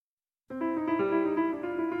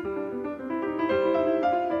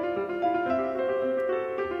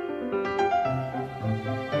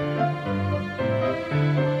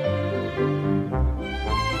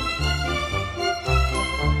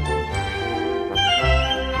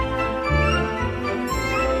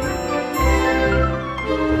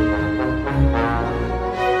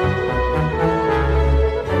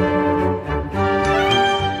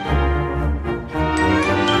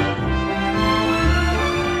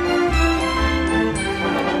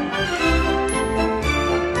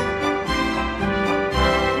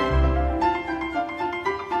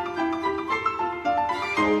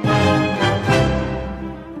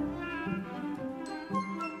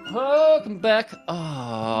Kojak.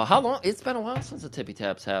 Oh, how long? It's been a while since the Tippy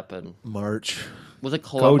Taps happened. March. Was it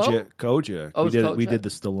Columbo? Kojak. Oh, We did the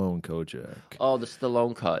Stallone Kojak. Oh, the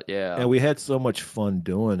Stallone cut, yeah. And we had so much fun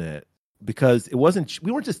doing it because we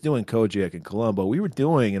weren't just doing Kojak and Columbo. We were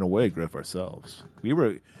doing, in a way, Griff, ourselves. We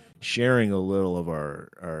were sharing a little of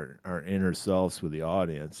our inner selves with the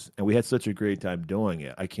audience, and we had such a great time doing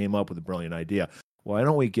it. I came up with a brilliant idea. Why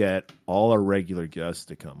don't we get all our regular guests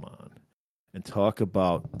to come on and talk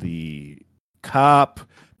about the cop,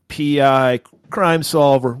 PI, crime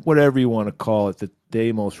solver, whatever you want to call it, that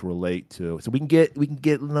they most relate to, so we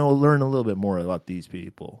can learn a little bit more about these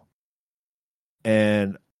people.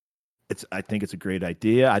 And I think it's a great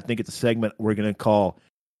idea. I think it's a segment we're going to call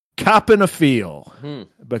 "Cop in a Feel"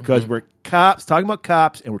 because we're cops talking about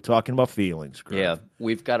cops and we're talking about feelings. Greg. Yeah,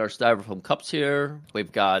 we've got our styrofoam cups here.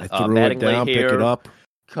 We've got Mattingly here. Pick it up.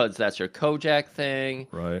 Because that's your Kojak thing.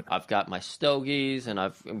 Right. I've got my stogies, and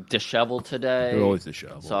I'm disheveled today. You're always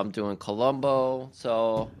disheveled. So I'm doing Columbo.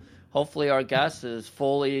 So hopefully our guest is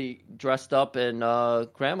fully dressed up in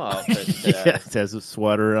grandma outfit today. Yes, has a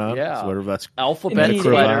sweater on. Yeah. Sweater vest. Alphabet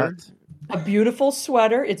sweater. A beautiful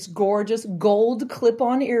sweater. It's gorgeous. Gold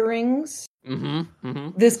clip-on earrings. Mm-hmm.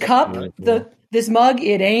 Mm-hmm. This cup, this mug,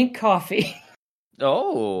 it ain't coffee.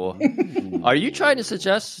 Oh, are you trying to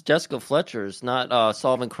suggest Jessica Fletcher's not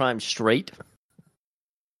solving crime straight?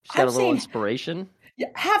 She's got a little inspiration. Yeah,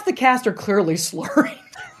 half the cast are clearly slurring.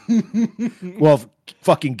 Well,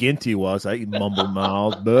 fucking Ginty was. I mumble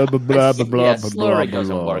mouth. Blah blah blah blah blah. Yeah, slurring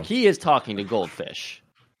doesn't work. He is talking to goldfish.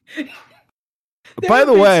 By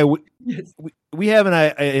the way, we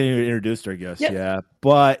haven't introduced our guest yet,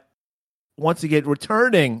 but once again,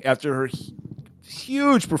 returning after her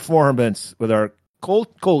huge performance with our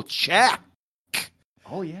Kolchak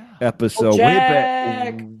episode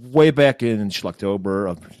way back in Schlocktober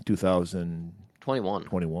of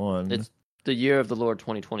 2021. It's the year of the Lord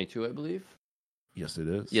 2022, I believe. Yes, it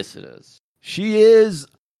is. Yes, it is. She is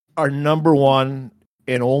our number one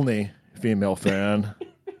and only female fan.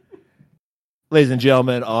 Ladies and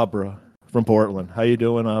gentlemen, Abra from Portland. How you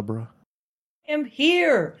doing, Abra? I am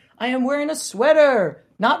here. I am wearing a sweater.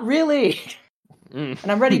 Not really. And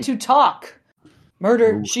I'm ready to talk.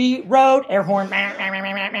 Murder, She Wrote, air horn.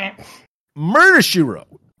 Murder, She Wrote.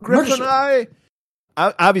 Griff and I,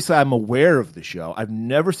 obviously, I'm aware of the show. I've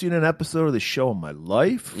never seen an episode of the show in my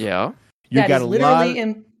life. Yeah. That is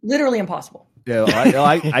literally impossible. Yeah,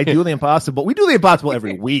 I do the impossible. We do the impossible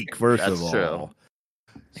every week, first of all. True.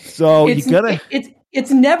 So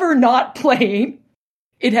it's never not playing.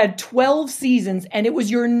 It had 12 seasons, and it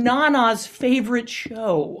was your Nana's favorite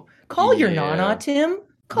show. Call your Nana, Tim.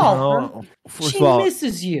 Call her. She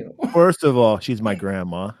misses you. First of all, she's my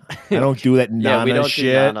grandma. I don't do that Nana we don't shit.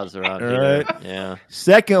 do Nanas around here. Yeah.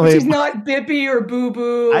 Secondly, she's not Bippy or Boo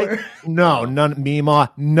Boo. No,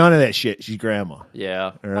 Mima, none of that shit. She's grandma.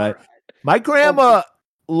 Yeah. All right. My grandma,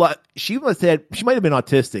 she might have been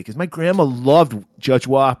autistic because my grandma loved Judge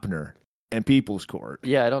Wapner and People's Court.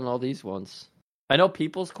 Yeah, I don't know these ones. I know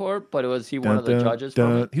People's Court, but was he one of the judges?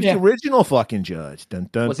 From it? He was the original fucking judge.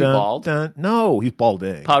 Was he bald? No, he's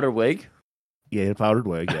balding. Powdered wig? Yeah, powdered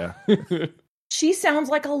wig, yeah. She sounds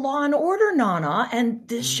like a Law and Order Nana, and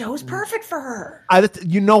this show's perfect for her.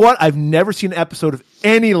 You know what? I've never seen an episode of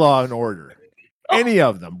any Law and Order. Any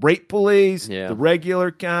of them. Rape Police, the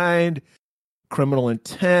regular kind, Criminal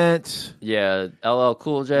Intent. Yeah, LL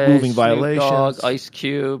Cool J, Moving Snoop Violations. Dogg, Ice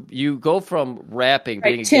Cube. You go from rapping,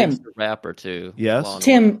 being a gangster rapper to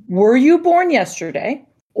Tim, were you born yesterday,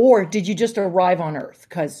 or did you just arrive on Earth?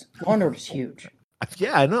 Because Law and Order is huge.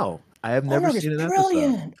 Yeah, I know. I have never seen an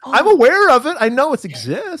episode. Oh. I'm aware of it. I know it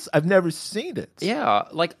exists. I've never seen it. Yeah,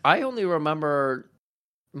 like I only remember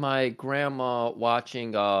my grandma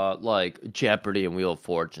watching like Jeopardy and Wheel of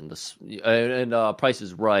Fortune and Price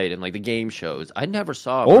is Right and like the game shows. I never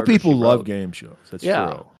saw Old people love game shows. That's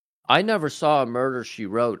true. I never saw a Murder, She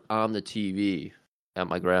Wrote on the TV at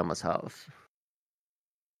my grandma's house.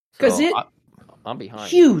 Because I'm behind.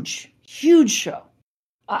 Huge show.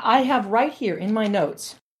 I have right here in my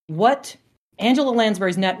notes what Angela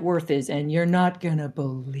Lansbury's net worth is, and you're not going to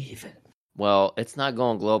believe it. Well, it's not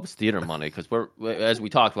going Globus Theater money because as we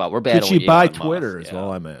talked about, we're battling. Could she buy Twitter? Is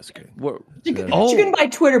all I'm asking. She couldn't buy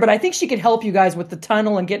Twitter, but I think she could help you guys with the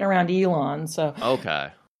tunnel and getting around Elon. So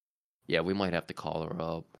okay, yeah, we might have to call her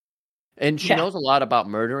up. And she knows a lot about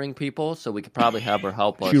murdering people, so we could probably have her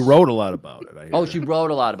help us. She wrote a lot about it. She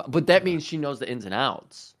wrote a lot about it. But that means she knows the ins and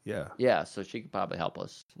outs. Yeah. Yeah, so she could probably help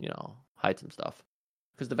us, hide some stuff.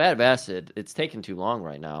 Because the vat of acid, it's taking too long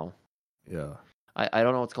right now. Yeah. I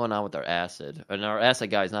don't know what's going on with our acid. And our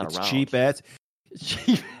acid guy's not around. Cheap acid.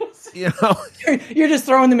 Cheap acid. You're just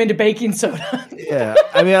throwing them into baking soda. Yeah,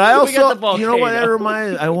 I mean, I We got also, the volcano. you know what? That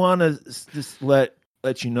reminds. I want to just let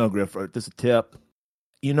you know, Griff. This is a tip.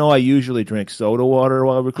 I usually drink soda water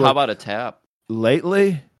while I record. How about a tap?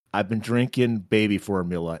 Lately, I've been drinking baby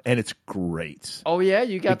formula, and it's great. Oh yeah,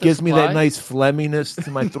 you got. It gives me that nice phlegminess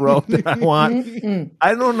to my throat that I want.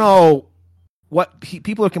 I don't know what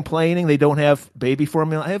people are complaining they don't have baby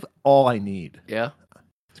formula. I have all I need. Yeah,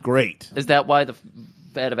 it's great. Is that why the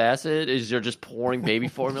vat of acid is? You're just pouring baby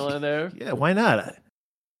formula in there? Yeah, why not?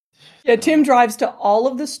 Yeah, Tim drives to all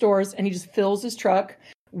of the stores and he just fills his truck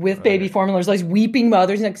with baby formula. There's like weeping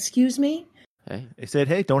mothers. He's like, excuse me? Hey. They said,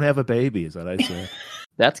 hey, don't have a baby, is what I said.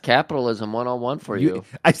 That's capitalism 101 for you.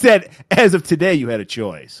 I said, as of today, you had a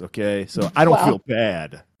choice, okay? So I don't feel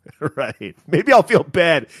bad, right? Maybe I'll feel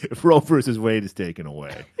bad if Roe versus Wade is taken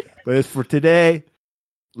away. But as for today,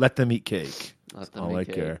 let them eat cake. Let them all I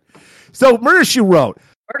eat care. So, Murder, She Wrote.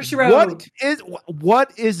 Murder, She Wrote.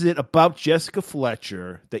 What is it about Jessica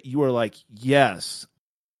Fletcher that you are like, yes,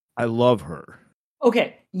 I love her?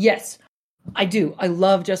 Okay, yes, I do. I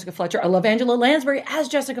love Jessica Fletcher. I love Angela Lansbury as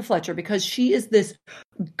Jessica Fletcher because she is this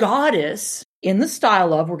goddess in the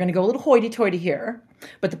style of, we're going to go a little hoity-toity here,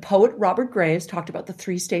 but the poet Robert Graves talked about the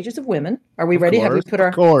 3 stages of women. Are we ready? Have we put our...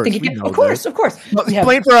 Of course. Of course. No,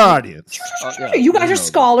 explain for our audience. You guys are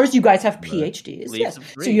scholars. You guys have PhDs. Yes.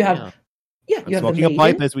 So you have... Yeah, you have smoking the maiden.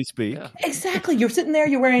 a pipe as we speak. Yeah. Exactly. You're sitting there,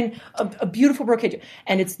 you're wearing a beautiful brocade.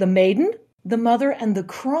 And it's the maiden, the mother, and the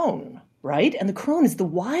crone, right? And the crone is the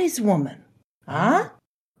wise woman. Huh?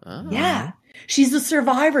 Yeah. She's the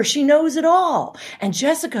survivor. She knows it all. And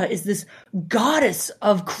Jessica is this goddess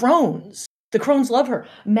of crones. The crones love her.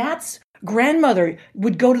 Matt's grandmother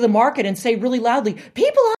would go to the market and say really loudly,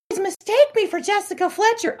 people always mistake me for Jessica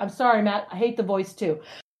Fletcher. I'm sorry, Matt. I hate the voice too.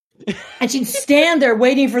 And she'd stand there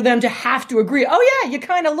waiting for them to have to agree. Oh, yeah, you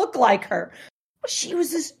kind of look like her. She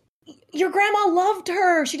was this... Your grandma loved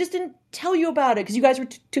her. She just didn't tell you about it because you guys were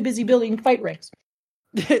too busy building fight rings.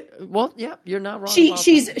 Well, yeah, you're not wrong.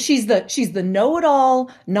 She's the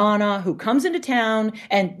know-it-all Nana who comes into town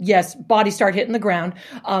and, yes, bodies start hitting the ground,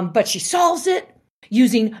 but she solves it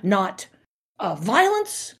using not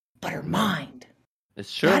violence, but her mind.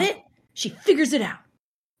 It's true. Got it? She figures it out.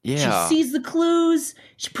 Yeah. She sees the clues.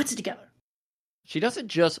 She puts it together. She doesn't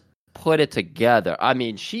just put it together. I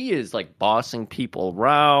mean, she is like bossing people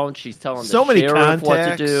around. She's telling the sheriff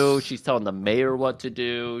what to do. She's telling the mayor what to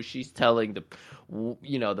do. She's telling the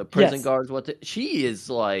prison guards what to... She is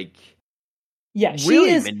like... Yeah, she really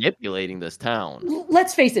is manipulating this town.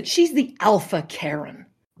 Let's face it, she's the alpha Karen.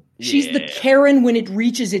 She's the Karen when it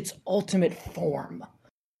reaches its ultimate form.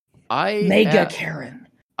 Mega Karen.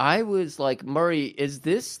 I was like, Murray, is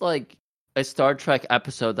this like a Star Trek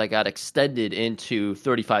episode that got extended into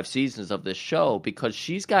 35 seasons of this show? Because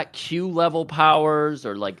she's got Q level powers,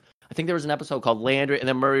 or like, I think there was an episode called Landry, and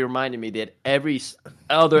then Murray reminded me that every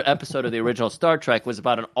other episode of the original Star Trek was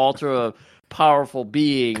about an ultra powerful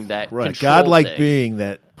being that godlike being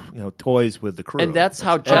that toys with the crew. And that's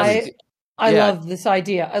how Jessica... I love this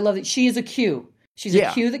idea. I love that she is a Q. She's a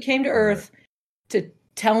Q that came to Earth to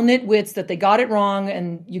tell nitwits that they got it wrong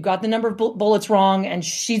and you got the number of bullets wrong, and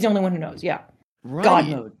she's the only one who knows. Yeah. Right. God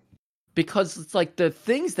mode. Because it's like the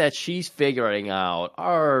things that she's figuring out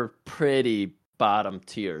are pretty bottom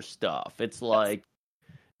tier stuff. It's like,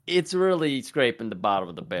 it's really scraping the bottom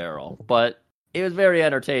of the barrel. But it was very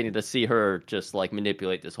entertaining to see her just like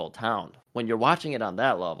manipulate this whole town. When you're watching it on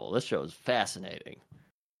that level, this show is fascinating.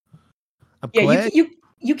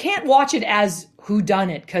 You can't watch it as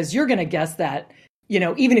whodunit because you're going to guess that.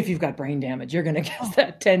 Even if you've got brain damage, you're going to guess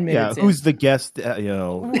that 10 minutes. Yeah, who's the guest?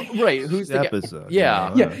 Right? Who's the episode?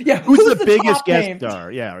 Yeah. Who's the biggest guest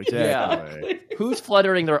star? Yeah, exactly. Yeah. Who's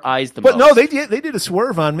fluttering their eyes the most? most? But no, they did a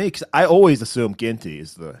swerve on me because I always assume Ginty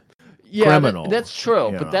is the criminal. That's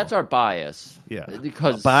true, but that's our bias. Yeah,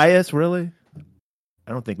 because bias, really?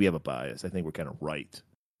 I don't think we have a bias. I think we're kind of right.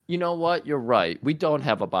 You know what? You're right. We don't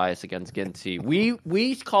have a bias against Ginty.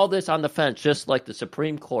 We call this on the fence just like the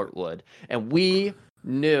Supreme Court would, and we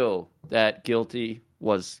knew that guilty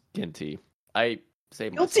was Ginty.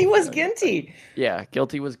 Guilty was Ginty. Yeah,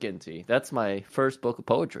 guilty was Ginty. That's my first book of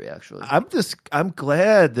poetry, actually. I'm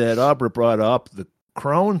glad that Aubrey brought up the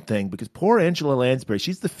crone thing because poor Angela Lansbury,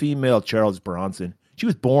 she's the female Charles Bronson. She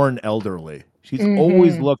was born elderly. She's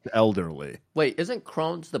always looked elderly. Wait, isn't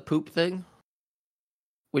Crohn's the poop thing?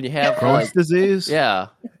 When you have Crohn's disease? Yeah.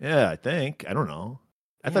 Yeah, I think. I don't know.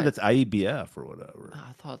 I thought that's IEBF or whatever.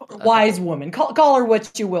 I thought Wise woman. Call her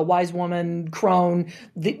what you will. Wise woman, crone,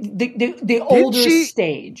 the older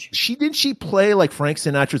stage. Didn't she play like Frank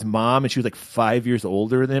Sinatra's mom, and she was like 5 years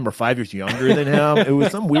older than him or 5 years younger than him? It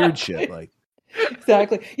was some weird shit. Like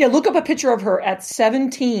exactly. Yeah, look up a picture of her at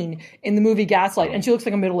 17 in the movie Gaslight, and she looks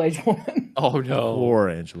like a middle-aged woman. Oh no, poor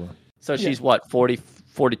Angela. So she's what 40,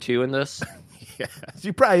 42 in this? Yeah,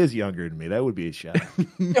 she probably is younger than me. That would be a shot.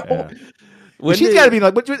 No. Yeah. She's got to be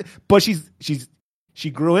like, but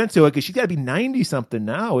she grew into it because she's got to be 90 something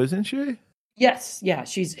now, isn't she? Yes, yeah.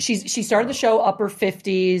 She started the show upper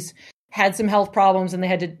 50s, had some health problems, and they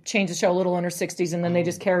had to change the show a little in her 60s, and then they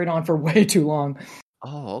just carried on for way too long.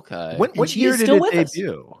 Oh, okay. What year did it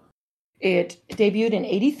debut? It debuted in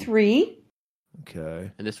 83.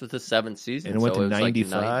 Okay. And this was the 7th season. And it went to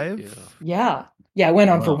 95? Like yeah. Yeah, it went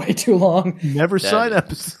on for way too long. Never saw an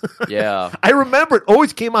episode. Yeah. I remember it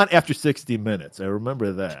always came on after 60 minutes. I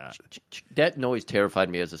remember that. That noise terrified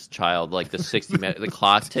me as a child, like the 60-minute, the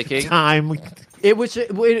clock ticking. Time. It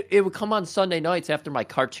would come on Sunday nights after my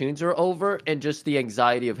cartoons are over, and just the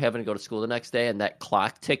anxiety of having to go to school the next day and that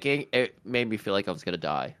clock ticking, it made me feel like I was going to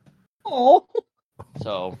die. Oh.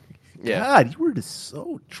 So... yeah. God, you were just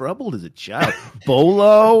so troubled as a child.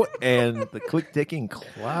 Bolo and the click ticking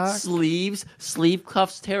clock. Sleeve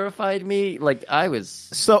cuffs terrified me. Like I was.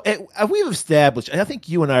 So we've established, I think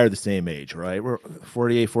you and I are the same age, right? We're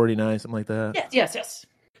 48, 49, something like that. Yes.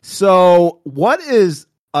 So what is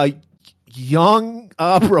a young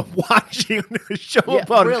opera watching a show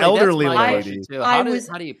about an elderly lady? How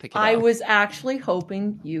do you pick it up? I was actually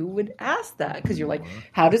hoping you would ask that because you're like,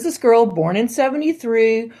 how does this girl born in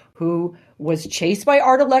 73 who was chased by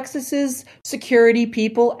Art Alexis's security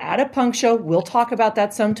people at a punk show? We'll talk about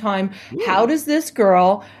that sometime. Ooh. How does this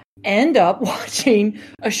girl end up watching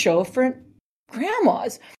a show for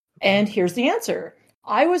grandmas? And here's the answer.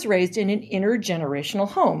 I was raised in an intergenerational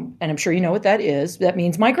home, and I'm sure you know what that is. That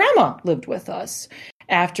means my grandma lived with us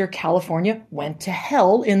after California went to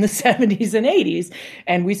hell in the 70s and 80s,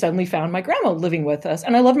 and we suddenly found my grandma living with us.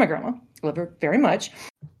 And I love my grandma. I love her very much.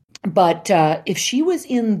 But if she was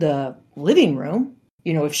in the living room,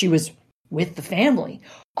 if she was with the family,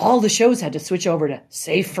 all the shows had to switch over to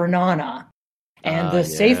Safe for Nana. And the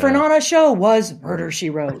Safe for Nana show was Murder, She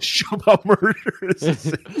Wrote. Show about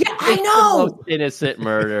murders. Yeah, I know. The most innocent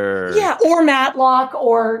murder. Yeah, or Matlock,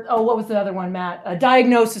 or what was the other one, Matt?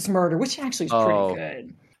 Diagnosis Murder, which actually is pretty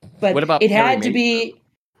good. But what about it Perry had Mason? To be.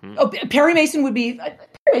 Oh, Perry Mason would be. Perry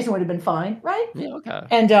Mason would have been fine, right? Yeah, okay.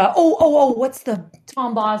 And what's the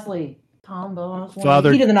Tom Bosley? Tom Bosley.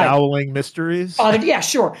 Father Dowling Mysteries. Yeah,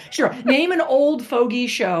 sure. Name an old fogey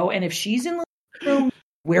show, and if she's in the room,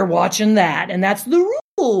 we're watching that, and that's the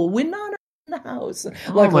rule when not in the house.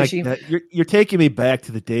 God. You're taking me back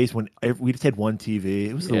to the days when we just had one TV.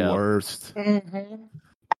 It was the worst. Mm-hmm.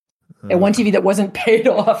 And one TV that wasn't paid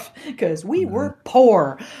off because we were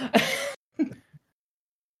poor.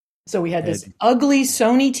 So we had this ugly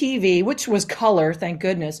Sony TV, which was color, thank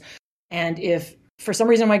goodness. And if for some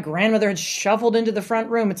reason my grandmother had shuffled into the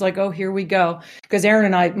front room, it's like, oh, here we go. Because Erin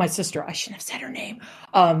and I, my sister, I shouldn't have said her name.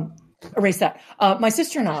 Erase that. My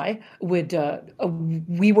sister and I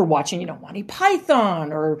we were watching, Monty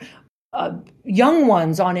Python or Young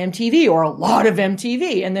Ones on MTV or a lot of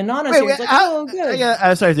MTV. And then Nana was like, oh, good.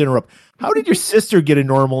 I'm sorry to interrupt. How did your sister get a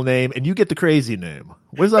normal name and you get the crazy name?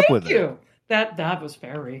 What's up with it? That was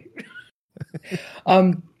very.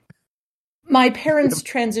 My parents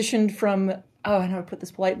transitioned from, how do I put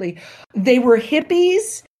this politely? They were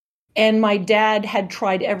hippies. And my dad had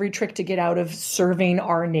tried every trick to get out of serving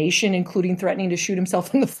our nation, including threatening to shoot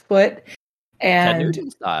himself in the foot. And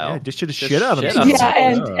just should have shit out of him.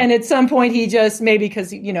 And at some point he just maybe because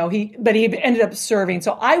he ended up serving.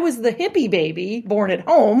 So I was the hippie baby born at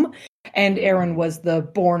home, and Erin was the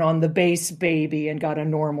born on the base baby and got a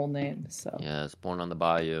normal name. So it's born on the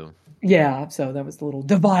bayou. Yeah, so that was the little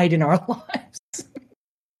divide in our lives.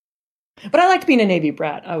 But I liked being a Navy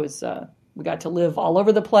brat. I was. We got to live all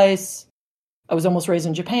over the place. I was almost raised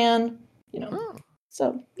in Japan,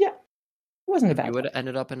 So, yeah, it wasn't a bad. You would have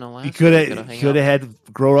ended up in Alaska. You could have had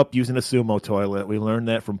grow up using a sumo toilet. We learned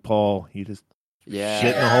that from Paul. He just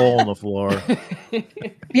shit in a hole in the floor.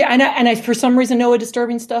 Yeah, and I for some reason know a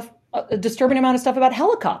disturbing amount of stuff about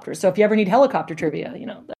helicopters. So if you ever need helicopter trivia,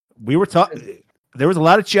 we were talking. There was a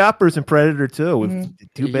lot of choppers in Predator too. Mm-hmm.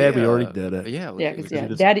 Too bad we already did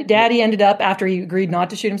it. Daddy ended up after he agreed not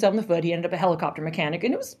to shoot himself in the foot. He ended up a helicopter mechanic,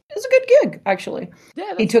 and it was a good gig actually.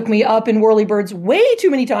 Yeah, he took me up in whirlybirds way too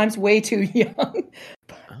many times, way too young.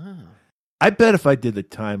 I bet if I did the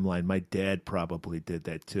timeline, my dad probably did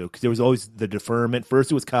that too because there was always the deferment.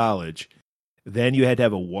 First it was college, then you had to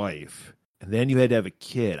have a wife, and then you had to have a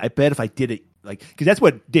kid. I bet if I did it, because that's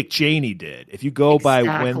what Dick Cheney did. If you go by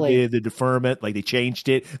when the deferment, they changed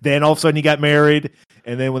it, then all of a sudden he got married,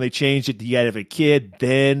 and then when they changed it, he had to have a kid,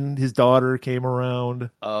 then his daughter came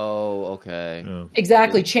around. Oh, okay. Yeah.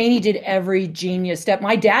 Exactly. Cheney did every genius step.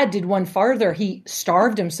 My dad did one farther. He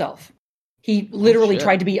starved himself. He literally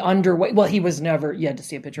tried to be underweight. Well, he was never, you had to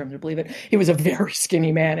see a picture of him to believe it. He was a very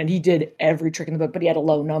skinny man, and he did every trick in the book, but he had a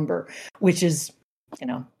low number, which is,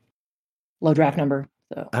 low draft number.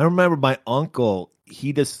 So I remember my uncle,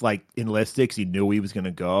 he just enlisted because he knew he was going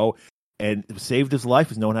to go, and it saved his life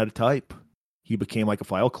was knowing how to type. He became a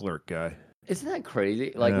file clerk guy. Isn't that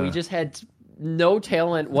crazy? We just had no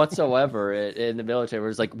talent whatsoever in the military. It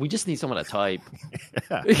was we just need someone to type.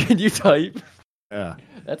 Yeah. Can you type? Yeah.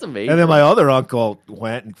 That's amazing. And then my other uncle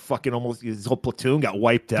went and fucking almost, his whole platoon got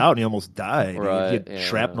wiped out and he almost died. Right, he had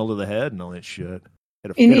shrapnel to the head and all that shit.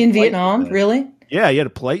 In Vietnam, really? Yeah, he had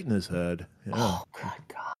a plate in his head. Yeah. Oh,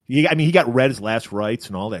 God. He got read his last rites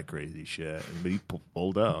and all that crazy shit. But he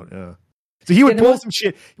pulled out, yeah. So he would pull some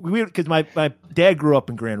shit. Because my dad grew up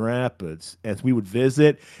in Grand Rapids, and we would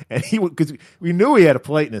visit, and he would, because we knew he had a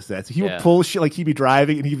plate in his head, so he would pull shit he'd be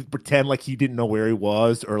driving, and he would pretend he didn't know where he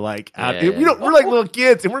was, or we're little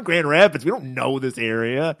kids, and we're in Grand Rapids, we don't know this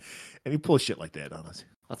area, and he pulls shit like that on us.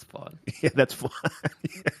 That's fun. Yeah, that's fun.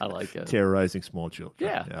 Yeah. I like it. Terrorizing small children.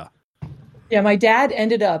 Yeah. Yeah, my dad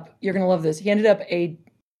ended up, you're going to love this,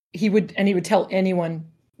 he would tell anyone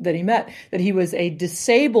that he met that he was a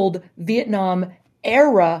disabled Vietnam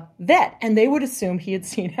era vet, and they would assume he had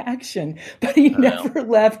seen action, but he never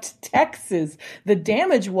left Texas. The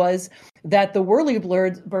damage was that the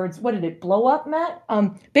whirlybirds, what did it blow up, Matt?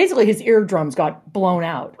 Basically his eardrums got blown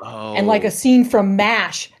out. Oh. And like a scene from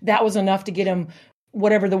MASH, that was enough to get him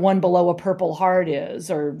whatever the one below a Purple Heart is,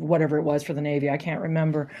 or whatever it was for the Navy. I can't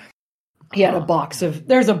remember. He had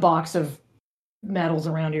there's a box of medals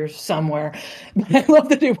around here somewhere. I love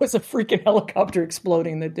that it was a freaking helicopter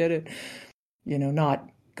exploding that did it. Not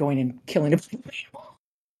going and killing a people.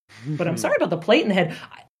 But I'm sorry about the plate in the head.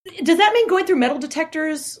 Does that mean going through metal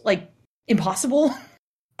detectors impossible?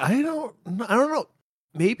 I don't know.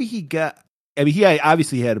 Maybe he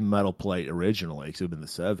obviously had a metal plate originally because it was in the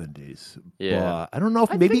 70s. Yeah. I don't know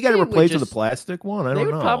if maybe he got it replaced with a plastic one. I don't know.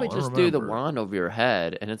 They would probably just do the wand over your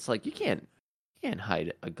head, and it's you can't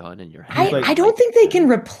hide a gun in your head. I don't think they can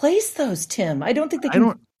replace those, Tim. I don't think they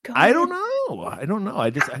can. I don't know. I don't know. I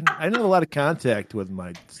didn't have a lot of contact with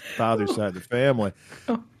my father's side of the family.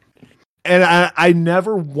 Oh. And I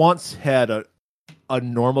never once had a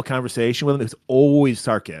normal conversation with him. It was always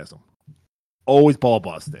sarcasm. Always ball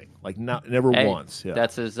busting. Never once. Yeah.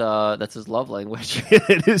 That's his love language.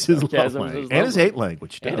 It is his love language. And his hate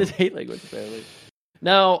language, too. And his hate language, apparently.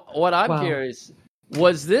 Now, what I'm curious,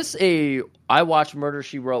 was this I watched Murder,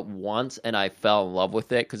 She Wrote once, and I fell in love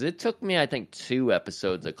with it, because it took me, I think, 2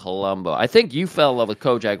 episodes of Columbo. I think you fell in love with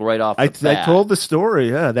Kojak right off the bat. I told the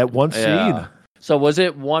story, that one scene. So was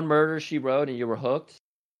it one Murder, She Wrote, and you were hooked?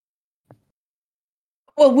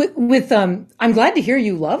 Well, with I'm glad to hear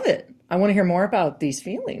you love it. I want to hear more about these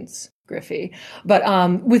feelings, Griffey. But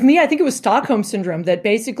with me, I think it was Stockholm Syndrome, that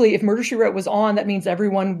basically if Murder, She Wrote was on, that means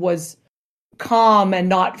everyone was calm and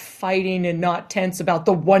not fighting and not tense about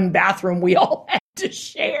the one bathroom we all had to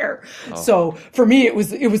share. Oh. So for me, it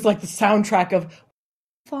was like the soundtrack of,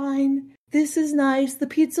 fine, this is nice, the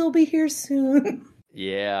pizza will be here soon.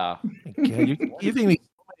 Yeah. God, you're giving me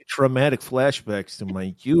traumatic flashbacks to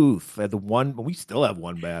my youth. We still have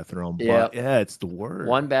one bathroom, but it's the worst.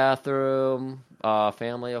 One bathroom,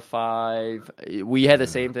 family of 5. We had the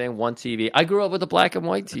same thing, one TV. I grew up with a black and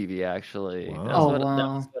white TV, actually. Wow.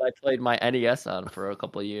 That's what I played my NES on for a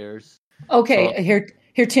couple of years. Okay, so,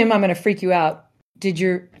 here, Tim, I'm going to freak you out. Did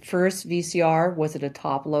your first VCR, was it a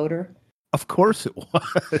top loader? Of course it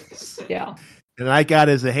was. Yeah. And I got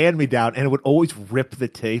it as a hand-me-down, and it would always rip the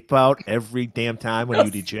tape out every damn time when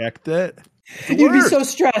you'd eject it. You'd be so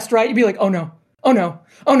stressed, right? You'd be like, oh no, oh no,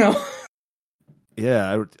 oh no.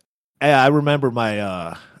 Yeah, I remember my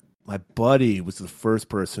buddy was the first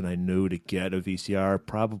person I knew to get a VCR,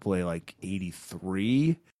 probably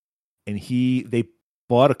 83, and they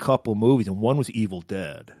bought a couple movies, and one was Evil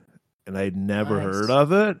Dead, and I had never heard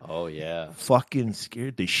of it. Oh yeah, fucking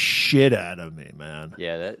scared the shit out of me, man.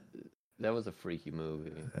 Yeah, that was a freaky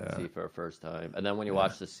movie to see for a first time. And then when you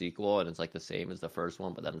watch the sequel and it's the same as the first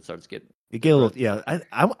one, but then it starts getting...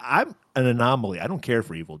 I'm an anomaly. I don't care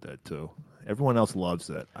for Evil Dead 2. Everyone else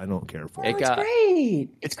loves it. I don't care for it. It's great.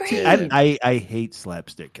 It's great. I hate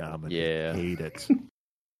slapstick comedy. Yeah. I hate it.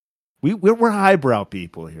 We're highbrow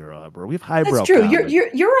people here, Albert. We have highbrow. That's true. comedy.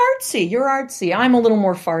 You're artsy. You're artsy. I'm a little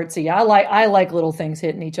more fartsy. I like little things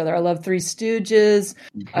hitting each other. I love Three Stooges.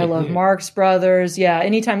 I love Marx Brothers. Yeah.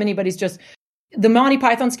 Anytime anybody's just the Monty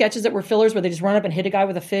Python sketches that were fillers where they just run up and hit a guy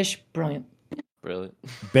with a fish. Brilliant. Brilliant.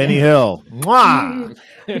 Benny Hill. Mwah!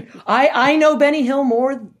 I know Benny Hill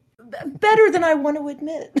better than I want to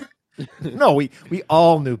admit. No, we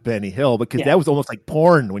all knew Benny Hill because that was almost like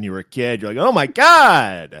porn when you were a kid. You're like, oh my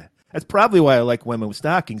God. That's probably why I like women with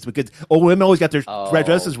stockings, because women always got their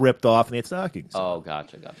dresses ripped off and they had stockings. Oh,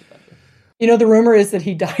 gotcha. You know, the rumor is that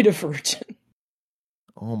he died a virgin.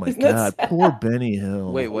 Oh my God, poor Benny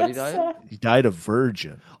Hill. Wait, what? He died? He died a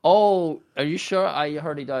virgin. Oh, are you sure? I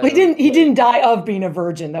heard he died. He didn't die of being a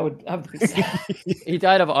virgin. That would be sad. He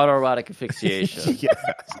died of autoerotic asphyxiation. Yeah.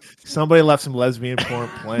 Somebody left some lesbian porn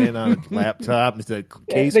playing on a laptop and said,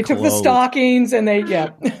 case they took the stockings and they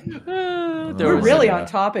we're really on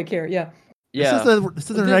topic here. Yeah. Yeah. This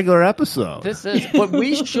is a regular episode. This is, but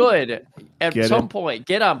we should at some point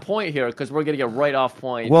get on point here because we're going to get right off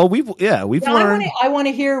point. Well, we've learned. I want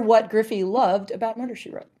to hear what Griffey loved about Murder, She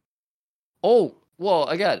Wrote. Oh, well,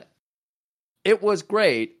 again, it was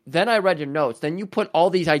great. Then I read your notes. Then you put all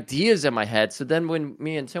these ideas in my head. So then when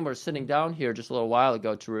me and Tim were sitting down here just a little while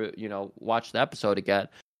ago to, watch the episode again,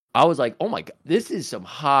 I was like, oh my God, this is some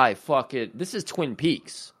this is Twin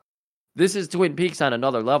Peaks. This is Twin Peaks on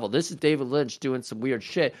another level. This is David Lynch doing some weird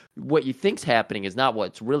shit. What you think's happening is not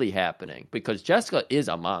what's really happening, because Jessica is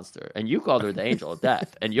a monster, and you called her the angel of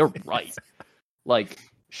death, and you're right. Like,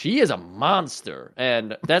 she is a monster,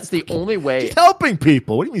 and that's the only way. She's helping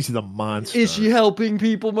people. What do you mean she's a monster? Is she helping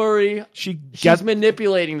people, Murray? She's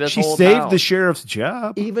manipulating this whole town. She saved the sheriff's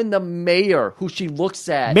job. Even the mayor, who she looks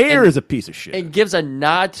at. Mayor is a piece of shit. And gives a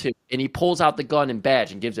nod to, and he pulls out the gun and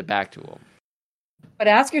badge and gives it back to him. But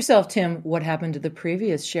ask yourself, Tim, what happened to the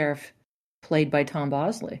previous sheriff played by Tom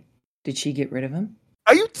Bosley? Did she get rid of him?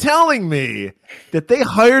 Are you telling me that they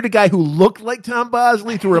hired a guy who looked like Tom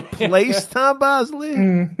Bosley to replace Tom Bosley?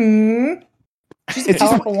 Mm-hmm. She's a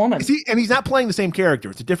powerful woman. And he's not playing the same character.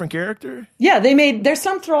 It's a different character? Yeah, there's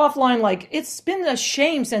some throw-off line like, it's been a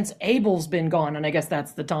shame since Abel's been gone, and I guess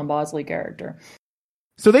that's the Tom Bosley character.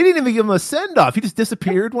 So they didn't even give him a send-off. He just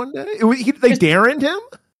disappeared one day? They Darrened him?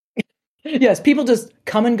 Yes, people just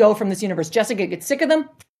come and go from this universe. Jessica gets sick of them,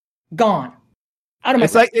 gone. Out of my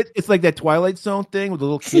sight. It's like that Twilight Zone thing where the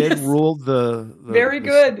little kid ruled the very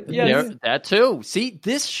good. Yes. That too. See,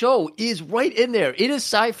 this show is right in there. It is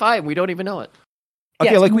sci-fi, and we don't even know it.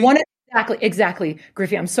 Okay, yes, exactly.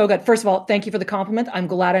 Griffey, I'm so good. First of all, thank you for the compliment. I'm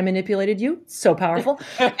glad I manipulated you. So powerful.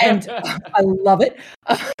 And I love it.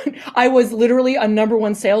 I was literally a number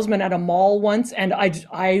one salesman at a mall once, and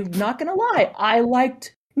I'm not going to lie. I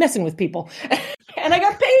liked messing with people and I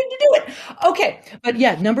got paid to do it. Okay. But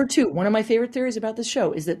yeah, number two, one of my favorite theories about this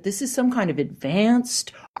show is that this is some kind of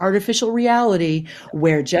advanced artificial reality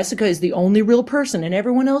where Jessica is the only real person and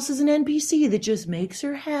everyone else is an NPC that just makes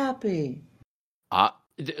her happy.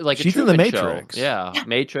 Like she's a Truman in the Matrix. Show. Yeah.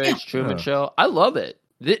 Matrix, Truman Show. I love it.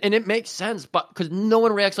 And it makes sense, but because no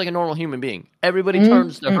one reacts like a normal human being. Everybody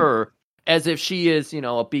turns to her as if she is,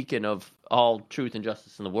 a beacon of all truth and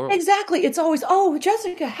justice in the world. Exactly. It's always,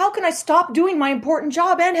 Jessica, how can I stop doing my important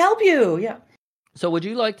job and help you? Yeah. So would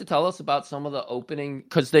you like to tell us about some of the opening?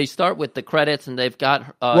 Because they start with the credits and they've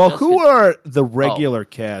got... who are the regular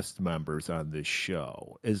cast members on this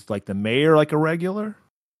show? Is like the mayor like a regular?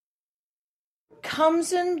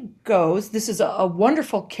 Comes and goes. This is a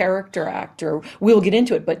wonderful character actor. We'll get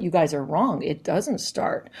into it, but you guys are wrong. It doesn't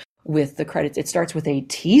start with the credits. It starts with a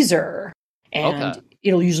teaser. And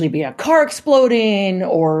it'll usually be a car exploding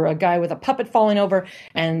or a guy with a puppet falling over.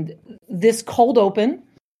 And this cold open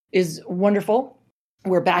is wonderful.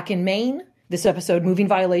 We're back in Maine. This episode, Moving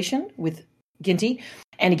Violation with Ginty.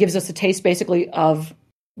 And it gives us a taste basically of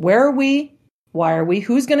where are we? Why are we?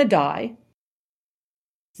 Who's going to die?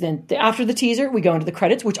 Then after the teaser, we go into the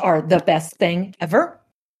credits, which are the best thing ever.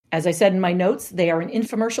 As I said in my notes, they are an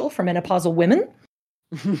infomercial for menopausal women.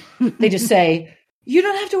 They just say, you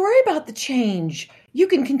don't have to worry about the change. You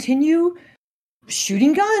can continue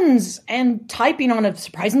shooting guns and typing on a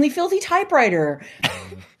surprisingly filthy typewriter.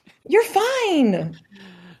 You're fine.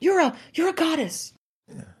 You're a goddess.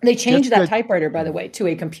 They changed that typewriter, by the way, to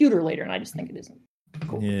a computer later, and I just think it isn't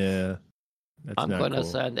cool. Yeah. That's I'm not going to cool.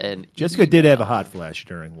 send an. Jessica did have a hot flash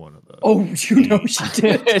during one of those. Oh, she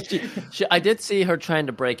did. I did see her trying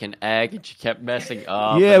to break an egg, and she kept messing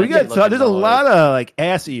up. Yeah, and we then got. she So looked there's a annoyed. lot of like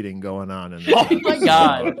ass eating going on in this. Oh my episode.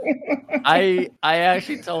 god! I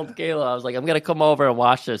actually told Kayla, I was like, I'm gonna come over and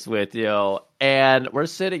watch this with you, and we're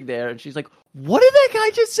sitting there, and she's like, "What did that guy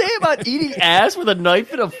just say about eating ass with a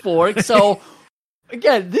knife and a fork?" So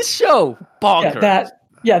again, this show bonkers.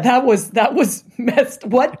 That was messed.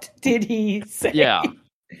 What did he say? Yeah.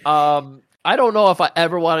 I don't know if I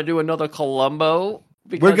ever want to do another Columbo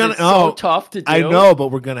because We're gonna. it's so tough to do. I know, but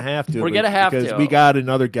we're gonna have to. We're gonna have because to. we got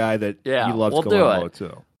another guy that he Yeah, loves we'll do Columbo it.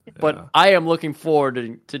 too. But Yeah. I am looking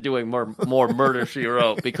forward to doing more Murder, She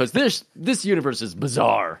Wrote because this universe is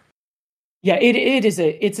bizarre. Yeah,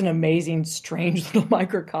 it's an amazing, strange little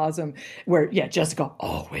microcosm where Jessica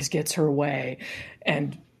always gets her way,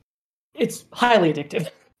 and it's highly addictive.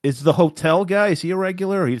 Is the hotel guy? Is he a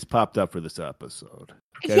regular, or he just popped up for this episode?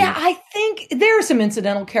 Okay. Yeah, I think there are some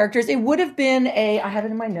incidental characters. It would have been I have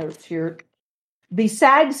it in my notes here. The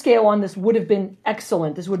SAG scale on this would have been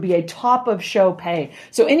excellent. This would be a top of show pay.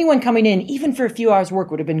 So anyone coming in, even for a few hours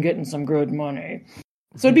work, would have been getting some good money.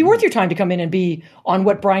 So it'd be worth your time to come in and be on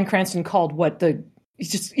what Bryan Cranston called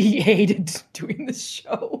he hated doing this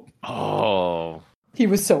show. Oh, He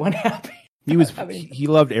was so unhappy. He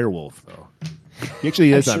loved Airwolf though. He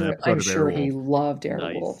actually is on an episode I'm of sure Airwolf. he loved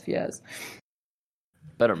Airwolf. Nice. Yes.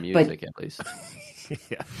 better music at least.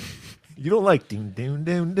 Yeah. You don't like doom doom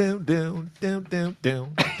doom doom doom doom doom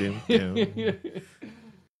doom doom doom.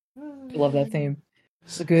 Love that theme.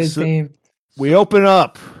 It's a good theme. We open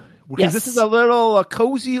up because Yes. this is a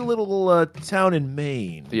cozy little town in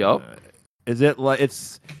Maine. Yep. Is it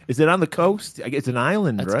on the coast? I guess it's an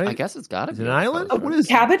island, right? I guess it's got to Is be it an island? close, What right? is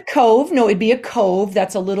Cabot Cove. No, it'd be a cove.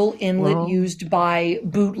 That's a little inlet Well- used by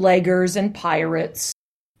bootleggers and pirates.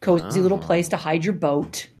 Cozy little place to hide your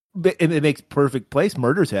boat. And it makes perfect place.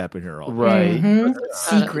 Murders happen here all the time. Right. Mhm.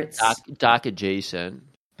 Secrets. Dock adjacent.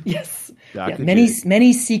 Yes. Doc and many Jake.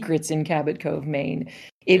 many secrets in Cabot Cove, Maine.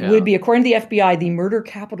 It Yeah. would be, according to the FBI, the murder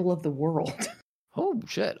capital of the world. Oh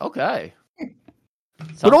shit. Okay.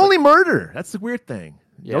 But only murder. That's the weird thing.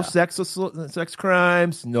 Yeah. No sex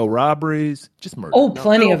crimes, no robberies, just murder. Oh,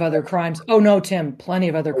 plenty of other crimes. Oh no, Tim, plenty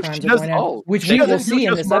of other crimes she are going doesn't- on, which she we will doesn't do see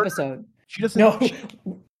in just this murder. episode. She doesn't. No,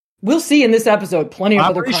 we'll see in this episode. Plenty of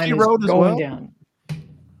other Robbery, She crimes Wrote as going well? down.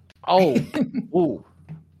 Oh. Ooh.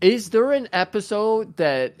 Is there an episode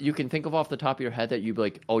that you can think of off the top of your head that you'd be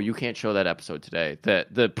like, oh, you can't show that episode today?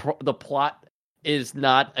 That the plot is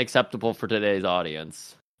not acceptable for today's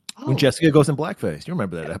audience. When Jessica goes in blackface, you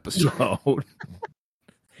remember that episode?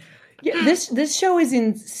 Yeah, this show is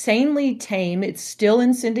insanely tame. It's still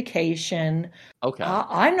in syndication. Okay.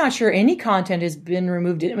 I'm not sure any content has been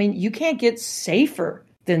removed. I mean, you can't get safer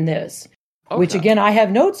than this. Which, Okay. again, I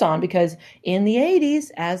have notes on because in the 80s,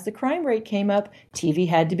 as the crime rate came up, TV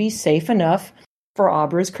had to be safe enough for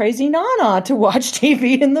Abra's crazy Nana to watch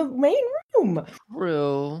TV in the main room.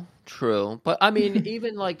 True. But I mean,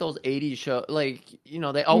 even like those 80s shows, like,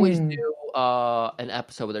 they always do an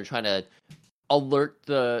episode where they're trying to alert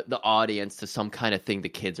the audience to some kind of thing the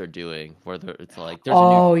kids are doing, where it's like there's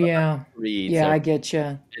Oh, a new yeah. reads, Yeah, or- I get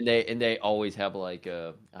you. and they always have like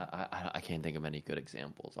I can't think of any good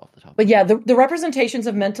examples off the top. But yeah, the representations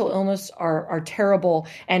of mental illness are terrible.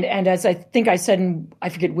 And as I think I said in, I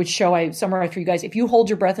forget which show I summarized for you guys, if you hold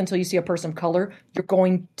your breath until you see a person of color, you're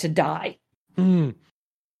going to die.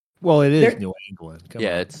 Well, it is New England. Come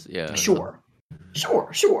Yeah, on. it's Sure.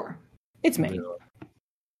 It's Maine.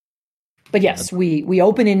 But yes, we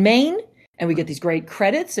open in Maine and we get these great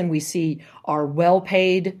credits and we see our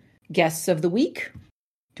well-paid guests of the week.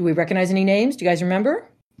 Do we recognize any names? Do you guys remember?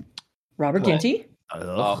 Robert Ginty.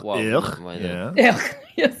 Ugh. well, Ugh. well, Yeah.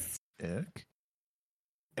 Yes. Ick.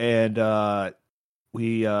 And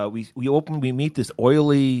we meet this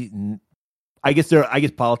oily. I guess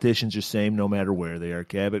politicians are same no matter where they are,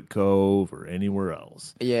 Cabot Cove or anywhere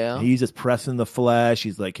else. yeah. And he's just pressing the flesh.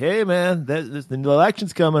 He's like, "Hey, man, the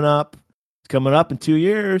election's coming up. It's coming up in 2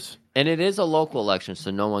 years." And it is a local election,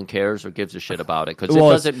 so no one cares or gives a shit about it because Well,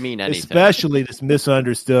 it doesn't mean anything. Especially this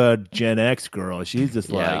misunderstood Gen X girl. She's just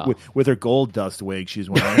Yeah. like with her gold dust wig she's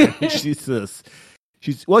wearing. she's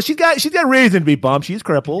got reason to be bummed. She's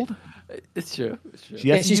crippled. It's true. She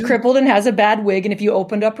has to She's use- crippled and has a bad wig. And if you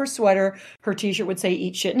opened up her sweater, her t-shirt would say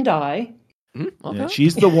 "Eat shit and die." Okay. Yeah,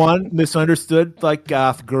 she's the one misunderstood like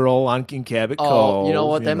goth girl in Cabot Cove. You know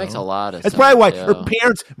what? That makes a lot of That's sense. probably why yeah. her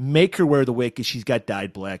parents make her wear the wig because she's got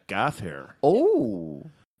dyed black goth hair. Oh,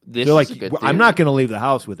 this They're is like, a good I'm theory. not going to leave the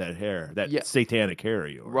house with that hair, that Yeah. satanic hair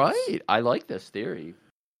of yours. Right. I like this theory.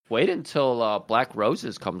 Wait until Black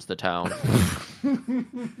Roses comes to town.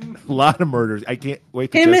 A lot of murders. I can't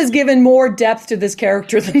wait. Tim has given more depth to this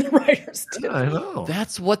character than the writers did. I know.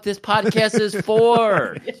 That's what this podcast is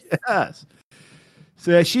for. Yes.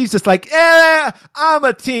 So she's just like, I'm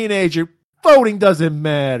a teenager. Voting doesn't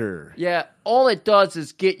matter. Yeah, all it does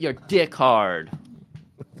is get your dick hard.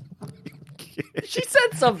 She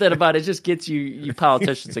said something about it just gets you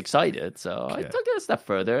politicians excited. So I took it a step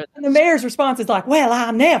further. And the mayor's response is like, well, I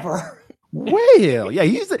never. Well, yeah,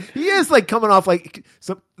 he is like coming off like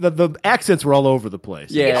the accents were all over the place.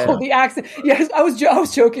 Yeah, the accent. Yes, I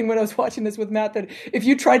was joking when I was watching this with Matt that if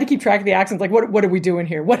you tried to keep track of the accents, like what are we doing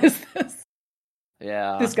here? What is this?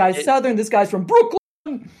 Yeah, this guy's Southern. This guy's from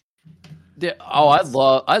Brooklyn.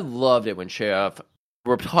 I loved it when Sheriff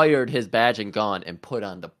retired his badge and gun and put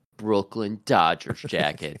on the Brooklyn Dodgers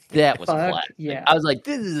jacket. That was classic. Yeah, I was like,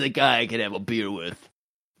 this is a guy I could have a beer with.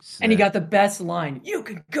 And he got the best line. You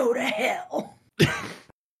can go to hell.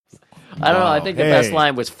 I don't know. I think the best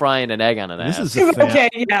line was frying an egg on an ass. This is a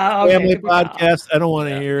family podcast. I don't want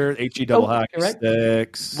to hear HE double hockey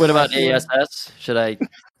sticks. What about ASS? Should I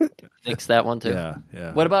nix that one too?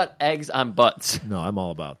 Yeah. What about eggs on butts? No, I'm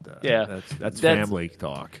all about that. Yeah, that's family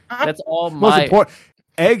talk. That's all most important.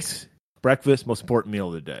 Eggs, breakfast, most important meal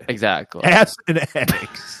of the day. Exactly. Ass and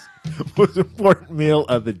eggs, most important meal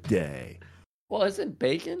of the day. Well, isn't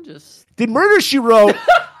bacon just? Did Murder, She Wrote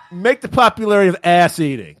make the popularity of ass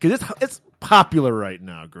eating? Because it's popular right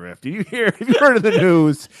now, Griff. Have you heard of the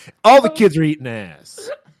news? All the kids are eating ass.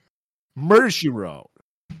 Murder, She Wrote.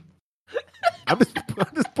 I'm just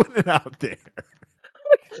putting it out there.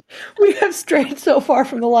 We have strayed so far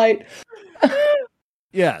from the light.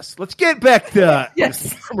 Yes, let's get back to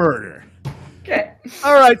murder. Okay.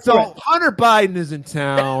 All right, so Hunter Biden is in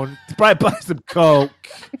town to probably buy some coke.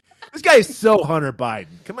 This guy is so Hunter Biden.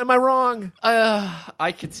 Am I wrong?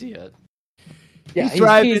 I could see it. Yeah, he's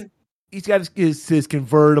driving. He's got his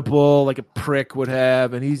convertible like a prick would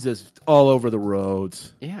have, and he's just all over the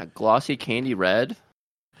roads. Yeah, glossy candy red.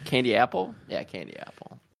 Candy apple? Yeah, candy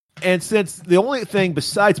apple. And since the only thing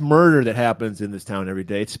besides murder that happens in this town every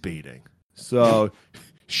day, it's speeding. So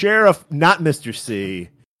Sheriff, not Mr. C,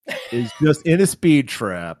 is just in a speed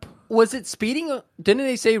trap. Was it speeding? Didn't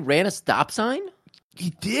they say ran a stop sign?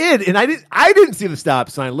 He did, and I didn't see the stop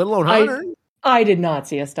sign, let alone Hunter. I did not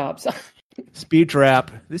see a stop sign. Speed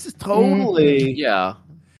trap. This is totally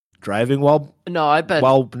driving while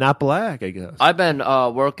not black, I guess. I've been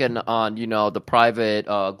working on the private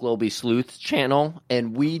Globey Sleuth channel,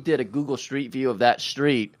 and we did a Google Street View of that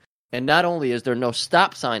street. And not only is there no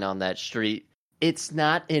stop sign on that street, it's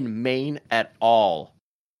not in Maine at all.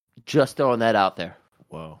 Just throwing that out there.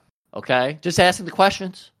 Whoa. Okay, just asking the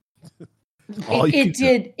questions.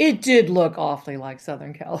 It did look awfully like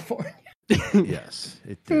Southern California. Yes,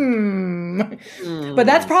 it did. But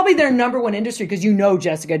that's probably their number one industry because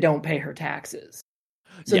Jessica don't pay her taxes.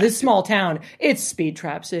 So this small town, it's speed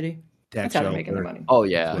trap city. That's how they're making their money. Oh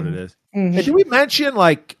yeah, that's what it is. Mm-hmm. And did we mention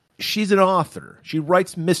she's an author? She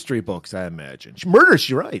writes mystery books, I imagine. Murder,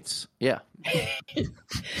 she writes. Yeah.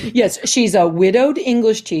 Yes, she's a widowed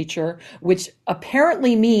English teacher, which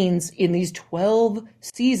apparently means in these 12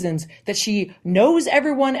 seasons that she knows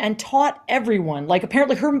everyone and taught everyone. Like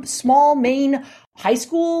apparently her small Maine high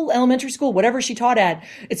school, elementary school, whatever she taught at,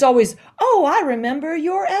 it's always, I remember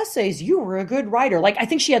your essays. You were a good writer. Like I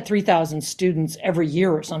think she had 3,000 students every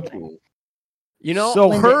year or something. So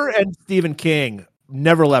her and Stephen King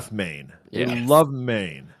never left Maine. They love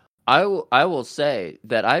Maine. I will say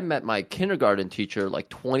that I met my kindergarten teacher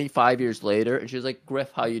 25 years later, and she was like, Griff,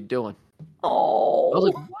 how you doing? Oh. I was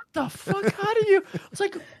like, what the fuck? How do you? I was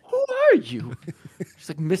like, who are you? She's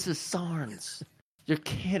like, Mrs. Sarnes, your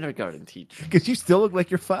kindergarten teacher. Because you still look like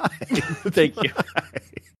you're 5. Thank you.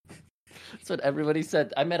 That's what everybody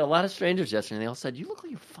said. I met a lot of strangers yesterday, and they all said, you look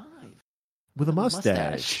like you're 5. With a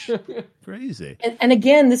mustache. Crazy. And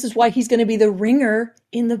again, this is why he's going to be the ringer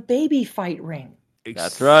in the baby fight ring.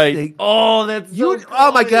 That's right. Oh, that's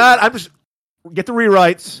oh my God! I'm just get the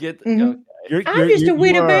rewrites. I'm just a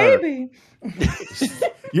widow baby.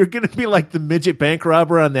 You're gonna be like the midget bank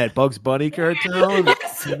robber on that Bugs Bunny cartoon.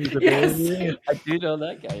 Yes. I do know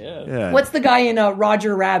that guy. Yeah. What's the guy in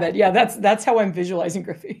Roger Rabbit? Yeah, that's how I'm visualizing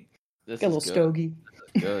Griffey. This a little stogie.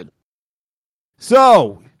 Good.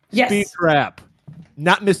 So speed trap.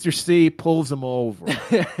 Not Mr. C pulls him over.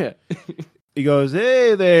 He goes,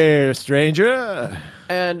 hey there, stranger.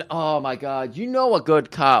 And, oh, my God, a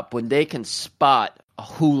good cop when they can spot a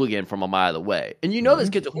hooligan from a mile away. And this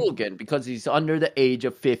kid's a hooligan because he's under the age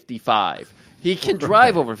of 55. He can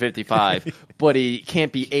drive over 55, but he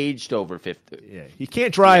can't be aged over 50. Yeah, he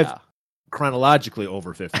can't drive chronologically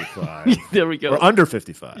over 55. There we go. Or under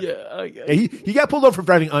 55. Yeah, okay. Yeah, he got pulled over for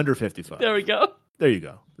driving under 55. There we go. There you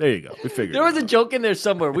go. We figured there was a joke in there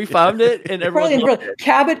somewhere. We found it, and everyone. Brilliant.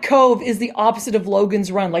 Cabot Cove is the opposite of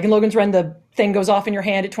Logan's Run. Like in Logan's Run, the thing goes off in your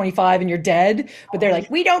hand at 25 and you're dead. But they're like,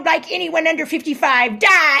 we don't like anyone under 55.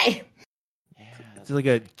 Die. It's like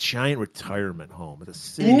a giant retirement home at the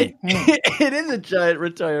city. It is a giant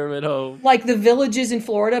retirement home. Like the villages in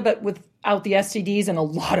Florida, but without the STDs and a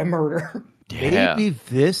lot of murder. Yeah. Maybe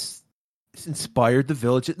this inspired the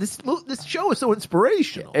village. This show is so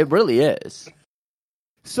inspirational. It really is.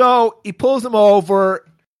 So he pulls him over.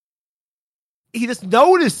 He just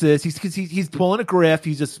notices he's pulling a grift.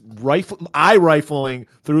 He's just eye rifling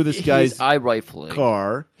through this guy's eye rifling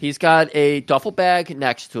car. He's got a duffel bag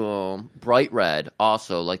next to him, bright red,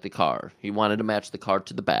 also like the car. He wanted to match the car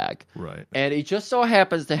to the bag. Right. And he just so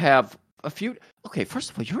happens to have a few. Okay,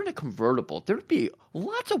 first of all, you're in a convertible. There'd be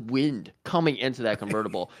lots of wind coming into that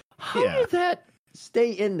convertible. How did that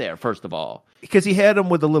stay in there, first of all? Because he had them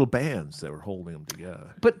with the little bands that were holding them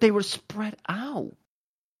together. But they were spread out.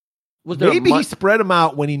 Maybe he spread them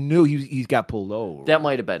out when he knew he got pulled over. That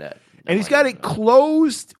might have been it. And he's got a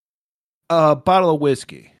closed bottle of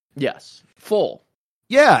whiskey. Yes. Full.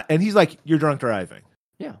 Yeah, and he's like, you're drunk driving.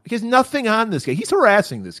 Yeah. Because nothing on this guy. He's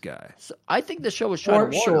harassing this guy. So I think the show was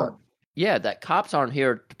trying to warn him. Yeah, that cops aren't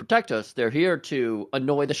here to protect us. They're here to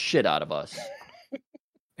annoy the shit out of us.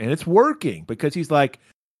 And it's working because he's like,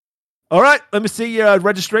 all right, let me see your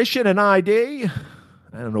registration and ID.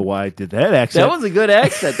 I don't know why I did that accent. That was a good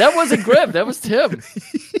accent. That wasn't Griff. That was Tim.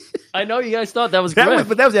 I know you guys thought that was Griff.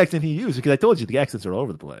 But that was the accent he used because I told you the accents are all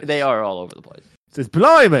over the place. They are all over the place. It says,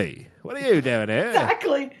 blimey, what are you doing here?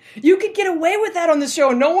 Exactly. You could get away with that on the show.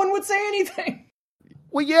 No one would say anything.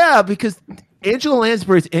 Well, yeah, because Angela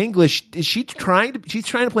Lansbury's English, she's trying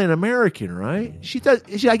to play an American, right?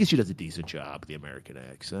 I guess she does a decent job with the American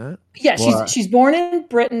accent. Yeah, she's born in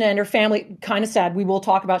Britain and her family, kind of sad, we will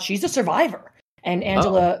talk about, she's a survivor. And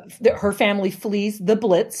Angela, her family flees the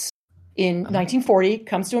Blitz in 1940,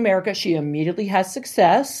 comes to America. She immediately has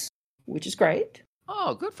success, which is great.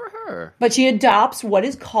 Oh, good for her. But she adopts what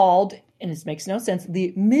is called, and this makes no sense,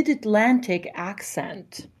 the Mid-Atlantic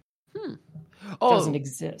accent. Doesn't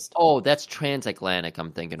exist. Oh, that's transatlantic.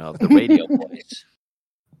 I'm thinking of the radio voice.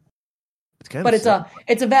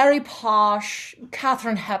 It's a very posh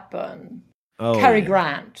Katharine Hepburn, Cary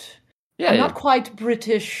Grant. I'm not quite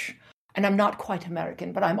British, and I'm not quite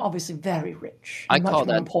American, but I'm obviously very rich. I'm much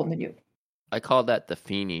more important than you. I call that the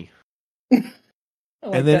Feeny.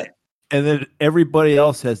 And then everybody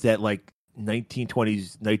else has that like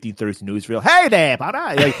 1920s, 1930s newsreel. Hey there,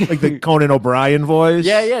 like the Conan O'Brien voice.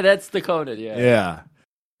 Yeah, that's the Conan. Yeah.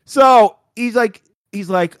 So he's like,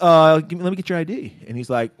 let me get your ID. And he's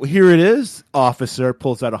like, well, here it is. Officer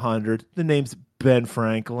pulls out 100. The name's Ben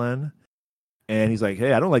Franklin. And he's like,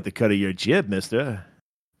 hey, I don't like the cut of your jib, mister.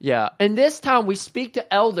 Yeah. And this time we speak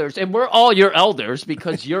to elders, and we're all your elders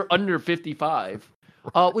because you're under 55,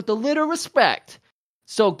 with a little respect.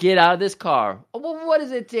 So get out of this car. Well, what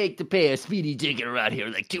does it take to pay a speeding ticket around here?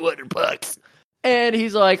 Like $200. And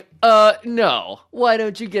he's like, no. Why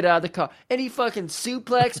don't you get out of the car? And he fucking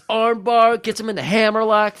suplex, armbar, gets him in the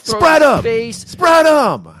hammerlock, spread him, face. Spread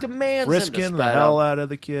him. Demands risking him to the hell out of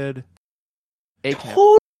the kid.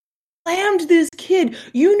 Totally slammed this kid.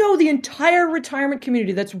 You know, the entire retirement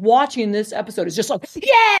community that's watching this episode is just like,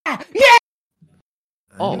 yeah.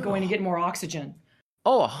 I'm going to get more oxygen.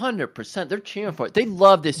 Oh, 100%. They're cheering for it. They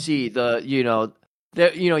love to see you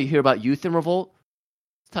hear about youth in revolt.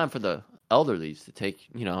 It's time for the elderlies to take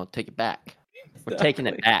it back. We're taking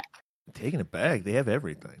it back. Taking it back? They have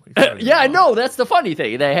everything. Yeah, I know. That's the funny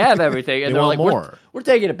thing. They have everything. And they're like, more. We're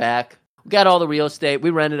taking it back. We got all the real estate. We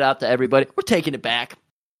rent it out to everybody. We're taking it back.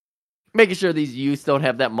 Making sure these youths don't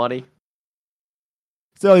have that money.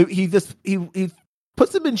 So he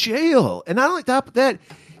puts them in jail. And not only that,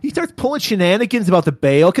 he starts pulling shenanigans about the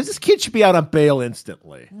bail because this kid should be out on bail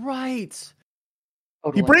instantly. Right.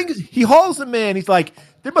 Totally. He hauls him in. He's like,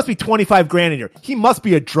 there must be 25 grand in here. He must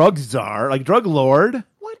be a drug czar, like drug lord.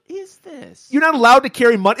 What is this? You're not allowed to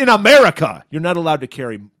carry money in America. You're not allowed to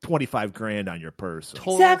carry 25 grand on your person.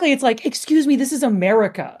 Exactly. It's like, excuse me, this is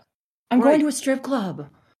America. I'm going to a strip club.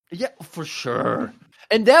 Yeah, for sure.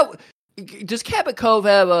 And does Cabot Cove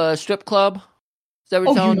have a strip club? Is that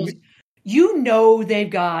what you're telling us? You know they've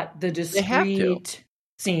got the discreet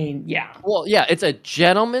scene. Yeah. Well, yeah, it's a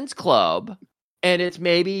gentleman's club. And it's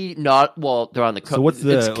maybe not. Well, they're on the. So what's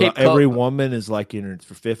the? Every woman is like in her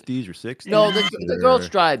 50s or 60s. No, the girls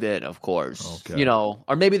drive in, of course. Okay.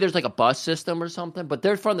 Or maybe there's like a bus system or something. But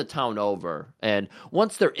they're from the town over, and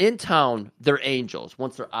once they're in town, they're angels.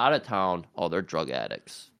 Once they're out of town, they're drug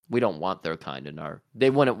addicts. We don't want their kind in our. They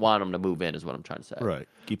wouldn't want them to move in, is what I'm trying to say. Right.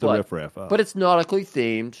 Keep the riffraff out. But it's nautically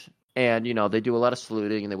themed. And, they do a lot of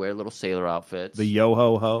saluting, and they wear little sailor outfits. The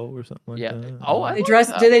yo-ho-ho or something like that? Oh,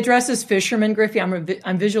 do they dress as fishermen, Griffey?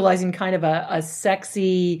 I'm visualizing kind of a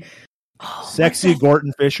sexy... sexy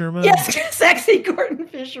Gorton fisherman? Yes, sexy Gorton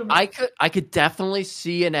fisherman. I could definitely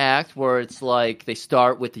see an act where it's like they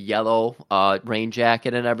start with the yellow rain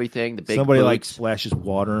jacket and everything. The big somebody boots. like splashes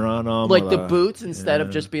water on them. Like the boots, instead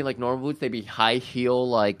of just being like normal boots, they'd be high heel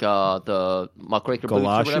like the muckraker boots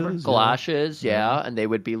or whatever. Galoshes, yeah. And they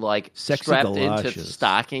would be like sexy strapped galoshes. into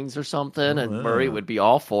stockings or something. And Murray would be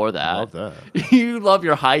all for that. Love that. You love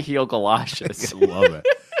your high heel galoshes. I love it.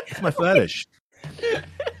 It's my fetish.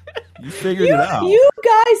 You figured it out. You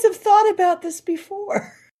guys have thought about this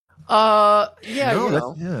before. Yeah.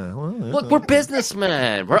 Look, we're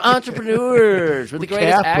businessmen. We're entrepreneurs. We're the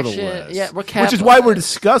greatest action. Yeah, we're capitalists. Which is why we're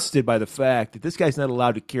disgusted by the fact that this guy's not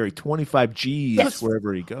allowed to carry 25 G's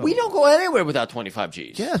wherever he goes. We don't go anywhere without 25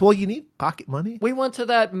 G's. Yeah, well, you need pocket money. We went to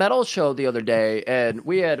that metal show the other day, and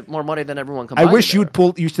we had more money than everyone I combined. wish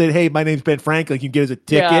you said, "Hey, my name's Ben Franklin. You can get us a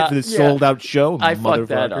ticket for this sold-out show." I fucked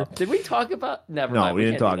that up. Did we talk about? Never mind. No, we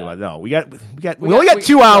didn't talk about it. No, we only got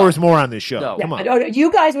 2 hours more on this show. No. Come on.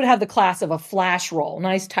 You guys would have the class of a flash roll.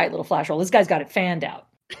 Nice, tight little flash roll. This guy's got it fanned out.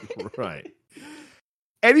 Right.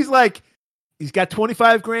 And he's got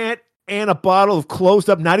 25 grand and a bottle of closed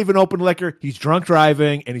up, not even open liquor. He's drunk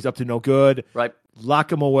driving and he's up to no good. Right.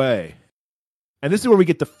 Lock him away. And this is where we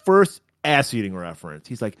get the first ass eating reference.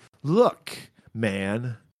 He's like, "Look,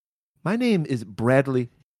 man, my name is Bradley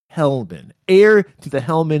Hellman, heir to the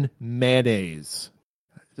Hellman mayonnaise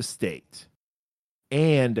estate.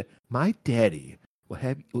 And my daddy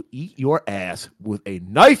will eat your ass with a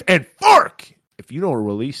knife and fork if you don't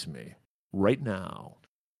release me right now."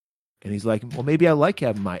 And he's like, "Well, maybe I like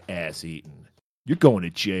having my ass eaten. You're going to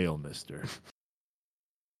jail, mister."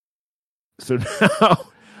 So now,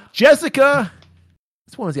 Jessica,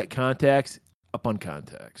 this one's got contacts upon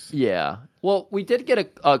contacts. Yeah. Well, we did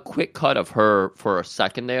get a quick cut of her for a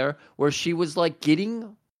second there where she was like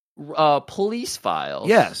getting police files.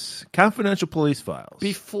 Yes, confidential police files.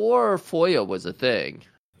 Before FOIA was a thing.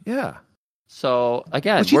 Yeah. So,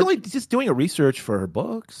 again, she's only just doing a research for her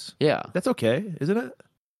books. Yeah. That's okay, isn't it?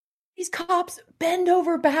 These cops bend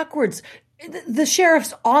over backwards. The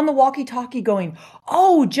sheriff's on the walkie-talkie going,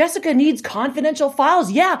 "Oh, Jessica needs confidential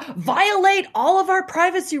files. Yeah, violate all of our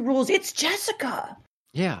privacy rules. It's Jessica."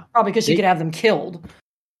 Yeah. Probably because she could have them killed.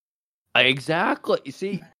 Exactly. You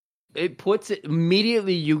see, it puts it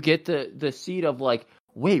immediately. You get the seed of like,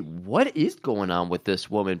 wait, what is going on with this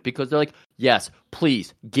woman? Because they're like, yes,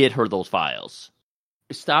 please get her those files.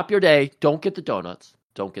 Stop your day. Don't get the donuts.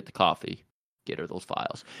 Don't get the coffee. Get her those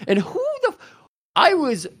files. And I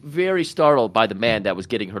was very startled by the man that was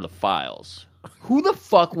getting her the files. Who the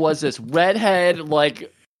fuck was this redhead?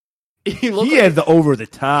 Like, he had the over the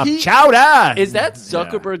top chowder. Is that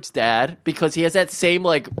Zuckerberg's dad? Because he has that same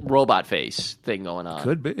like robot face thing going on.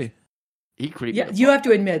 Could be. He creeped. Yeah, you have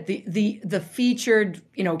to admit the featured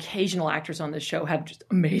occasional actors on this show have just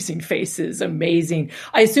amazing faces. Amazing.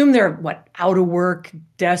 I assume they're out of work,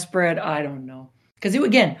 desperate. I don't know. Because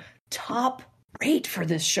again, top rate for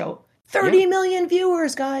this show. 30 million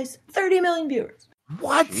viewers, guys. 30 million viewers.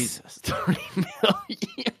 What? Jesus, 30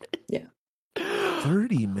 million. Yeah.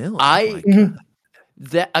 30 million.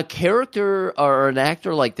 That a character or an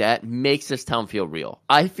actor like that makes this town feel real.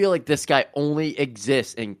 I feel like this guy only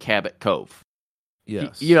exists in Cabot Cove.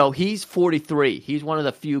 Yes. He's 43. He's one of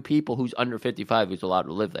the few people who's under 55 who's allowed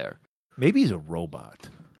to live there. Maybe he's a robot.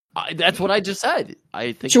 That's what I just said.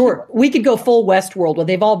 I think sure, we could go full Westworld where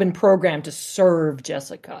they've all been programmed to serve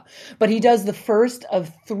Jessica. But he does the first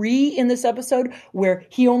of 3 in this episode where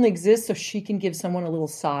he only exists so she can give someone a little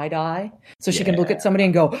side eye. So she can look at somebody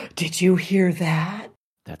and go, "Did you hear that?"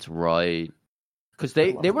 That's right. Because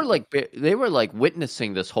they were like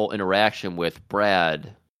witnessing this whole interaction with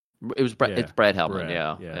Brad. It was Brad. Yeah, it's Brad Hellman.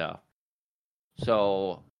 Yeah.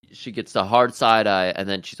 So she gets the hard side eye, and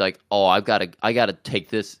then she's like, "Oh, I gotta take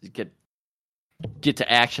this, get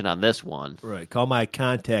to action on this one." Right. Call my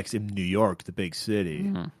contacts in New York, the big city.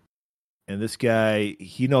 Mm-hmm. And this guy,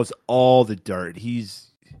 he knows all the dirt.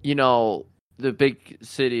 He's, the big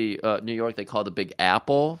city, New York, they call the Big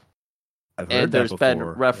Apple. I've heard there's that been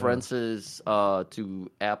references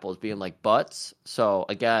to apples being like butts. So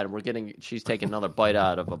again, she's taking another bite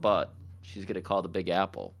out of a butt. She's gonna call the Big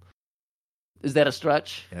Apple. Is that a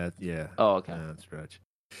stretch? Yeah. Oh, okay. Yeah, that's a stretch.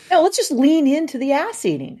 No, let's just lean into the ass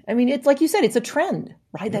eating. I mean, it's like you said, it's a trend.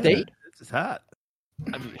 Ride that trend. This is hot.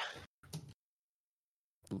 I mean,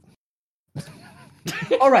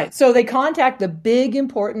 All right, so they contact the big,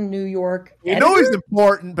 important New York You editor? know he's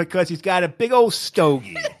important because he's got a big old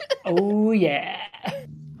stogie. Oh, yeah.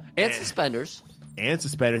 and suspenders. And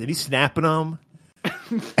suspenders. And he's snapping them.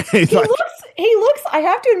 He looks, I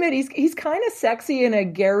have to admit, he's kind of sexy in a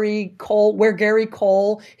Gary Cole, where Gary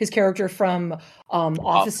Cole, his character from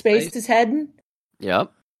Office Space, is heading.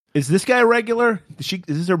 Yep. Is this guy a regular? Is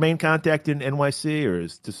this her main contact in NYC, or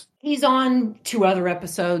is this? He's on 2 other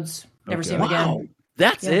episodes. Never see him again.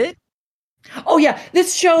 That's it? Oh, yeah.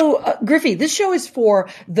 This show, Griffey, this show is for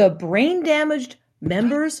the brain-damaged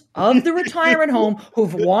members of the retirement home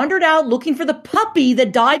who've wandered out looking for the puppy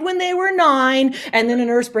that died when they were 9, and then a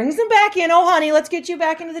nurse brings them back in. Oh, honey, let's get you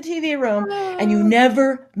back into the TV room. And you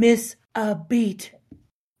never miss a beat.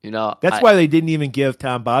 You know, That's why they didn't even give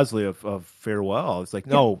Tom Bosley a farewell. It's like,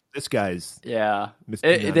 no, this guy's. Yeah.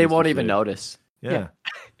 They won't even notice. Yeah.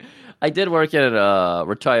 I did work in a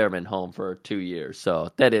retirement home for 2 years,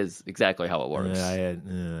 so that is exactly how it works. Yeah, I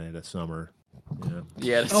had a summer.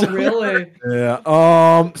 Yeah. Oh, really? Yeah.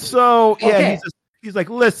 So yeah, Okay. he's like,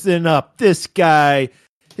 listen up, this guy,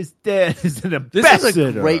 his dad is an ambassador. This is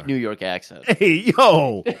a great New York accent. Hey,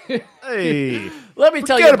 yo, hey. Let me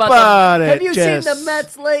tell you Forget about it. Have you Jess. seen the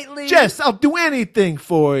Mets lately? Jess, I'll do anything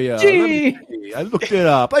for you. Gee. I looked it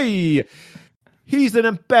up. Hey, he's an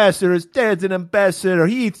ambassador. His dad's an ambassador.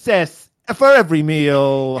 He eats ass for every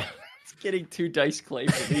meal. It's getting too dice clay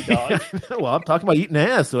for me, dog. Well, I'm talking about eating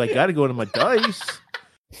ass, so I got to go into my dice.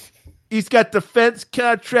 He's got defense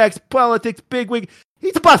contracts, politics, bigwig.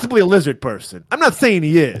 He's possibly a lizard person. I'm not saying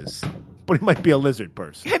he is, but he might be a lizard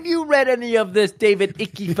person. Have you read any of this, David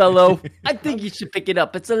Icky fellow? I think you should pick it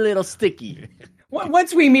up. It's a little sticky.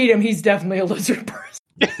 Once we meet him, he's definitely a lizard person.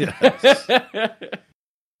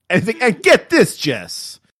 And get this,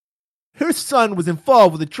 Jess. Her son was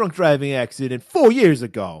involved with a drunk driving accident 4 years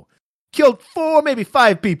ago. Killed 4, maybe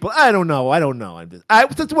 5 people. I don't know.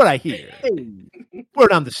 That's what I hear.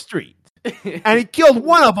 Word on the street. And he killed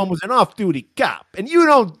one of them was an off-duty cop. And you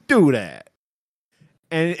don't do that.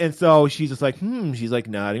 And so she's just like, she's like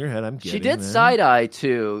nodding her head. I'm getting She did that. side-eye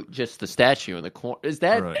to just the statue in the corner. Is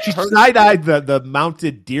that Right. She side-eyed the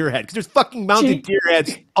mounted deer head. Because there's fucking mounted deer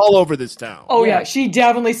heads all over this town. Oh, yeah. She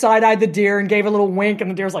definitely side-eyed the deer and gave a little wink,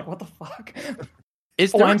 and the deer's like, what the fuck?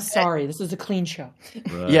 I'm sorry. This is a clean show.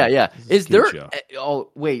 Right. Yeah. Is Good there... show. Oh,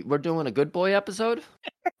 wait. We're doing a Good Boy episode?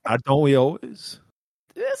 Don't we always?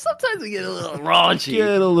 Yeah, sometimes we get a little raunchy.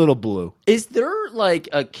 Get a little blue. Is there, like,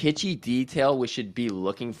 a kitschy detail we should be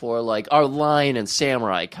looking for? Like, our Lion and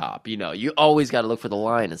Samurai Cop, you know, you always got to look for the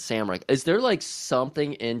Lion and Samurai. Is there, like,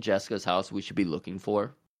 something in Jessica's house we should be looking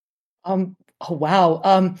for? Oh,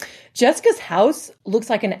 wow. Jessica's house looks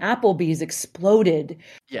like an Applebee's exploded.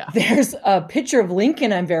 Yeah. There's a picture of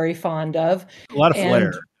Lincoln I'm very fond of. A lot of And-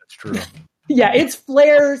 flair. That's true. Yeah, it's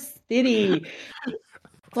Flair City.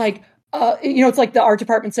 Like, it's like the art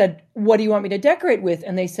department said, what do you want me to decorate with?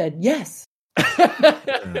 And they said, yes.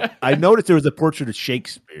 I noticed there was a portrait of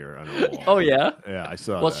Shakespeare on the wall. Oh, yeah? Yeah, I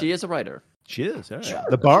saw Well, that. she is a writer. She is. Yeah.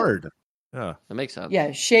 The Bard. Yeah. That makes sense.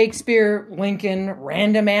 Yeah, Shakespeare, Lincoln,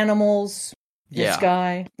 random animals, this Yeah.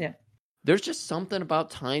 guy. Yeah. There's just something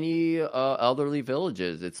about tiny elderly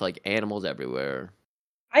villages. It's like animals everywhere.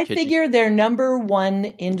 I Kitschy. figure their number one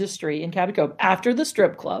industry in Cabot Cove, after the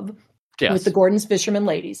strip club, Yes. with the Gordon's Fisherman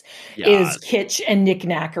Ladies, Yes. is kitsch and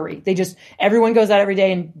knickknackery. Everyone goes out every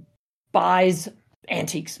day and buys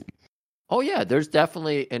antiques. Oh, yeah. There's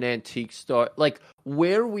definitely an antique store. Like,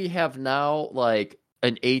 where we have now, like,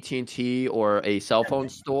 an AT&T or a cell phone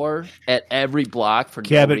store at every block for no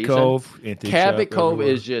Cabot reason. Cove. Antique Cabot shop Cove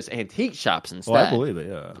everywhere. is just antique shops instead. Oh, I believe it,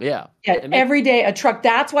 yeah. Yeah. Yeah, It makes- every day a truck.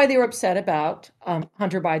 That's why they were upset about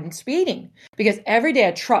Hunter Biden speeding, because every day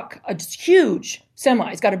a truck, a huge semi,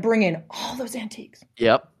 has got to bring in all those antiques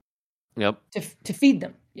Yep. to feed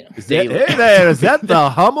them. You know, Is that, hey there, is that the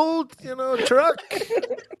Hummel, truck?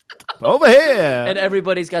 Over here. And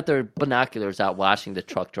everybody's got their binoculars out watching the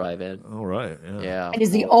truck drive in. All right. Yeah. it is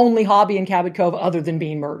the only hobby in Cabot Cove other than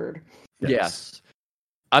being murdered. Yes.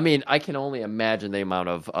 I mean, I can only imagine the amount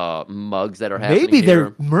of mugs that are happening Maybe they're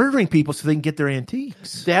here. murdering people so they can get their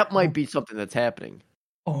antiques. That might be something that's happening.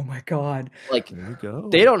 Oh my God. Like, There you go.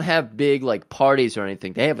 they don't have big, like, parties or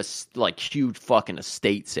anything. They have, huge fucking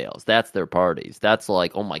estate sales. That's their parties. That's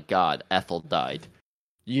like, oh my God, Ethel died.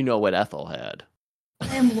 You know what Ethel had.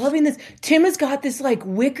 am loving this. Tim has got this like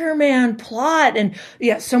Wicker Man plot, and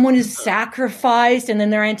someone is sacrificed, and then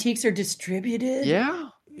their antiques are distributed. Yeah.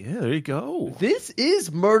 Yeah, there you go. This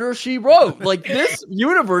is Murder, She Wrote. Like, this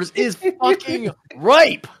universe is fucking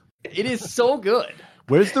ripe. It is so good.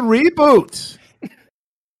 Where's the reboot?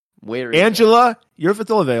 Where is Angela, you're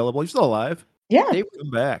still available. You're still alive. Yeah. They come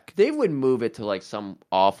back. They would move it to like some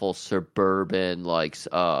awful suburban like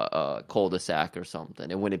cul-de-sac or something.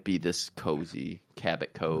 It wouldn't be this cozy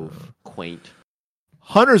Cabot Cove, quaint.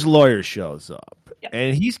 Hunter's lawyer shows up,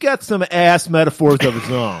 and he's got some ass metaphors of his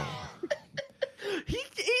own.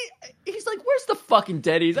 He's like, where's the fucking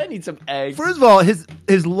Denny's? I need some eggs. First of all, his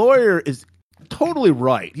lawyer is totally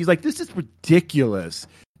right. He's like, this is ridiculous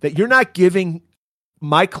that you're not giving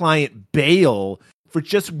my client bail for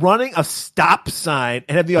just running a stop sign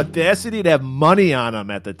and have the audacity to have money on him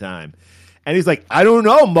at the time. And he's like, I don't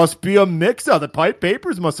know, must be a mix-up. The pipe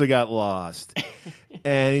papers must have got lost.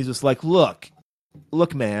 And he's just like, look,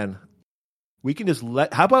 man, we can just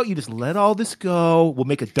how about you just let all this go? We'll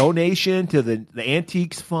make a donation to the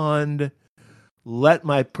antiques fund. Let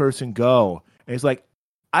my person go. And he's like,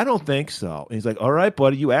 I don't think so. And he's like, all right,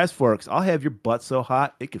 buddy, you asked for it, 'cause I'll have your butt so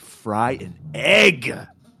hot it could fry an egg.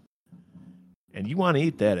 And you want to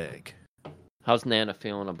eat that egg. How's Nana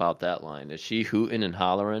feeling about that line? Is she hooting and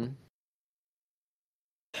hollering?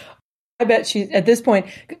 I bet she's at this point.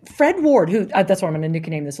 Fred Ward, who that's what I'm going to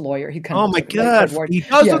nickname this lawyer. He kind of my God, he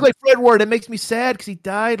does look like Fred Ward. It makes me sad because he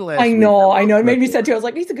died last. I know. It made me sad too. I was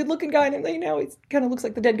like, he's a good-looking guy, and he kind of looks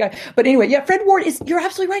like the dead guy. But anyway, Fred Ward is. You're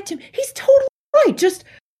absolutely right, Tim. He's totally right. Just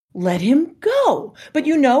let him go. But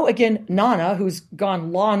again, Nana, who's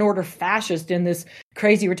gone Law and Order fascist in this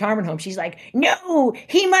crazy retirement home, she's like, no,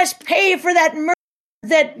 he must pay for that murder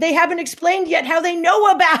that they haven't explained yet how they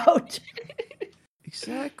know about.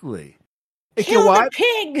 Exactly. Kill the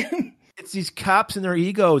pig. It's these cops and their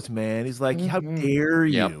egos, man. He's like, how dare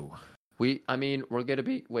you? We're going to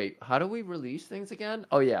be... Wait, how do we release things again?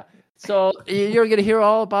 Oh, yeah. So you're going to hear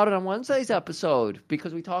all about it on Wednesday's episode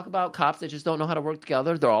because we talk about cops that just don't know how to work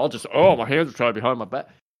together. They're all just, my hands are tied behind my back.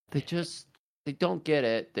 They don't get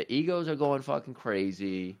it. The egos are going fucking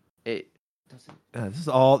crazy. It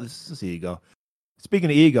doesn't... This is ego. Speaking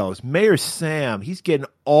of egos, Mayor Sam, he's getting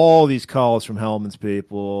all these calls from Hellman's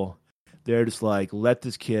people. They're just like, let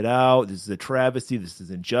this kid out. This is a travesty. This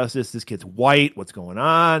is injustice. This kid's white. What's going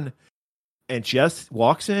on? And Jess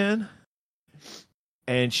walks in,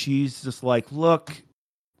 and she's just like, look,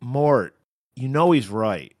 Mort, he's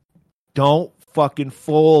right. Don't fucking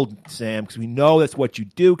fold, Sam, because we know that's what you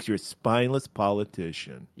do because you're a spineless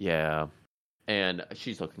politician. Yeah. And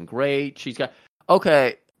she's looking great. She's got...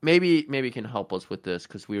 Okay, maybe can help us with this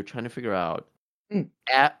because we were trying to figure out...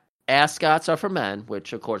 Ascots are for men,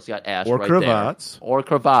 which of course got ash or right cravats. There. Or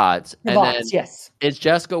cravats. And then yes. Is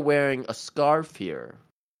Jessica wearing a scarf here?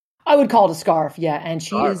 I would call it a scarf, yeah. And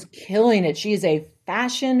she is killing it. She is a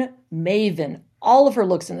fashion maven. All of her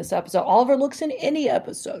looks in this episode, all of her looks in any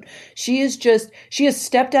episode. She has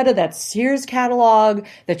stepped out of that Sears catalog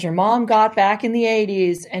that your mom got back in the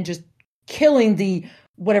 80s and just killing the,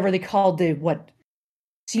 whatever they called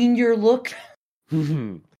senior look.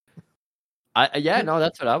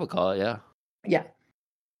 That's what I would call it, yeah. Yeah.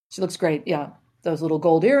 She looks great, yeah. Those little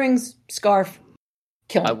gold earrings, scarf,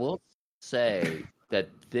 killing. I will say that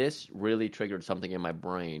this really triggered something in my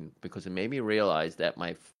brain because it made me realize that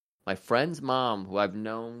my friend's mom, who I've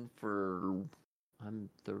known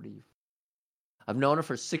I've known her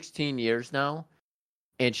for 16 years now,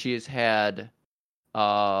 and she has had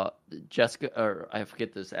Jessica, or I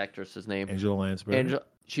forget this actress's name. Angela Lansbury.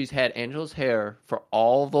 She's had Angela's hair for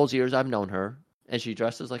all of those years I've known her, and she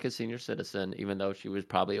dresses like a senior citizen, even though she was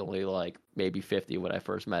probably only like maybe 50 when I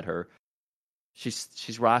first met her.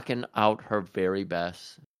 She's rocking out her very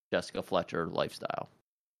best Jessica Fletcher lifestyle.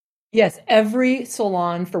 Yes, every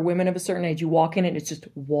salon for women of a certain age, you walk in and it's just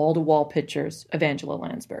wall-to-wall pictures of Angela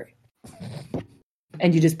Lansbury.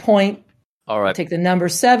 And you just point. All right. Take the number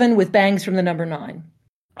 7 with bangs from the number 9.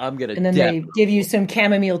 I'm going to... And then they give you some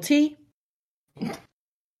chamomile tea.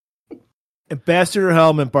 Ambassador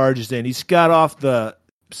Hellman barges in. He's got off the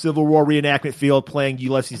Civil War reenactment field playing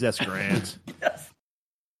Ulysses S. Grant. Yes.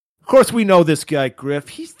 Of course, we know this guy, Griff.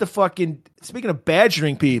 He's the fucking... Speaking of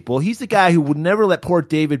badgering people, he's the guy who would never let poor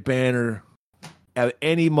David Banner have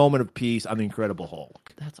any moment of peace on the Incredible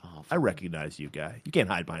Hulk. That's awful. I recognize you, guy. You can't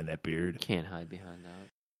hide behind that beard. Can't hide behind that.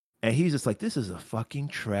 And he's just like, this is a fucking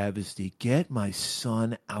travesty. Get my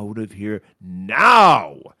son out of here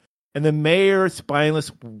now. And the mayor,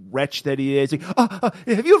 spineless wretch that he is, like,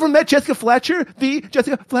 have you ever met Jessica Fletcher? The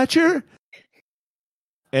Jessica Fletcher?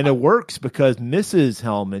 And it works because Mrs.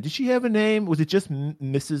 Hellman, did she have a name? Was it just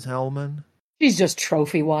Mrs. Hellman? She's just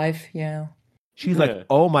trophy wife, yeah. She's like,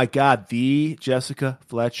 oh my God, the Jessica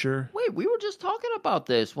Fletcher. Wait, we were just talking about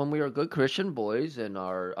this when we were Good Christian Boys in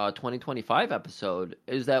our 2025 episode,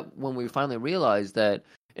 is that when we finally realized that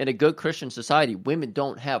in a good Christian society, women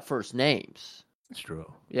don't have first names. It's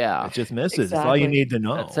true. Yeah. It's just Mrs. Exactly. That's all you need to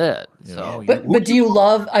know. That's it. But do you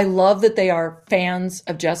love, I love that they are fans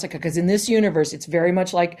of Jessica, because in this universe, it's very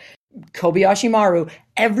much like Kobayashi Maru.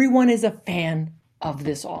 Everyone is a fan of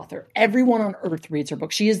this author. Everyone on earth reads her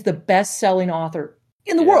book. She is the best-selling author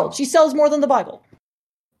in the world. She sells more than the Bible.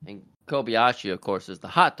 And Kobayashi, of course, is the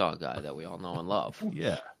hot dog guy that we all know and love.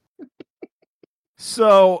 Yeah.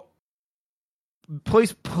 So,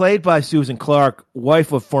 played by Susan Clark,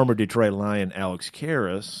 wife of former Detroit Lion Alex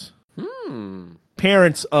Karras,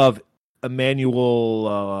 parents of Emmanuel,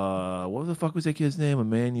 what the fuck was that kid's name?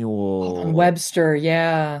 Emmanuel Webster,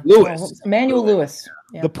 yeah. Lewis. Emmanuel Lewis.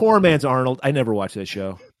 Yeah. The poor man's Arnold. I never watched that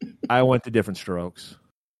show. I went to Different Strokes.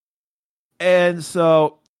 And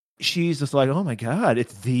so she's just like, oh my God,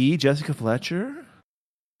 it's the Jessica Fletcher?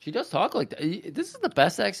 She does talk like that. This is the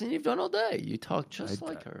best accent you've done all day. You talk just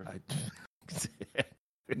like her.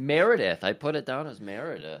 Meredith. I put it down as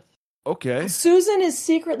Meredith. Okay. Susan is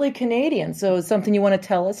secretly Canadian, so is something you want to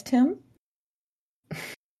tell us, Tim?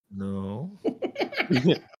 No.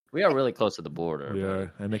 We are really close to the border. We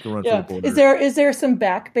are. I make a run for the border. Is there some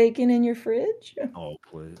back bacon in your fridge? Oh,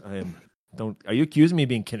 please. Are you accusing me of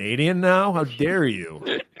being Canadian now? How dare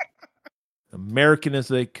you? American as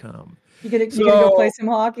they come. You gonna go play some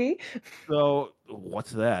hockey? So,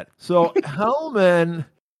 what's that? So, Hellman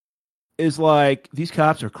is like, these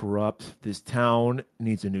cops are corrupt. This town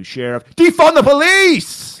needs a new sheriff. Defund the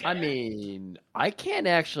police! I mean, I can't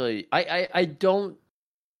actually...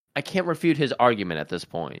 I can't refute his argument at this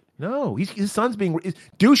point. No, his son's being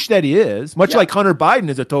douche that he is, much like Hunter Biden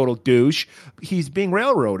is a total douche. He's being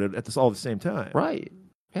railroaded at all the same time. Right.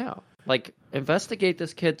 Yeah. Like, investigate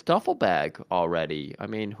this kid's duffel bag already. I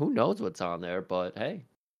mean, who knows what's on there, but hey,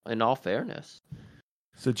 in all fairness.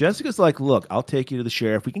 So Jessica's like, look, I'll take you to the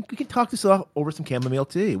sheriff. We can talk this off over some chamomile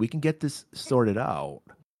tea. We can get this sorted out.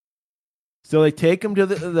 So they take him to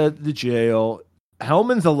the jail.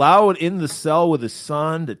 Hellman's allowed in the cell with his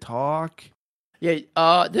son to talk.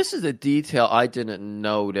 Yeah, this is a detail I didn't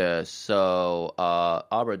notice, so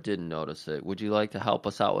Abra didn't notice it. Would you like to help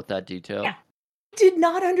us out with that detail? Yeah. I did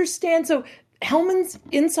not understand. So Hellman's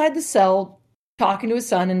inside the cell talking to his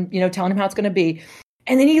son and, telling him how it's going to be.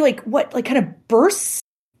 And then he kind of bursts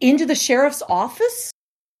into the sheriff's office?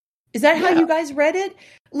 Is that how you guys read it?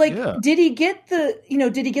 Did he get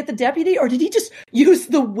the deputy, or did he just use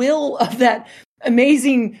the will of that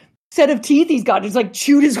amazing set of teeth he's got, just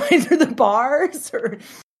chewed his way through the bars? Or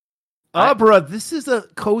Abra, this is a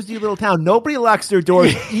cozy little town. Nobody locks their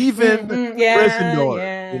doors, even prison doors.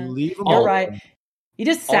 Yeah. They leave them You're open. right. He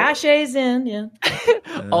just sashays in,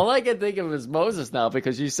 All I can think of is Moses now,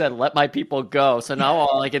 because you said, let my people go. So now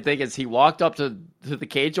all I can think is he walked up to the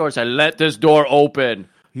cage door and said, let this door open.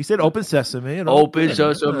 He said, open sesame. And open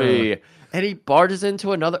sesame. And he barges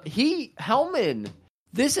into another. Hellman,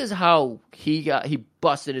 this is how he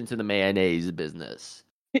busted into the mayonnaise business.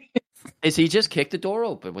 Is he just kicked the door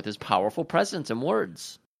open with his powerful presence and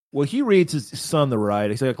words. Well, he reads his son the right.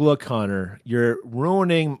 He's like, look, Hunter, you're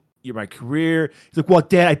ruining my career. He's like, well,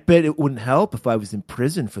 Dad, I bet it wouldn't help if I was in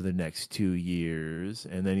prison for the next 2 years.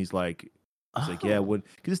 And then he's like, yeah, it would,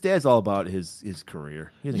 because his dad's all about his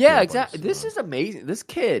career. Yeah, exactly. This is amazing. This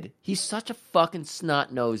kid, he's such a fucking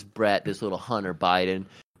snot-nosed brat, this little Hunter Biden,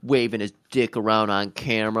 waving his dick around on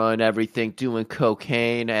camera and everything, doing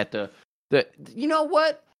cocaine at the you know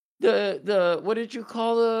what? The what did you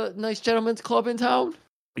call the nice gentleman's club in town?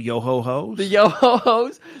 Yo-ho-hos? The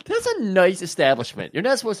Yo-ho-hos? That's a nice establishment. You're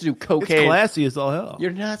not supposed to do cocaine. It's classy as all hell.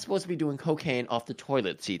 You're not supposed to be doing cocaine off the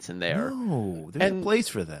toilet seats in there. No, there's a place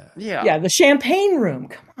for that. Yeah, the champagne room.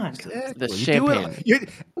 Come on. Exactly. The champagne.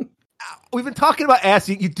 We've been talking about ass.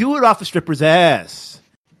 You do it off the stripper's ass.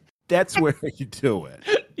 That's where you do it.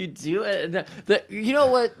 You do it. You know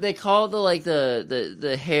what they call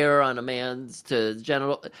the hair on a man's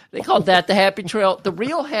genital? They call that the happy trail. The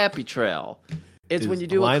real happy trail is when you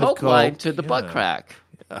do a coke line to the butt crack.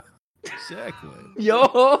 Yeah, exactly. Yo,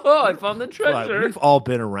 I found the treasure. We've all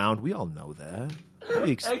been around. We all know that. What are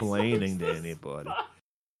you explaining to anybody?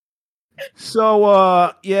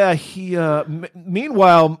 So,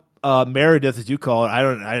 meanwhile, Meredith, as you call her,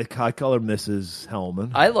 I call her Mrs.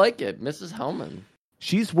 Hellman. I like it, Mrs. Hellman.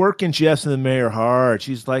 She's working Jess and the mayor hard.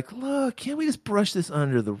 She's like, look, can't we just brush this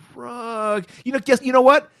under the rug? You know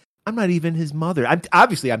what? I'm not even his mother.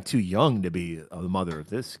 I'm too young to be the mother of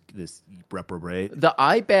this reprobate. The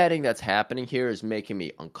eye batting that's happening here is making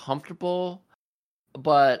me uncomfortable,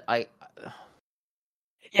 but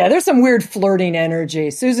Yeah, there's some weird flirting energy.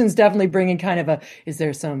 Susan's definitely bringing kind of is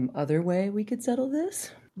there some other way we could settle this?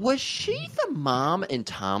 Was she the mom in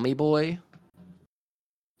Tommy Boy?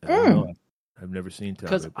 I don't know. I've never seen Tommy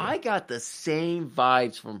Boy. Because I got the same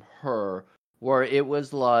vibes from her, where it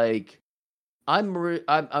was like, I'm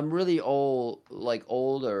really old, like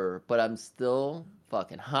older, but I'm still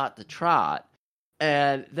fucking hot to trot.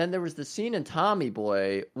 And then there was the scene in Tommy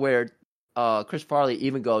Boy where Chris Farley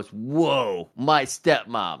even goes, "Whoa, my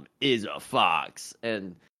stepmom is a fox,"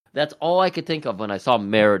 and that's all I could think of when I saw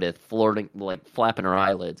Meredith flirting, like flapping her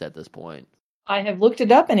eyelids at this point. I have looked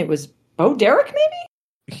it up, and it was Bo Derek,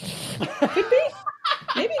 maybe. Could be,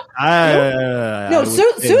 maybe.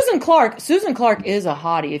 Susan Clark. Susan Clark is a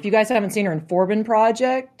hottie. If you guys haven't seen her in Forbin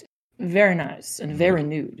Project, very nice and very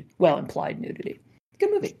nude. Well, implied nudity.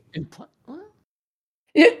 Good movie.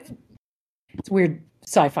 It's a weird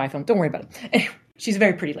sci-fi film. Don't worry about it. Anyway, she's a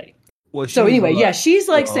very pretty lady. Well, so anyway, she's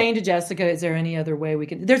like saying to Jessica, is there any other way we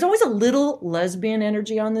can... There's always a little lesbian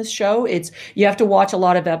energy on this show. You have to watch a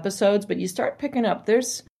lot of episodes, but you start picking up.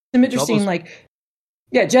 There's some interesting,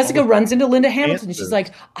 Jessica runs into Linda Hamilton. And she's like,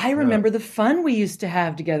 I remember the fun we used to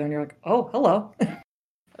have together. And you're like, oh, hello.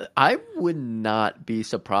 I would not be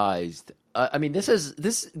surprised. I mean,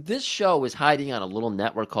 this show is hiding on a little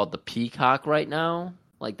network called the Peacock right now.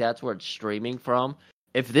 Like, that's where it's streaming from.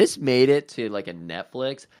 If this made it to, like, a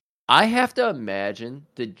Netflix, I have to imagine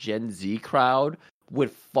the Gen Z crowd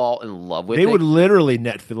would fall in love with it. They would literally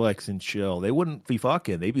Netflix and chill. They wouldn't be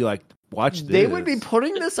fucking. They'd be like, watch this. They would be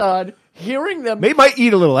putting this on, hearing them. They might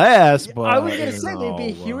eat a little ass, but... I was going to say, they'd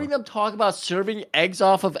be hearing them talk about serving eggs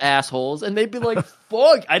off of assholes, and they'd be like,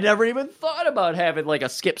 fuck, I never even thought about having, like, a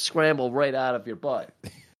skip scramble right out of your butt.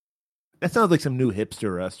 That sounds like some new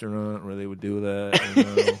hipster restaurant where they would do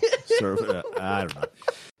that. Serve it. I don't know.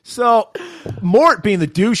 So, Mort, being the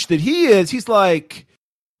douche that he is, he's like,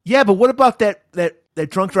 yeah, but what about that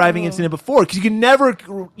drunk driving incident before? Because you can never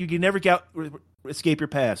escape your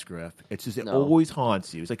past, Griff. It's just it always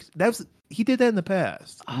haunts you. It's like he did that in the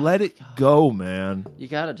past. Let it go, man. You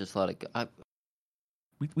gotta just let it go.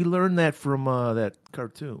 We learned that from that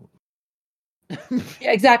cartoon.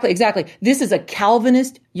 Yeah, exactly. This is a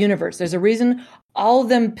Calvinist universe. There's a reason all of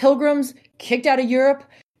them pilgrims kicked out of Europe,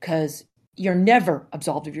 because you're never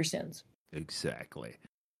absolved of your sins. Exactly.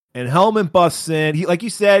 And Hellman busts in. He, like you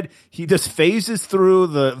said, he just phases through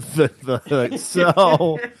the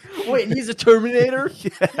cell. Wait, he's a Terminator?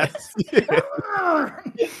 Yes.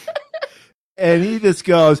 And he just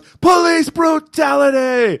goes, police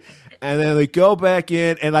brutality! And then they go back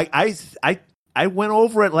in, and like I went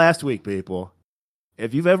over it last week, people.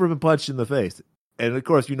 If you've ever been punched in the face, and of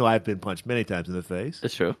course, I've been punched many times in the face.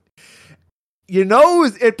 That's true.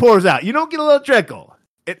 It pours out. You don't get a little trickle.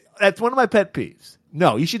 That's one of my pet peeves.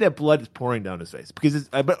 No, you should have blood just pouring down his face, because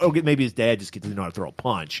maybe his dad just gets to know how to throw a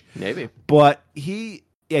punch. Maybe. But he's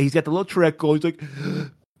got the little trickle. He's like,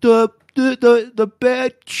 the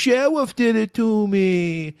bad sheriff did it to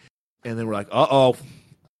me. And then we're like, uh-oh.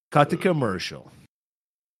 Cut the commercial.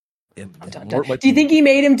 Do you think he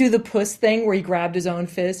made him do the puss thing where he grabbed his own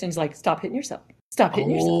fist and he's like, stop hitting yourself? Stop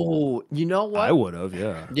hitting yourself. Oh, you know what? I would have,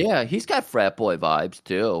 yeah. Yeah, he's got frat boy vibes,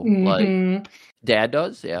 too. Mm-hmm. Like, Dad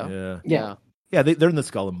does, yeah. Yeah, they're in the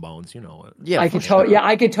Skull and Bones, you know it. Yeah, I could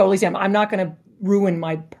totally see him. I'm not going to ruin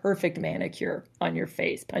my perfect manicure on your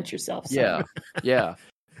face. Punch yourself. Son. Yeah.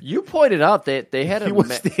 You pointed out that they had he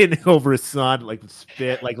was standing over his son, like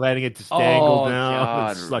spit, like letting it dangle down,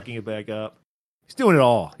 and sucking it back up. He's doing it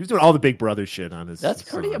all. He's doing all the Big Brother shit on his. That's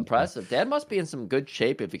pretty impressive. Dad must be in some good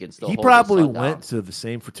shape if he can still. He probably went to the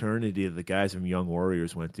same fraternity that the guys from Young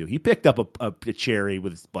Warriors went to. He picked up a cherry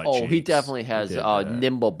with his butt. cheeks. He definitely has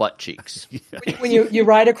nimble butt cheeks. Yeah. When you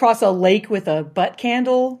ride across a lake with a butt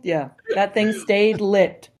candle, that thing stayed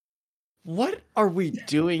lit. What are we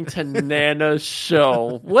doing to Nana's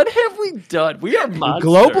show? What have we done? We are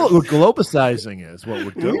monsters. We're globalizing is what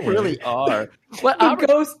we're doing. We really are.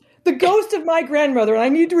 The ghost of my grandmother, and I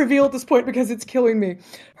need to reveal at this point because it's killing me.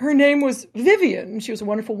 Her name was Vivian. She was a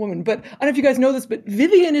wonderful woman. But I don't know if you guys know this, but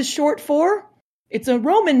Vivian is short for, it's a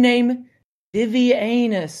Roman name,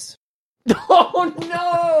 Vivianus. Oh,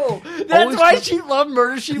 no! That's why she loved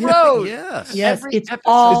Murder, She Wrote. Yes. It's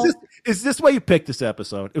all... Is this why you picked this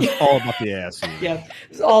episode? It was all about the ass. Yeah,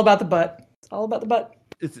 it's all about the butt. It's all about the butt.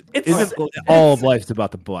 All of life's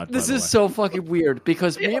about the butt. This is so fucking weird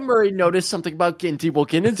because me and Murray noticed something about Ginty we'll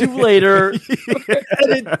get into later.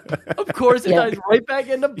 And of course, it dives right back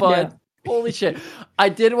into butt. Holy shit. I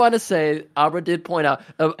did want to say, Abra did point out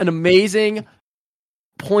an amazing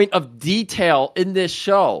point of detail in this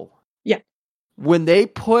show. Yeah. When they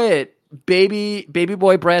put baby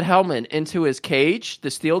boy Brad Hellman into his cage,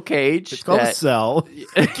 the steel cage. It's called a cell.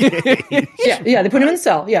 Yeah, they put him in the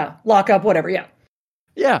cell. Yeah, lock up, whatever, yeah.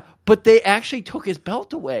 Yeah, but they actually took his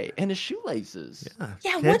belt away and his shoelaces.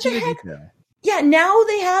 Yeah, what the heck? Yeah, now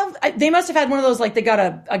they must have had one of those, like they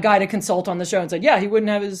got a guy to consult on the show and said, yeah, he wouldn't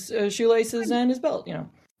have his shoelaces and his belt, you know.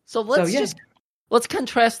 So let's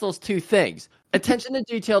contrast those two things. Attention to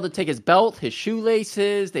detail to take his belt, his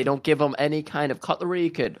shoelaces. They don't give him any kind of cutlery.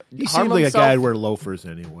 He seemed like a guy who'd wear loafers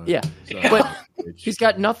anyway. Yeah, but he's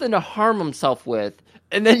got nothing to harm himself with.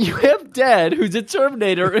 And then you have Dad, who's a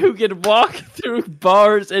Terminator, who can walk through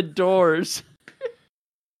bars and doors.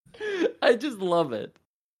 I just love it.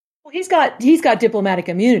 Well, he's got diplomatic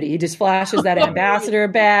immunity. He just flashes that ambassador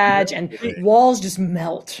badge, and walls just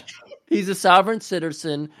melt. He's a sovereign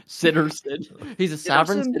citizen. He's a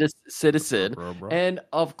sovereign citizen. And,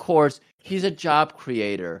 of course, he's a job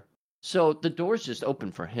creator. So the door's just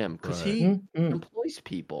open for him because he employs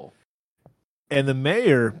people. And the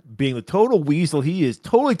mayor, being the total weasel he is,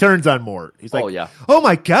 totally turns on Mort. He's like, oh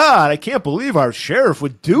my God, I can't believe our sheriff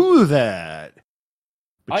would do that.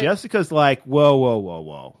 But Jessica's like,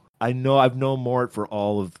 whoa. I've known Mort for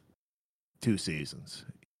all of 2 seasons.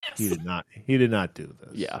 Yes. He did not do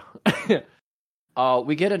this. Yeah.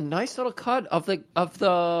 We get a nice little cut of the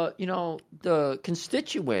the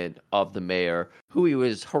constituent of the mayor who he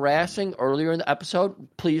was harassing earlier in the episode.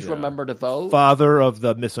 Please remember to vote. Father of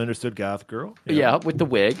the misunderstood goth girl. Yeah, with the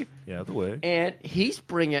wig. Yeah, the wig. And he's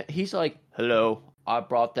like, hello, I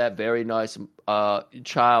brought that very nice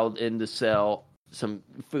child in the cell some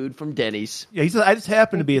food from Denny's. Yeah, he said, I just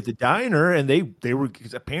happened to be at the diner, and they were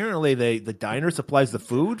apparently the diner supplies the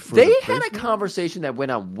food. They had a conversation that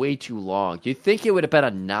went on way too long. Do you think it would have been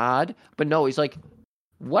a nod? But no, he's like,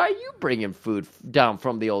 why are you bringing food down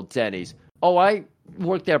from the old Denny's? Oh, I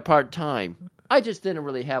work there part-time. I just didn't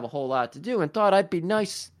really have a whole lot to do and thought I'd be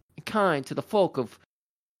nice and kind to the folk of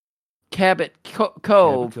Cabot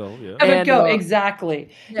Cove. Cabot Cove, exactly.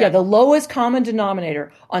 Yeah, the lowest common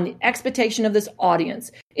denominator on the expectation of this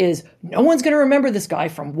audience is no one's going to remember this guy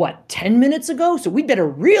from, 10 minutes ago? So we better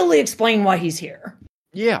really explain why he's here.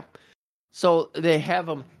 Yeah. So they have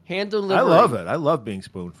him hand delivery. I love it. I love being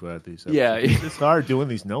spoon-fed at these episodes. Yeah. It's hard doing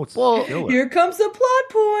these notes. Well, here comes the plot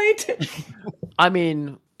point. I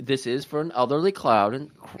mean, this is for an elderly Cloud.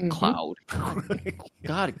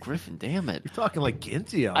 God, Griffin, damn it. You're talking like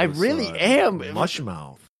Kinsey. I really am.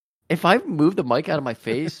 Mushmouth. If I move the mic out of my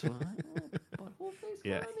face.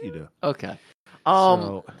 Yeah, you do. Okay.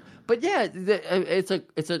 But yeah, it's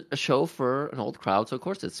a show for an old crowd, so of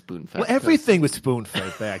course it's spoon-fed. Well, everything was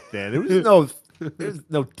spoon-fed back then. There was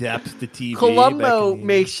no depth to TV. Columbo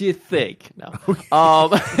makes you think. No.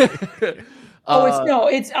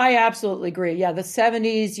 I absolutely agree. Yeah, the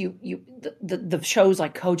 70s, the shows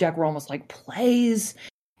like Kojak were almost like plays,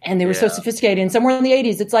 and they were so sophisticated. And somewhere in the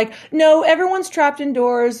 80s, it's like, no, everyone's trapped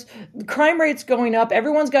indoors, crime rate's going up,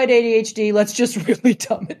 everyone's got ADHD, let's just really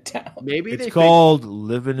dumb it down. Maybe it's called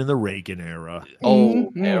living in the Reagan era.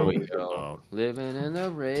 Oh, there we go. Living in the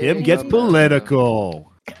Reagan Tim gets political.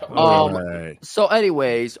 Right. So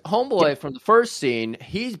anyways, homeboy from the first scene,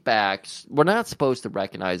 he's back. We're not supposed to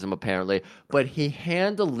recognize him apparently, but he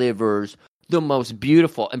hand delivers the most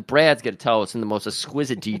beautiful, and Brad's going to tell us in the most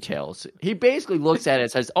exquisite details. He basically looks at it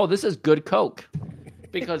and says, oh, this is good Coke.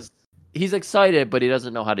 Because he's excited, but he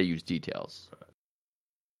doesn't know how to use details.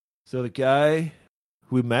 So the guy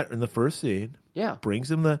who we met in the first scene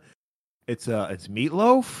brings him it's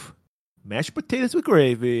meatloaf, mashed potatoes with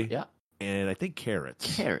gravy, and I think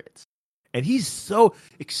carrots. And he's so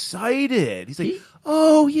excited. He's like,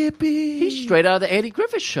 oh, yippee. He's straight out of the Andy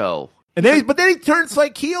Griffith Show. And then he turns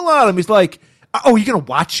like heel on him. He's like, oh, you going to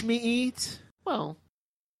watch me eat? Well.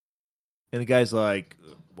 And the guy's like,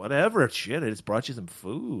 whatever, shit, I just brought you some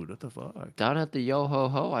food. What the fuck? Down at the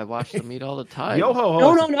Yo-Ho-Ho, I watch them eat all the time.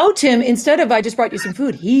 Yo-Ho-Ho. No, Tim. Instead of I just brought you some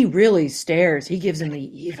food, he really stares. He gives him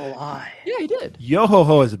the evil eye. Yeah, he did.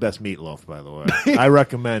 Yo-Ho-Ho is the best meatloaf, by the way. I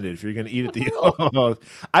recommend it if you're going to eat at the Yo-Ho-Ho.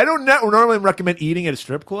 I don't normally recommend eating at a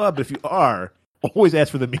strip club, but if you are, always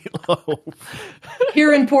ask for the meatloaf.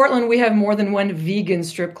 Here in Portland, we have more than one vegan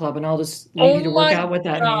strip club, and I'll just leave you to work out what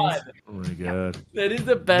that means. Oh, my God. That is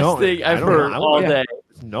the best thing I've heard all day.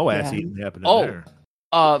 No ass eating happening there.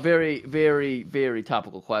 Very, very, very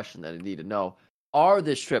topical question that I need to know. Are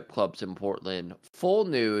the strip clubs in Portland full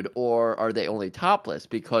nude, or are they only topless?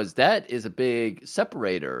 Because that is a big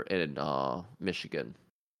separator in Michigan.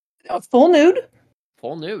 Full nude?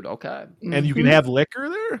 Full nude, okay. And you can have liquor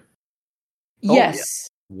there? Yes.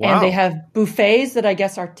 Wow. And they have buffets that I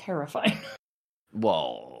guess are terrifying.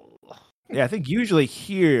 Whoa. Yeah, I think usually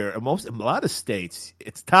here, in a lot of states,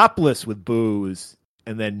 it's topless with booze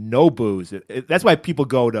and then no booze. That's why people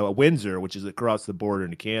go to Windsor, which is across the border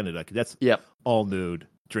into Canada, because that's all nude.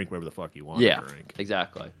 Drink whatever the fuck you want to drink.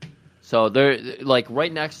 Exactly. So they're like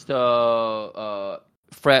right next to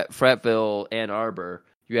Fratville, Ann Arbor.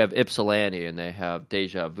 You have Ypsilanti, and they have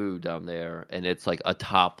Deja Vu down there, and it's like a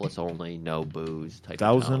topless only, no booze type.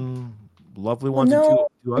 1,000 lovely ones and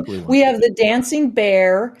two ugly ones. We have the Dancing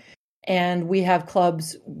Bear, and we have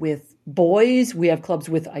clubs with boys. We have clubs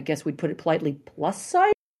with, I guess we'd put it politely, plus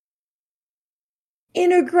size.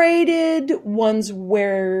 Integrated ones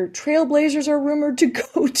where trailblazers are rumored to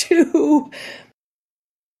go to.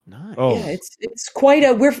 Nice. Oh. Yeah, it's quite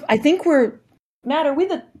a. I think we're. Matt, are we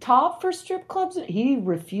the top for strip clubs? He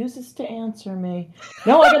refuses to answer me.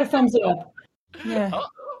 No, I got a thumbs up. Yeah. Oh,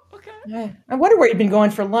 okay. Yeah. I wonder where you've been going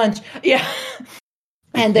for lunch. Yeah.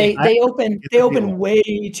 And they open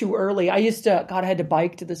way too early. I used to, I had to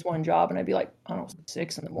bike to this one job, and I'd be like, I don't know,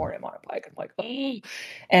 6 a.m. I'm on a bike. I'm like, oh.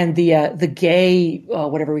 And the gay,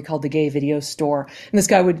 whatever we called the gay video store, and this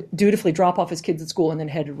guy would dutifully drop off his kids at school and then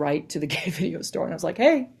head right to the gay video store. And I was like,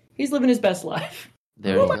 hey, he's living his best life.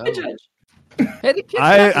 There you go. Judge? Hey, the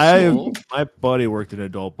kids my buddy worked in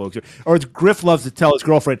adult bookstore. Or Griff loves to tell his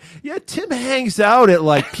girlfriend, yeah, Tim hangs out at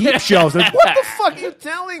like peep shows. Like, what the fuck are you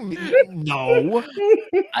telling me? No.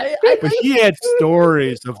 But he had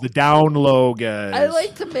stories of the down low guys. I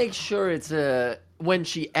like to make sure it's when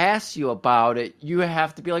she asks you about it, you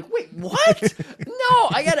have to be like, wait, what? No,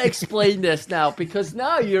 I got to explain this now, because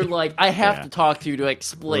now you're like, I have to talk to you to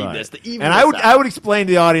explain this. And I would explain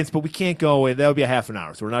to the audience, but we can't go in. That would be a half an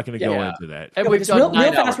hour, so we're not going to go into that. And we've done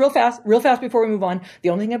real fast before we move on.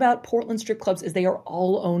 The only thing about Portland strip clubs is they are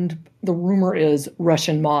all owned, the rumor is,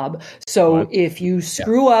 Russian mob. So if you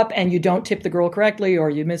screw up and you don't tip the girl correctly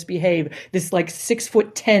or you misbehave, this like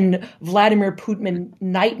 6'10" Vladimir Putin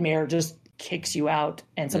nightmare just kicks you out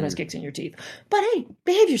and sometimes kicks in your teeth. But hey,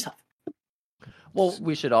 behave yourself. Well,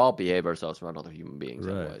 we should all behave ourselves around other human beings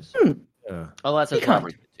anyways. Unless it's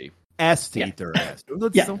teeth. Ass to eat their ass.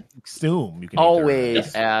 Don't assume you can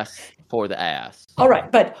always ask for the ass. All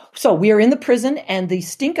right, but so we are in the prison, and the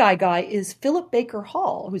stink eye guy is Philip Baker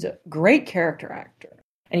Hall, who's a great character actor,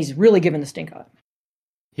 and he's really given the stink eye.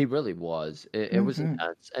 He really was. It was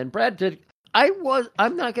intense. And Brad did. I'm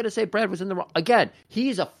not going to say Brad was in the wrong. Again,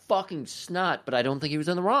 he's a fucking snot, but I don't think he was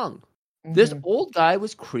in the wrong. This old guy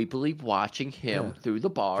was creepily watching him through the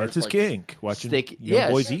bars. That's his kink, watching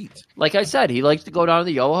boys eat. Like I said, he likes to go down to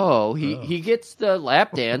the yo-ho. He gets the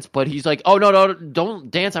lap dance, but he's like, oh, no,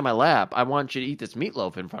 don't dance on my lap. I want you to eat this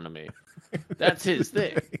meatloaf in front of me. That's his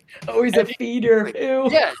thing. Oh, he's a feeder. Ew.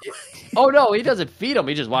 Yeah. Oh, no, he doesn't feed them.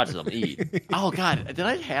 He just watches them eat. Oh, God. Did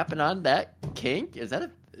that happen on that kink? Is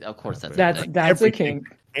that Of course, that's a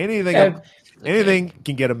kink. Anything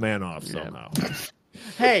can get a man off somehow.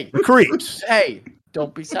 Hey, creeps. Hey,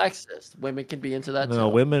 don't be sexist. Women can be into that too. No,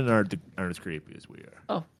 women aren't as creepy as we are.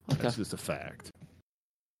 Oh, okay. That's just a fact.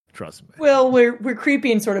 Trust me. Well, we're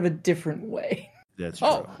creepy in sort of a different way. That's true.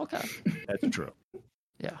 Oh, okay. That's true.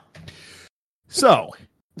 Yeah. So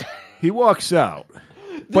he walks out,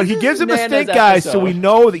 but he gives him a stink eye, so we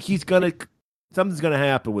know that something's gonna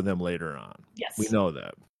happen with him later on. Yes, we know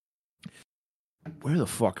that. Where the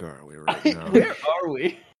fuck are we right now? Where are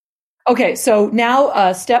we? Okay, so now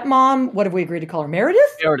stepmom, what have we agreed to call her? Meredith?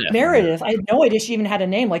 Meredith. I had no idea she even had a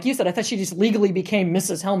name. Like you said, I thought she just legally became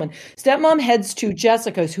Mrs. Hellman. Stepmom heads to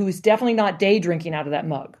Jessica's, who's definitely not day drinking out of that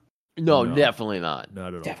mug. No, definitely not. Not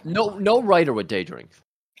at all. Definitely no writer would day drink.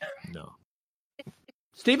 No.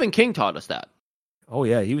 Stephen King taught us that. Oh,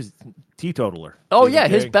 yeah, he was teetotaler. Oh, Stephen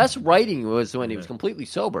King. His best writing was when he was completely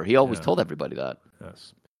sober. He always told everybody that.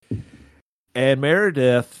 Yes. And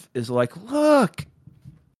Meredith is like, look,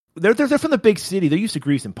 they're from the big city. They're used to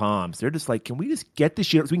grease and palms. They're just like, can we just get this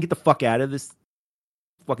shit so we can get the fuck out of this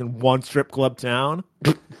fucking one strip club town?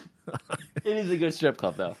 It is a good strip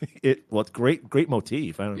club, though. It's great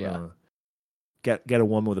motif. I don't know. Get a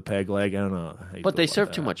woman with a peg leg. I don't know. But they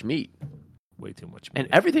serve too much meat. Way too much meat. And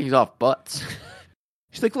everything's off butts.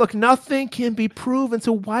 She's like, look, nothing can be proven,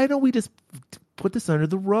 so why don't we just put this under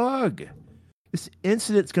the rug? This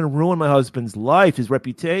incident's going to ruin my husband's life, his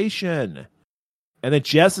reputation. And then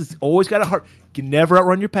Jess has always got a heart. You can never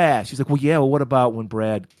outrun your past. She's like, well, what about when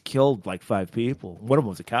Brad killed like 5 people? One of them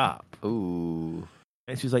was a cop. Ooh.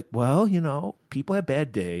 And she's like, well, people have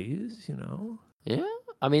bad days, Yeah.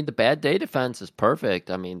 I mean, the bad day defense is perfect.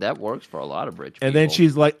 I mean, that works for a lot of rich people. And then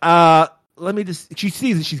she's like, let me just. She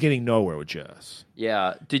sees that she's getting nowhere with Jess.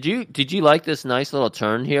 Yeah. Did you like this nice little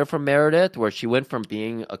turn here from Meredith, where she went from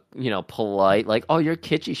being polite, like, oh, your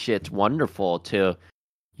kitschy shit's wonderful, to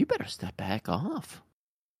you better step back off.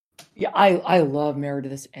 Yeah, I love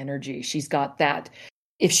Meredith's energy. She's got that.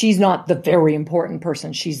 If she's not the very important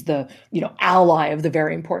person, she's the, ally of the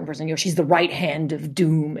very important person. She's the right hand of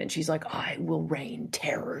doom. And she's like, I will rain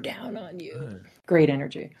terror down on you. Great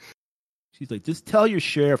energy. She's like, just tell your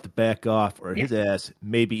sheriff to back off or his ass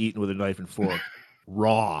may be eaten with a knife and fork.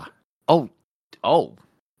 Raw. Oh.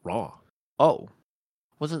 Raw. Oh.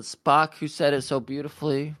 Wasn't Spock who said it so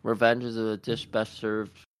beautifully? Revenge is a dish best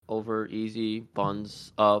served over easy,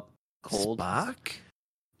 buns up, cold. Spock?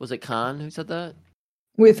 Was it Khan who said that?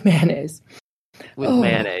 With mayonnaise. With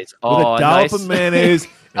mayonnaise. Oh, with a dollop of mayonnaise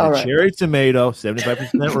and a cherry tomato,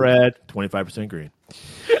 75% red, 25% green.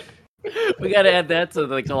 We got to add that to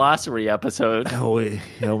the glossary episode.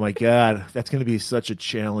 Oh my God. That's going to be such a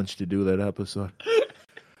challenge to do that episode.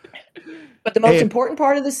 But the most important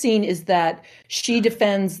part of the scene is that she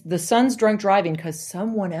defends the son's drunk driving because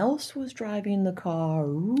someone else was driving the car.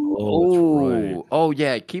 Oh,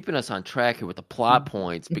 yeah, keeping us on track here with the plot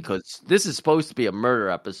points, because this is supposed to be a murder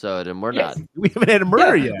episode, and we're not. We haven't had a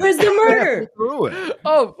murder yet. Where's the murder? Through it.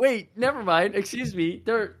 Oh, wait, never mind. Excuse me.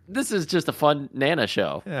 This is just a fun Nana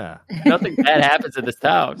show. Yeah. Nothing bad happens in this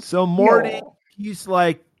town. So Morty, he's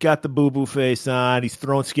like got the boo-boo face on. He's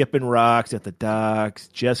skipping rocks at the docks.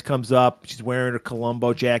 Jess comes up. She's wearing her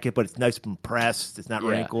Columbo jacket, but it's nice and pressed. It's not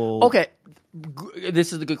wrinkled. Okay.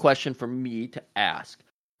 This is a good question for me to ask.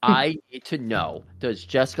 I need to know, does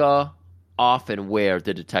Jessica often wear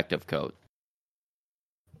the detective coat?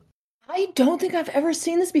 I don't think I've ever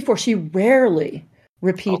seen this before. She rarely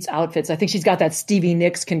repeats outfits. I think she's got that Stevie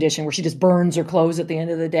Nicks condition where she just burns her clothes at the end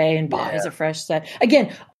of the day and buys a fresh set.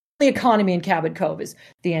 Again, the economy in Cabot Cove is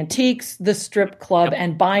the antiques, the strip club,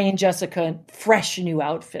 and buying Jessica fresh new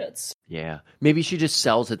outfits. Yeah. Maybe she just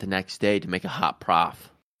sells it the next day to make a hot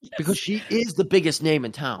prof. Yes. Because she is the biggest name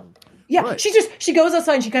in town. Yeah, right. She goes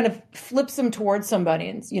outside and she kind of flips them towards somebody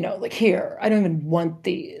and, like, here, I don't even want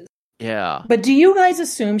these. Yeah. But do you guys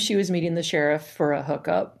assume she was meeting the sheriff for a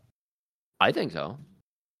hookup? I think so.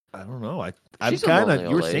 I don't know. I'm kind of,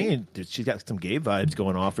 you were saying she's got some gay vibes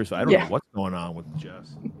going off her, so I don't know what's going on with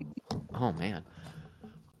Jess. Oh, man.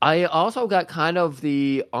 I also got kind of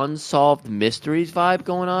the Unsolved Mysteries vibe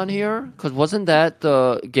going on here, because wasn't that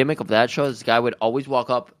the gimmick of that show? This guy would always walk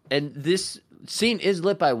up, and this scene is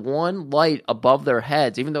lit by one light above their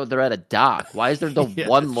heads, even though they're at a dock. Why is there the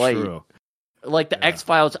one light? True. Like the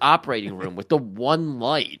X-Files operating room with the one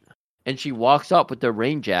light. And she walks up with the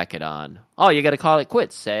rain jacket on. Oh, you got to call it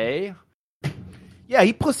quits, say? Yeah,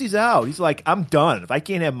 he pussies out. He's like, I'm done. If I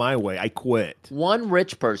can't have my way, I quit. One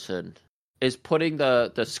rich person is putting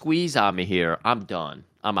the squeeze on me here. I'm done.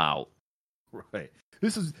 I'm out. Right.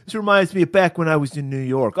 This reminds me of back when I was in New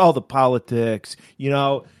York. All the politics,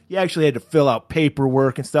 you actually had to fill out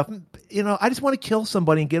paperwork and stuff. I just want to kill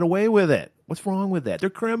somebody and get away with it. What's wrong with that? They're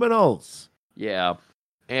criminals. Yeah.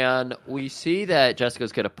 And we see that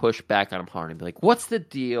Jessica's going to push back on him hard and be like, what's the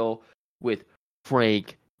deal with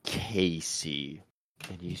Frank Casey?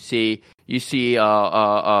 And you see,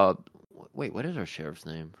 wait, what is our sheriff's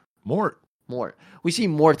name? Mort. We see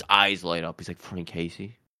Mort's eyes light up. He's like, Frank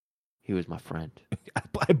Casey? He was my friend.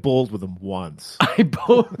 I bowled with him once.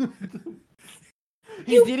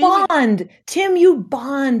 You bond. Tim, you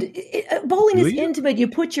bond. Bowling is intimate. You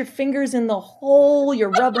put your fingers in the hole. You're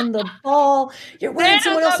rubbing the ball. You're wearing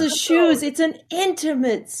someone else's shoes. It's an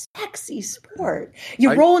intimate, sexy sport.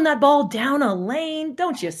 You're rolling that ball down a lane.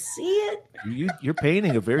 Don't you see it? You're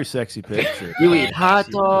painting a very sexy picture. You eat hot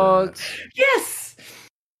dogs. Yes.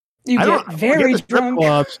 You get very drunk.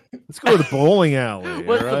 Let's go to the bowling alley.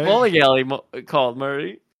 What's the bowling alley called,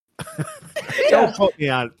 Murray? Don't put me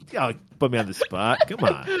on the spot. Come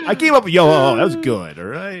on. I came up with that was good, all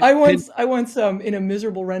right? I once in a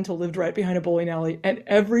miserable rental lived right behind a bowling alley, and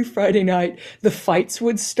every Friday night the fights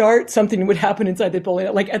would start. Something would happen inside the bowling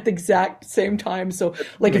alley, like at the exact same time. So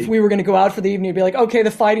if we were going to go out for the evening, it'd be like, okay,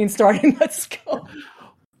 the fighting's starting, let's go.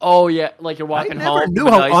 Oh yeah, like you're walking home. I never knew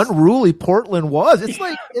how unruly Portland was. It's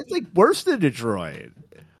like worse than Detroit.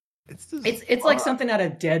 It's like something out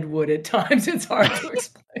of Deadwood at times. It's hard to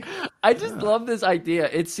explain. I just love this idea.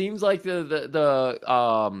 It seems like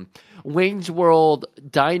the Wayne's World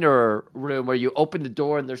diner room where you open the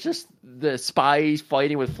door and there's just the spies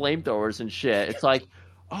fighting with flamethrowers and shit. It's like,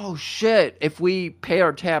 oh shit! If we pay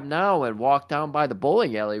our tab now and walk down by the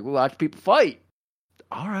bowling alley, we'll watch people fight.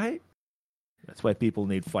 All right. That's why people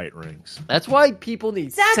need fight rings. That's why people need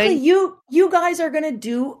exactly. You guys are going to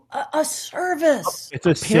do a service. It's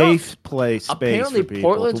a safe space for people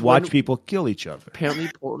Portland's to watch people kill each other. Apparently,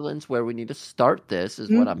 Portland's where we need to start this, is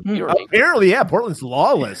what I'm hearing. Apparently, yeah, Portland's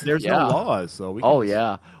lawless. There's no laws, so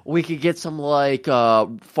we could get some like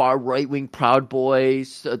far right wing Proud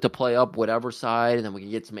Boys to play up whatever side, and then we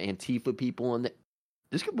can get some Antifa people in there.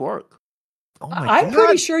 This could work. Oh my I'm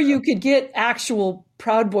pretty sure you could get actual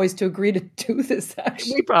Proud Boys to agree to do this.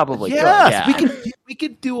 Actually, we probably could. Yes, we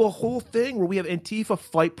could do a whole thing where we have Antifa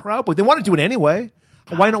fight Proud Boys. They want to do it anyway.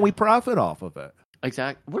 Why don't we profit off of it?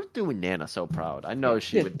 Exactly. We're doing Nana so proud. I know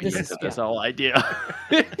she would be into this whole idea.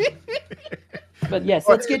 But yes,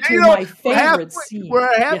 let's get to my favorite scene.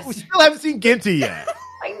 We still haven't seen Ginty yet.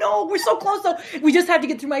 I know, we're so close though. We just have to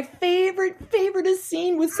get through my favorite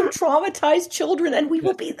scene with some traumatized children, and we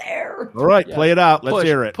will be there. All right, play it out. Let's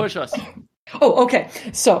hear it. Push us. Oh, okay.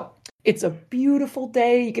 So it's a beautiful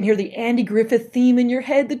day. You can hear the Andy Griffith theme in your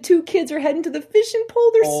head. The two kids are heading to the fishing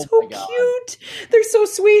pole. They're so cute. They're so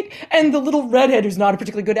sweet. And the little redhead, who's not a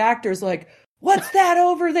particularly good actor, is like, "What's that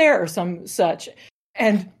over there?" or some such.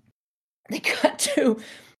 And they cut to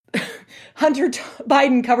Hunter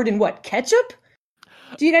Biden covered in what? Ketchup?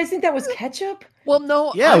 Do you guys think that was ketchup? Well,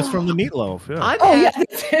 no. Yeah, it was from the meatloaf.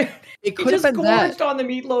 Yeah. It could have been gorged on the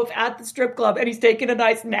meatloaf at the strip club, and he's taking a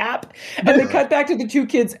nice nap. And they cut back to the two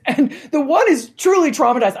kids, and the one is truly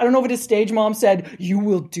traumatized. I don't know if his stage mom said, "You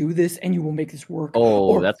will do this, and you will make this work."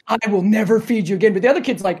 Or, "I will never feed you again." But the other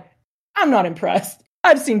kid's like, "I'm not impressed.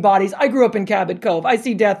 I've seen bodies. I grew up in Cabot Cove. I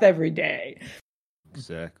see death every day."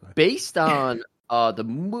 Exactly. Based on the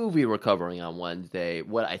movie we're covering on Wednesday,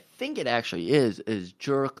 what I think it actually is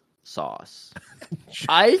jerk sauce.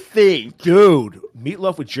 I think, dude,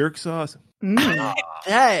 meatloaf with jerk sauce. That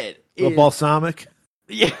a little balsamic.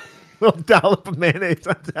 Yeah, a little dollop of mayonnaise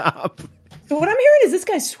on top. So what I'm hearing is this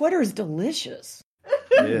guy's sweater is delicious.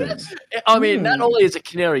 It is. I mean, not only is it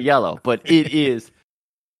canary yellow, but it is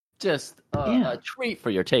just a treat for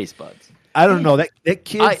your taste buds. I don't know that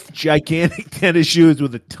kid's gigantic tennis shoes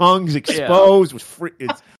with the tongues exposed was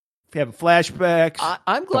it's having flashbacks.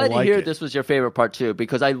 I'm glad to hear this was your favorite part too,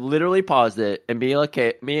 because I literally paused it and me and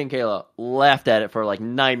Kayla laughed at it for like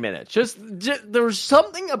 9 minutes. Just there was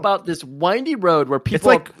something about this windy road where people. It's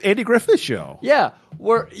like Andy Griffith show. Yeah,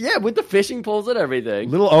 with the fishing poles and everything.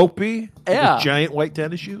 Little Opie, with giant white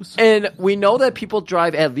tennis shoes, and we know that people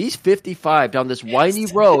drive at least 55 down this windy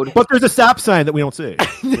road. But there's a stop sign that we don't see.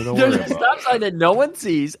 There's a stop sign that no one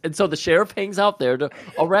sees, and so the sheriff hangs out there to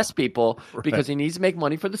arrest people because he needs to make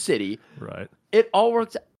money for the city. Right. It all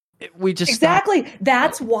works. We just exactly.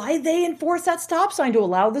 That's why they enforce that stop sign, to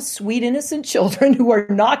allow the sweet, innocent children who are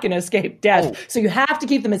not going to escape death. So you have to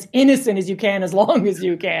keep them as innocent as you can, as long as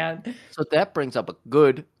you can. So that brings up a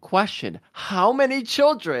good question. How many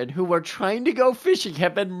children who were trying to go fishing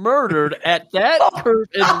have been murdered at that curve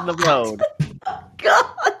in the road?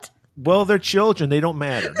 God. Well, they're children. They don't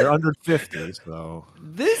matter. They're under 50, so.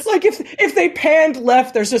 This, like, if they panned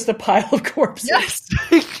left, there's just a pile of corpses. Yes.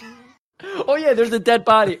 Oh, yeah, there's a dead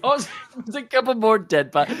body. Oh, there's a couple more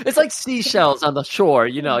dead bodies. It's like seashells on the shore,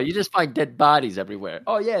 you just find dead bodies everywhere.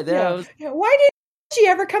 Oh, yeah, there's... Why didn't she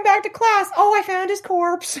ever come back to class? Oh, I found his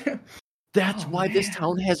corpse. That's why this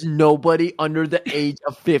town has nobody under the age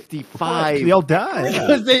of 55. They all die.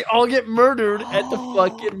 Because they all get murdered at the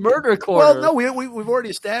fucking murder corner. Well, no, we've already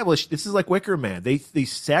established this is like Wicker Man. They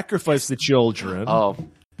sacrifice the children. Oh,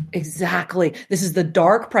 exactly. This is the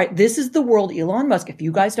dark price. This is the world, Elon Musk. If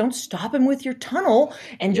you guys don't stop him with your tunnel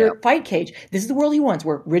and your fight cage, this is the world he wants,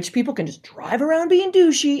 where rich people can just drive around being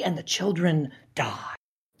douchey and the children die.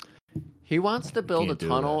 He wants to build a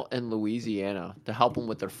tunnel in Louisiana to help them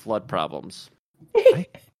with their flood problems.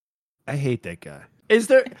 I hate that guy. Can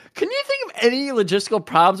you think of any logistical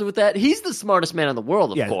problems with that? He's the smartest man in the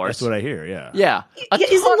world, of course. That's what I hear, yeah. Yeah.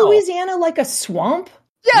 Isn't Louisiana like a swamp?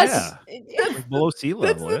 Yes. Yeah. Like below sea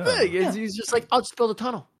level. That's the thing. Yeah. He's just like, I'll just build a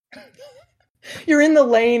tunnel. You're in the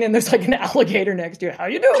lane and there's like an alligator next to you. How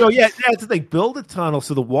you doing? So that's the thing. Build a tunnel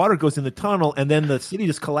so the water goes in the tunnel and then the city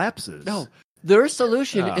just collapses. No. Their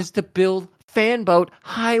solution is to build fan boat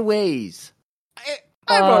highways.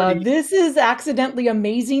 This is accidentally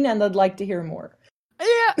amazing, and I'd like to hear more.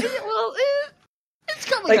 Yeah, well, it's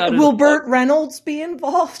coming out. Will Burt Reynolds be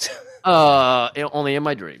involved? Only in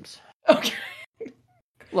my dreams. Okay.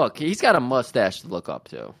 Look, he's got a mustache to look up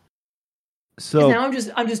to. So now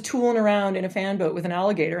I'm just tooling around in a fan boat with an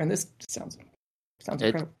alligator, and this sounds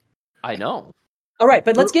incredible. I know. All right,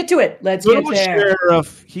 but let's get to it. Let's get there.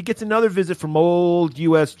 Sheriff, he gets another visit from old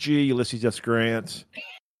USG, Ulysses S. Grant,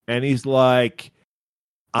 and he's like,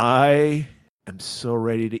 I I'm so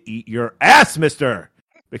ready to eat your ass, mister,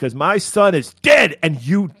 because my son is dead and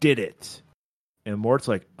you did it. And Mort's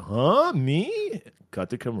like, huh, me? Cut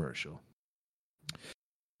the commercial.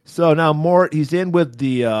 So now Mort, he's in with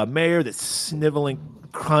the mayor, the sniveling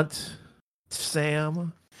cunt,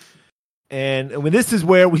 Sam. And this is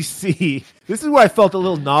where we see, this is where I felt a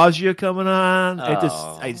little nausea coming on.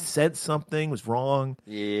 I said something was wrong.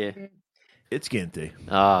 Yeah. It's Ginty.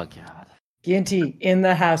 Oh, God. Ginty in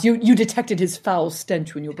the house. You detected his foul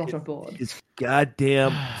stench when you were brought on board. His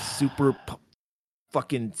goddamn super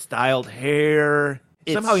fucking styled hair.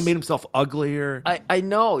 Somehow he made himself uglier. I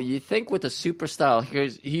know. You think with the super style, he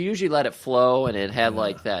usually let it flow, and it had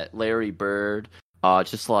like that Larry Bird,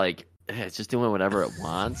 just like it's just doing whatever it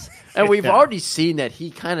wants. And we've already seen that he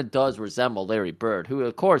kind of does resemble Larry Bird, who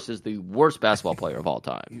of course is the worst basketball player of all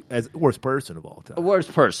time, as worst person of all time, the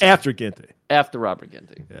worst person after Ginty, after Robert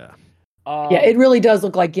Ginty. Yeah, yeah, it really does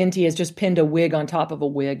look like Ginty has just pinned a wig on top of a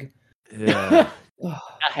wig. Yeah.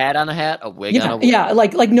 A hat on a hat, a wig on a wig. Yeah,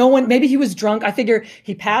 like no one. Maybe he was drunk. I figure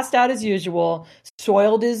he passed out as usual,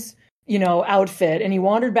 soiled his outfit, and he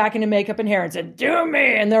wandered back into makeup and hair and said, "Do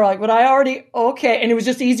me," and they're like, "But I already okay." And it was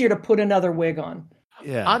just easier to put another wig on.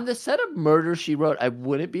 Yeah. On the set of Murder, She Wrote, I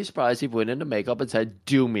wouldn't be surprised if he went into makeup and said,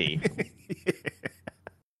 "Do me."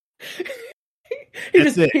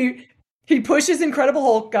 He pushes Incredible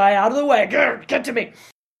Hulk guy out of the way. Get to me.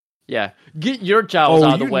 Yeah, get your jowls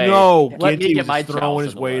out of the way. Let me get my throwing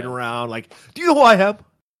his weight around. Like, do you know who I am?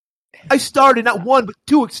 I started not one but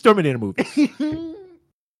 2 Exterminator movies. Do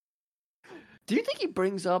you think he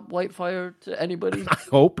brings up Whitefire to anybody? I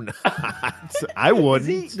hope not. I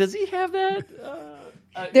wouldn't. Does he have that?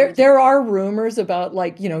 There are rumors about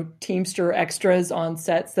Teamster extras on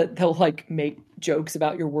sets that they'll make jokes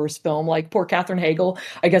about your worst film. Like poor Katherine Hagel.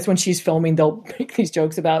 I guess when she's filming, they'll make these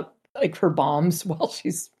jokes about her bombs while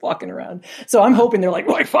she's walking around. So I'm hoping they're like,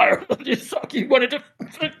 Whitefire, you wanted to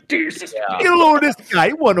do your sister. Yeah. Get along with this guy.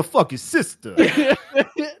 He wanted to fuck his sister.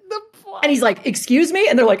 And he's like, excuse me?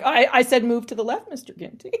 And they're like, I said move to the left, Mr.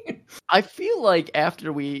 Ginty. I feel like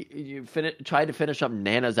after we tried to finish up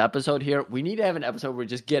Nana's episode here, we need to have an episode where we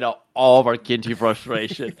just get out all of our Ginty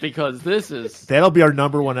frustration, because that'll be our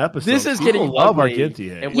number 1 episode. This is getting love our Ginty.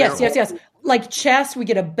 Yes. Like chess, we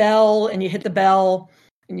get a bell and you hit the bell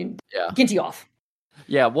and you Ginty off.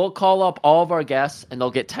 Yeah, we'll call up all of our guests, and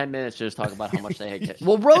they'll get 10 minutes to just talk about how much they hate Ginty.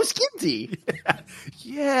 We'll roast Ginty.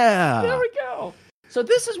 Yeah. There we go. So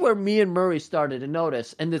this is where me and Murray started to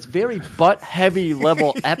notice, in this very butt-heavy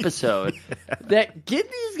level episode, that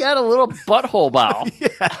Ginty's got a little butthole bow.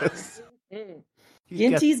 Yes.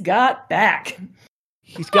 Ginty's got back.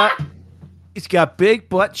 He's got big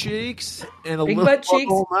butt cheeks and a little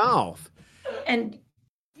butthole mouth. And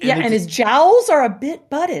his jowls are a bit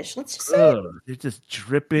buttish. Let's just say they're just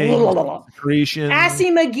dripping secretion. Assy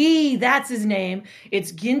McGee, that's his name.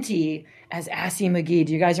 It's Ginty as Assy McGee.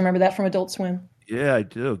 Do you guys remember that from Adult Swim? Yeah, I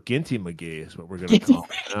do. Ginty McGee is what we're going to call him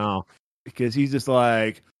now, because he's just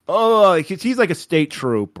like, he's like a state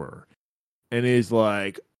trooper, and he's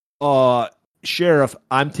like, Sheriff,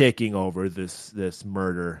 I'm taking over this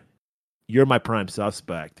murder. You're my prime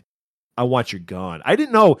suspect. I want your gun. I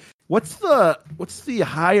didn't know what's the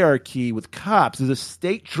hierarchy with cops. Does a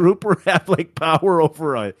state trooper have power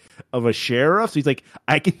over a sheriff? So he's like,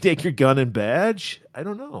 I can take your gun and badge. I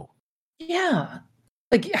don't know. Yeah,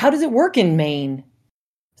 how does it work in Maine?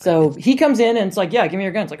 So he comes in and it's like, yeah, give me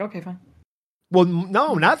your gun. It's like, okay, fine. Well,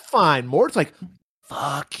 no, not fine. Mort's like,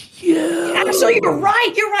 fuck you. Actually, you're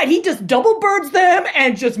right. He just double birds them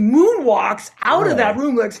and just moonwalks out of that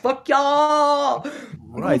room like, fuck y'all.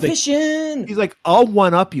 Right. Fishing. He's like, I'll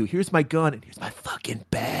one up you. Here's my gun and here's my fucking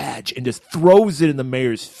badge. And just throws it in the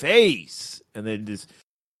mayor's face. And then just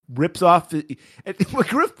rips off. And what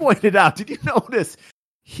Griff pointed out, did you notice?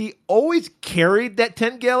 He always carried that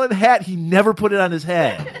 10-gallon hat. He never put it on his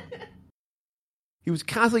head. He was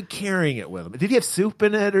constantly carrying it with him. Did he have soup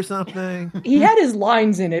in it or something? He had his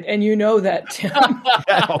lines in it, and you know that, Tim.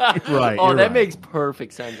 You're right. That makes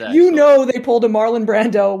perfect sense, actually. You know they pulled a Marlon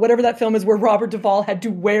Brando, whatever that film is, where Robert Duvall had to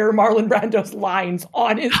wear Marlon Brando's lines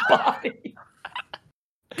on his body.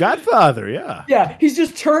 Godfather, yeah. Yeah, he's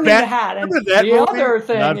just turning the hat. And the other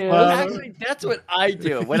thing Godfather. Actually, that's what I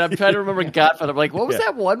do when I'm trying to remember Godfather. I'm like, what was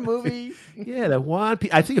that one movie? Yeah, that one.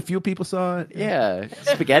 I think a few people saw it. Yeah.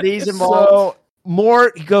 Spaghetti's involved. So,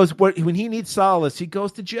 Mort, he goes, when he needs solace, he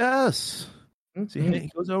goes to Jess. So he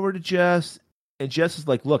goes over to Jess, and Jess is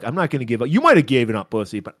like, look, I'm not going to give up. You might have given up,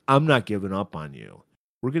 pussy, but I'm not giving up on you.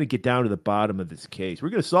 We're going to get down to the bottom of this case. We're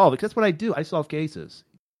going to solve it. That's what I do. I solve cases.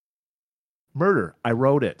 Murder. I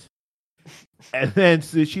wrote it. And then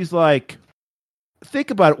so she's like,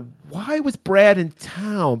 think about it. Why was Brad in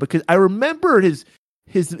town? Because I remembered his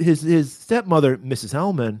stepmother, Mrs.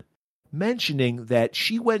 Hellman, mentioning that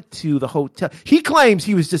she went to the hotel. He claims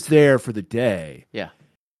he was just there for the day. Yeah.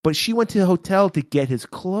 But she went to the hotel to get his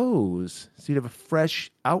clothes so he'd have a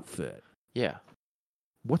fresh outfit. Yeah.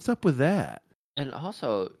 What's up with that? And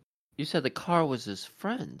also, you said the car was his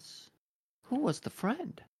friend's. Who was the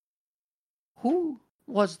friend? Who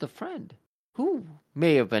was the friend? Who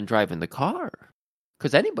may have been driving the car?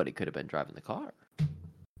 Because anybody could have been driving the car.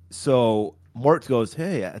 So Mort goes,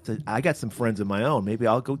 hey, I got some friends of my own. Maybe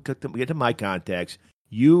I'll go get to my contacts.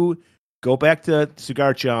 You go back to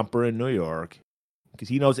Cigar Chomper in New York because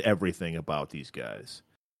he knows everything about these guys.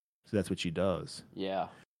 So that's what she does. Yeah.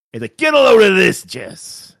 He's like, get a load of this,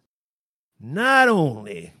 Jess. Not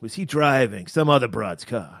only was he driving some other broad's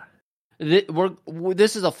car.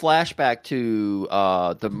 This is a flashback to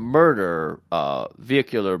the murder,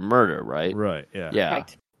 vehicular murder, right? Right, yeah. Yeah.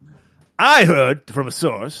 Right. I heard from a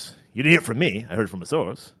source, you didn't hear it from me, I heard from a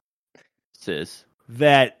source, Sis.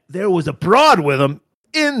 that there was a broad with him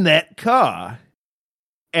in that car,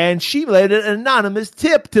 and she laid an anonymous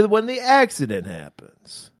tip to when the accident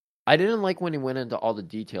happens. I didn't like when he went into all the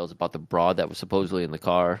details about the broad that was supposedly in the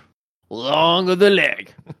car. Long of the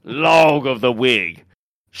leg, long of the wig,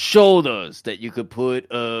 shoulders that you could put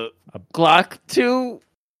a Glock to.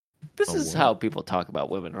 This is how people talk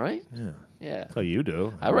about women, right? Yeah. Yeah. That's how you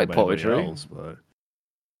do. I write poetry. Else, but...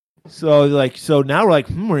 So now we're like,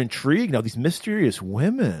 we're intrigued now. These mysterious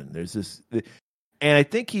women. There's this, and I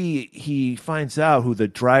think he finds out who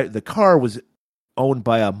the car was owned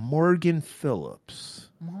by a Morgan Phillips.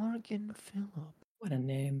 Morgan Phillips. What a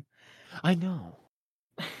name. I know.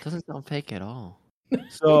 Doesn't sound fake at all.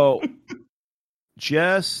 So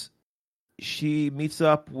Jess, she meets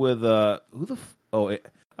up with I was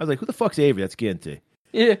like, who the fuck's Avery? That's Ginty.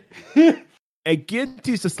 Yeah. And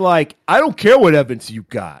Ginty's just like, I don't care what evidence you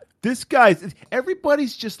got.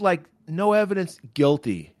 Everybody's just like, no evidence,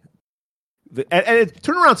 guilty. And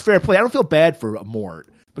turnaround's fair play. I don't feel bad for Mort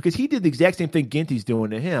because he did the exact same thing Ginty's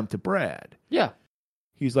doing to him, to Brad. Yeah.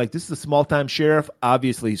 He's like, this is a small-time sheriff.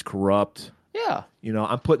 Obviously, he's corrupt. Yeah.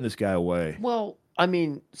 I'm putting this guy away. Well, I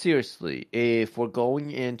mean, seriously, if we're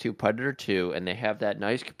going into Predator 2 and they have that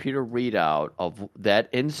nice computer readout of that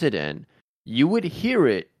incident, you would hear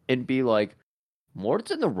it and be like,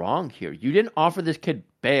 Mort's in the wrong here. You didn't offer this kid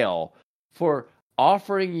bail for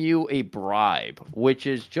offering you a bribe, which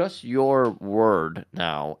is just your word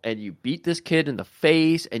now. And you beat this kid in the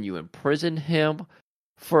face and you imprison him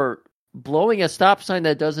for blowing a stop sign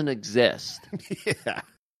that doesn't exist. Yeah.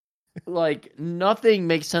 Like, nothing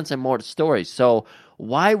makes sense in Mort's story. So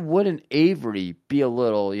why wouldn't Avery be a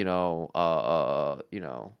little,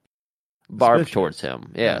 barbed towards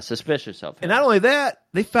him? Yeah, suspicious of him. And not only that,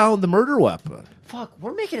 they found the murder weapon. Fuck,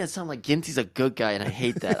 we're making it sound like Ginty's a good guy, and I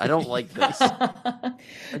hate that. I don't like this.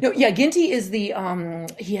 No, yeah, Ginty is he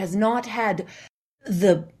has not had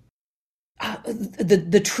the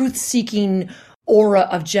truth-seeking aura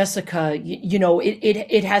of Jessica.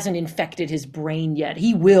 It hasn't infected his brain yet.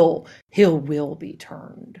 He will be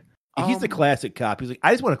turned. He's the classic cop. He's like,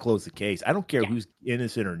 I just want to close the case. I don't care who's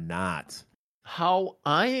innocent or not. How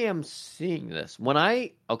I am seeing this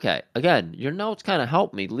again, your notes kind of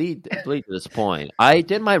helped me lead to this point. I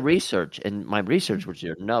did my research, and my research was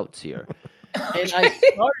your notes here. Okay. And I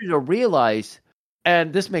started to realize,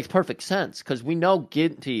 and this makes perfect sense, because we know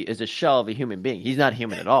Ginty is a shell of a human being. He's not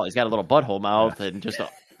human at all. He's got a little butthole mouth and just a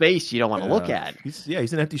face you don't want to look at. He's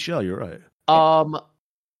an empty shell. You're right.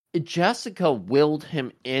 Jessica willed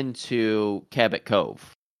him into Cabot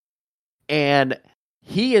Cove, and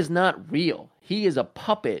he is not real. He is a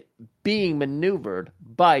puppet being maneuvered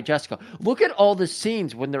by Jessica. Look at all the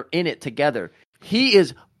scenes when they're in it together. He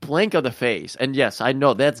is blank of the face. And yes, I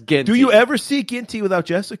know that's Ginty. Do you ever see Ginty without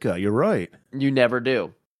Jessica? You're right. You never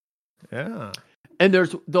do. Yeah. And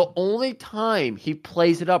there's the only time he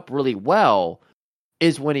plays it up really well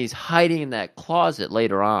is when he's hiding in that closet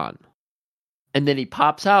later on. And then he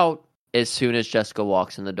pops out as soon as Jessica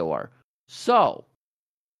walks in the door. So,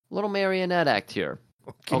 little marionette act here.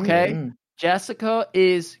 Okay? Mm-hmm. Jessica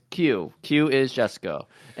is Q. Q is Jessica.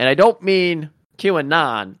 And I don't mean Q and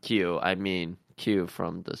non-Q. I mean Q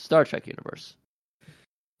from the Star Trek universe.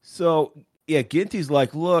 So, yeah, Ginty's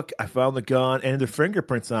like, look, I found the gun and their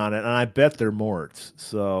fingerprints on it, and I bet they're Mort's.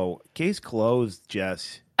 So, case closed,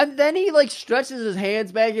 Jess. And then he, stretches his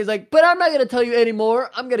hands back. He's like, but I'm not going to tell you anymore.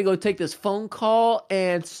 I'm going to go take this phone call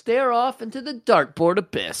and stare off into the dartboard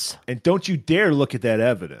abyss. And don't you dare look at that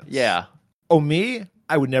evidence. Yeah. Oh, me?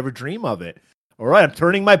 I would never dream of it. All right, I'm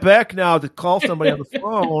turning my back now to call somebody on the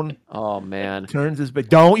phone. Oh man. Turns his back.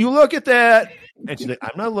 Don't you look at that. And she's like,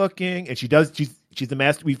 I'm not looking. And she does. She's the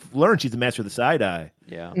master. We've learned she's the master of the side eye.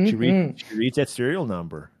 Yeah. She reads that serial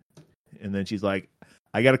number. And then she's like,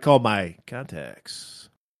 I got to call my contacts.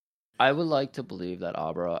 I would like to believe that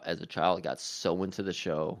Abra, as a child, got so into the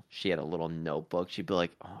show, she had a little notebook. She'd be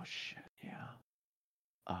like, oh, shit, yeah.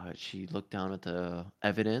 She looked down at the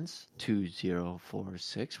evidence,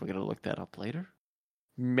 2046. We're going to look that up later.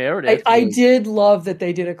 Meredith. I did love that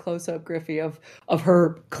they did a close-up, Griffey, of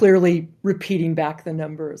her clearly repeating back the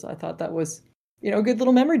numbers. I thought that was, a good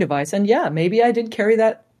little memory device. And yeah, maybe I did carry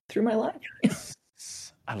that through my life.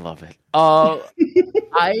 I love it.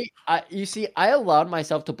 You see, I allowed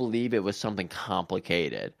myself to believe it was something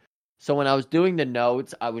complicated. So when I was doing the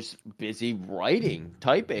notes, I was busy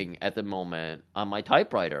typing at the moment on my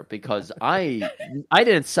typewriter because I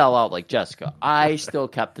didn't sell out like Jessica. I still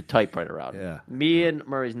kept the typewriter out. Yeah. Me and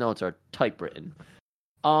Murray's notes are typewritten.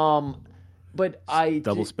 But I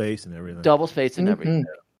double space and everything.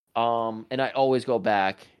 And I always go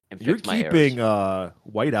back and fix my errors. You're keeping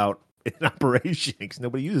whiteout in operation because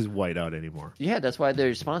nobody uses whiteout anymore. Yeah, that's why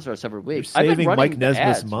they sponsor us every week. You're saving Mike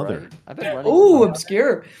Nesmith's mother. Right? I've been running. Ooh,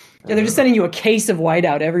 obscure. Yeah, they're just sending you a case of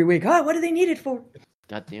whiteout every week. Oh, what do they need it for?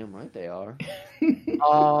 Goddamn right they are.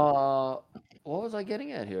 What was I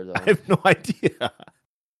getting at here, though? I have no idea.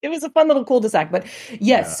 It was a fun little cul-de-sac, but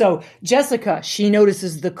yes. So Jessica, she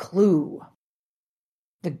notices the clue,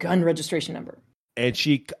 the gun registration number. And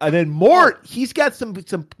then Mort, he's got some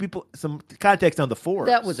context on the force.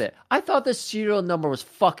 That was it. I thought the serial number was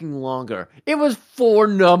fucking longer. It was 4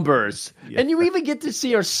 numbers, and you even get to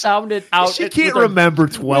see her sound it out. She can't remember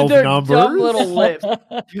 12 with her numbers. Dumb little lips.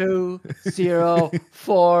 2, 0,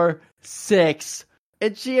 4, 6,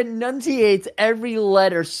 and she enunciates every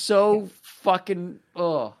letter so fucking.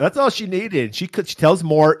 Oh, that's all she needed. She tells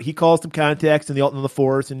Mort. He calls some contacts in the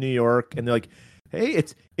force in New York, and they're like, hey,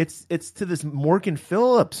 it's to this Morgan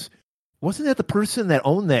Phillips. Wasn't that the person that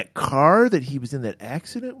owned that car that he was in that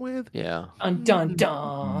accident with? Yeah. Dun, dun,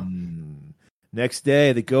 dun. Next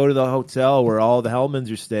day, they go to the hotel where all the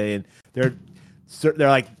Hellmans are staying. They're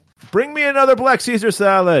like, bring me another black Caesar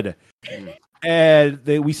salad. And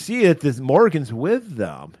we see that this Morgan's with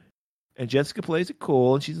them. And Jessica plays it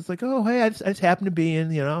cool, and she's just like, oh, hey, I just happen to be in,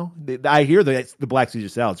 I hear the black Caesar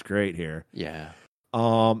salad's great here. Yeah.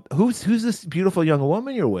 Who's this beautiful young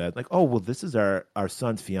woman you're with? Like, oh, well, this is our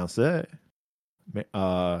son's fiancée.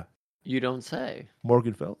 You don't say.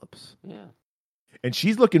 Morgan Phillips. Yeah. And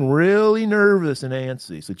she's looking really nervous and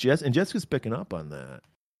antsy. So Jessica's picking up on that.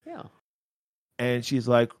 Yeah. And she's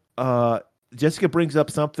like, Jessica brings up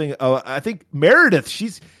something. I think Meredith,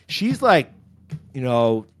 she's like,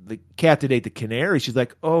 the cat that ate the canary. She's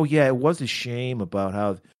like, oh yeah, it was a shame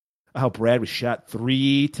about how Brad was shot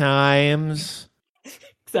 3 times.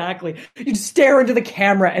 Exactly. You stare into the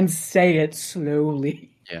camera and say it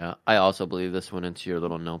slowly. Yeah, I also believe this went into your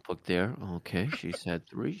little notebook there. Okay, she said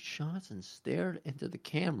 3 shots and stared into the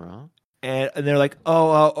camera. And they're like,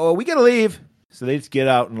 oh, we gotta leave. So they just get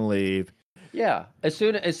out and leave. Yeah, as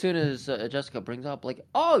soon as Jessica brings up, like,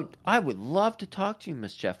 oh, I would love to talk to you,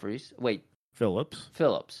 Miss Jeffries. Wait, Phillips.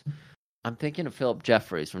 I'm thinking of Philip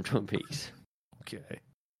Jeffries from Twin Peaks. Okay.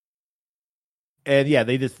 And yeah,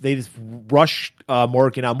 they just rush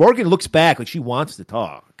Morgan out. Morgan looks back like she wants to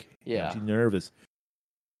talk. Yeah, she's nervous.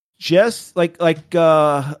 Jess, like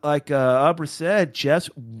Abra said, Jess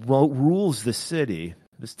rules the city,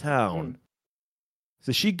 this town.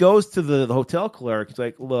 So she goes to the hotel clerk. It's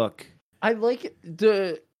like, look, I like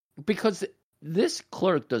it because this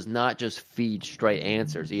clerk does not just feed straight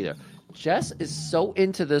answers either. Jess is so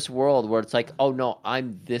into this world where it's like, oh no,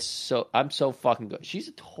 I'm so fucking good. She's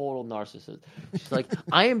a total narcissist. She's like,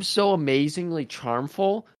 I am so amazingly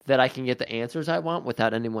charmful that I can get the answers I want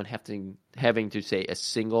without anyone having to say a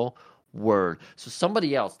single word. So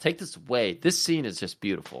somebody else, take this away. This scene is just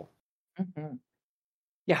beautiful. Mm-hmm.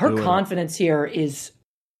 Yeah, her confidence here is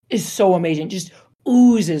so amazing. Just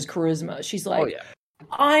oozes charisma. She's like, oh, yeah.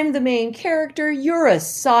 I'm the main character. You're a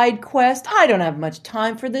side quest. I don't have much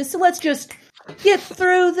time for this. So let's just get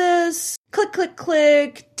through this. Click, click,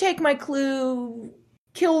 click. Take my clue.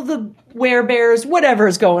 Kill the werebears. Whatever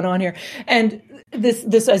is going on here. And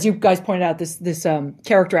this, as you guys pointed out, this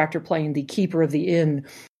character actor playing the keeper of the inn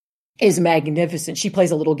is magnificent. She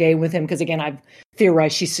plays a little game with him because, again, I've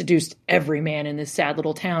theorized she seduced every man in this sad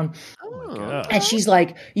little town. Oh my God. And she's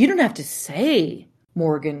like, you don't have to say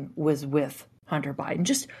Morgan was with Hunter Biden.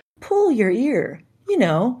 Just pull your ear. You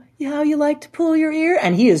know how you like to pull your ear?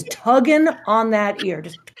 And he is tugging on that ear.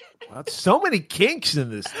 Just Wow, so many kinks in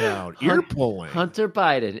this town. Ear pulling. Hunter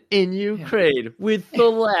Biden in Ukraine with the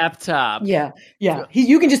laptop. Yeah.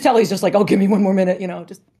 You can just tell he's just like, oh, give me one more minute.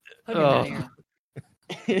 Just hug him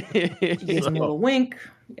in here. He gives him a little wink.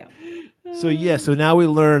 Yeah. So now we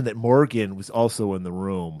learn that Morgan was also in the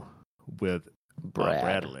room with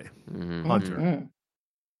Bradley, Hunter. Mm-hmm.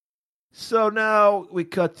 So now we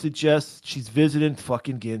cut to Jess. She's visiting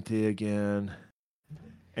fucking Ginty again.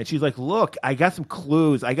 And she's like, look, I got some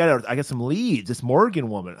clues. I got some leads. This Morgan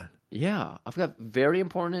woman. Yeah, I've got very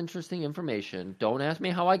important, interesting information. Don't ask me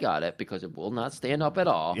how I got it because it will not stand up at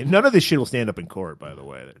all. And none of this shit will stand up in court, by the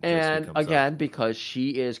way. And again, because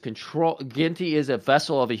she is Ginty is a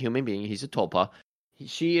vessel of a human being. He's a tulpa.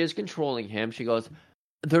 She is controlling him. She goes,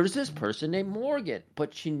 there's this person named Morgan,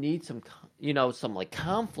 but she needs some like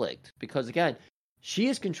conflict because again, she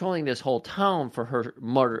is controlling this whole town for her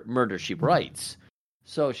murder she writes.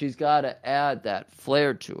 So she's got to add that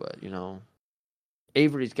flair to it,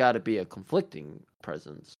 Avery's got to be a conflicting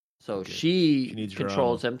presence. So she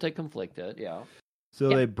controls him to conflict it, yeah. So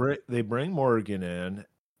they bring Morgan in,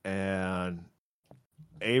 and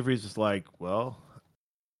Avery's just like, well,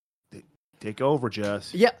 take over,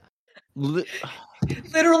 Jess. Yeah.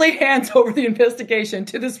 Literally hands over the investigation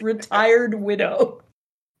to this retired widow.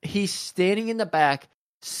 He's standing in the back,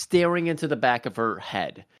 staring into the back of her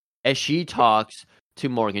head as she talks to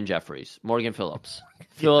Morgan Phillips. Morgan Phillips.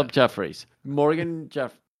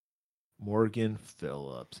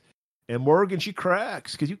 And Morgan, she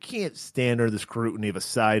cracks because you can't stand under the scrutiny of a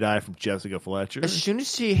side eye from Jessica Fletcher. As soon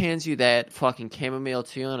as she hands you that fucking chamomile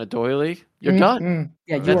tea on a doily, you're done.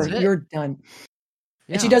 Yeah, you're done.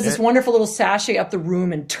 Yeah. And she does this wonderful little sashay up the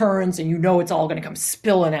room and turns, and it's all going to come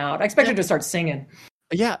spilling out. I expect her to start singing.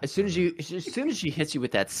 Yeah, as soon as she hits you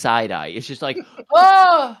with that side eye, it's just like,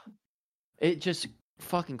 oh! It just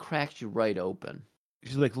fucking cracks you right open.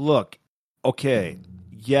 She's like, look, okay,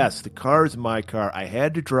 yes, the car is my car. I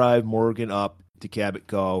had to drive Morgan up to Cabot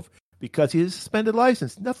Cove because he has a suspended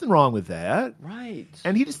license. Nothing wrong with that. Right.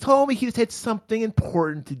 And he just told me he just had something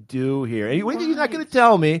important to do here. And he's not going to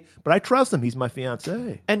tell me, but I trust him. He's my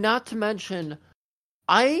fiancé. And not to mention,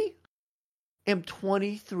 I am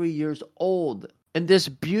 23 years old, and this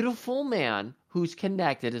beautiful man who's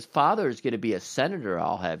connected, his father is going to be a senator,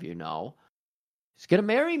 I'll have you know. He's going to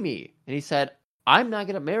marry me. And he said, I'm not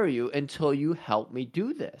going to marry you until you help me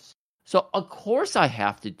do this. So, of course, I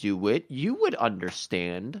have to do it. You would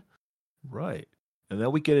understand. Right. And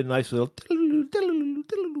then we get a nice little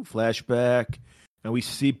flashback. And we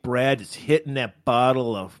see Brad just hitting that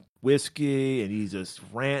bottle of whiskey. And he's just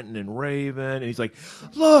ranting and raving. And he's like,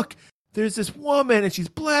 look, there's this woman and she's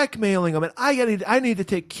blackmailing him. And I need to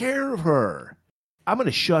take care of her. I'm going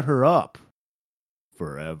to shut her up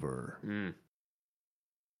forever. Mm.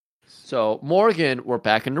 So Morgan, we're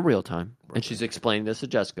back into real time, and she's explaining this to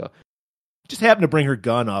Jessica. Just happened to bring her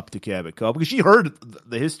gun up to Cabot Cove because she heard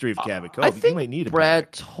the history of Cabot Cove. I think might need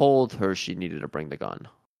Brad told her she needed to bring the gun.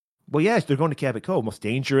 Well, yes, they're going to Cabot Cove, most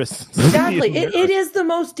dangerous. Exactly, it is the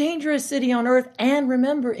most dangerous city on Earth. And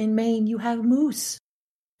remember, in Maine, you have moose,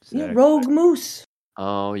 rogue moose.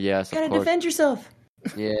 Oh yes, you gotta defend yourself.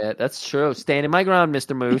 Yeah, that's true. Standing my ground,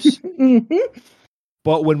 Mr. Moose.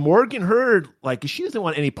 But when Morgan heard, she doesn't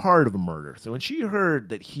want any part of a murder. So when she heard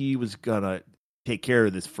that he was going to take care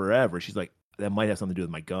of this forever, she's like, that might have something to do with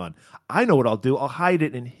my gun. I know what I'll do. I'll hide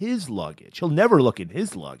it in his luggage. He'll never look in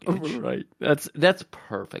his luggage. Right. That's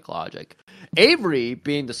perfect logic. Avery,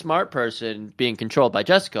 being the smart person, being controlled by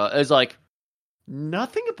Jessica, is like,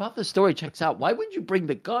 nothing about the story checks out. Why would you bring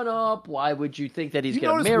the gun up? Why would you think that he's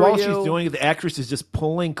going to marry while you? She's doing it, the actress is just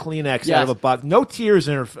pulling Kleenex out of a box. No tears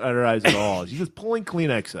in her eyes at all. She's just pulling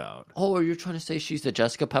Kleenex out. Oh, are you trying to say she's the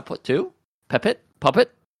Jessica Puppet too? Puppet?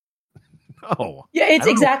 No. Yeah,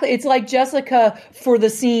 it's like Jessica for the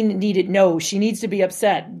scene needed. No, she needs to be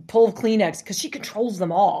upset. Pull Kleenex because she controls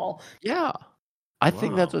them all. Yeah. I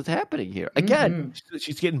think that's what's happening here. Again,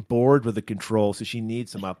 she's getting bored with the control, so she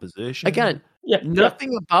needs some opposition. Again,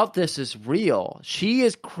 nothing about this is real. She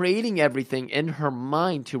is creating everything in her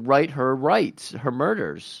mind to right her rights, her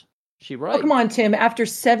murders. She writes. Oh, come on, Tim. After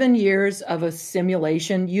 7 years of a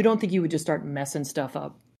simulation, you don't think you would just start messing stuff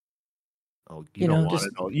up? Oh, you don't want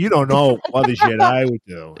to know. You don't know what the shit I would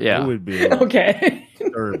do. Yeah. It would be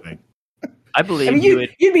disturbing. I believe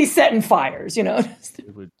you'd be setting fires,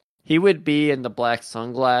 He would be in the black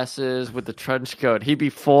sunglasses with the trench coat. He'd be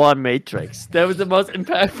full on Matrix. That was the most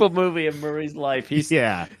impactful movie in Murray's life. He's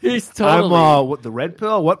totally. I'm what the red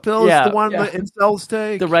pill? What pill is the one that incels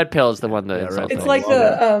take? The red pill is the one that incels take. It's like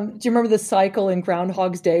do you remember the cycle in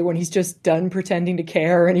Groundhog's Day when he's just done pretending to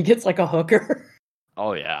care and he gets like a hooker?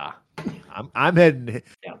 Oh yeah. I'm heading.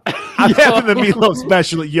 Yeah. I'm having the meatloaf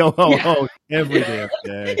special at Yo Ho Ho every damn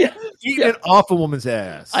day. Yeah. Eating it off a woman's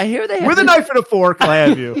ass. I hear they have with a knife and a fork. I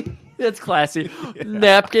have you. That's classy.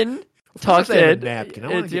 Napkin tucked in napkin.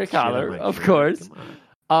 into your collar, of course.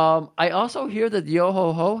 I also hear that Yo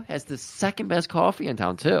Ho Ho has the second best coffee in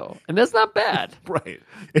town too, and that's not bad. Right.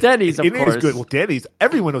 Denny's, of course. It is good. Well, Denny's.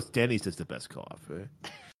 Everyone knows Denny's is the best coffee.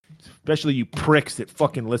 Especially you pricks that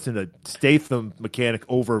fucking listen to Statham Mechanic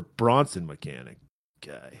over Bronson Mechanic.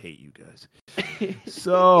 God, I hate you guys.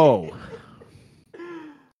 So,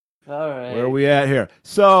 all right, where are we at here?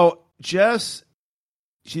 So Jess,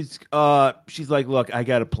 she's like, look, I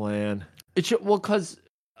got a plan. Because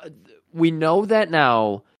we know that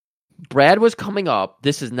now. Brad was coming up.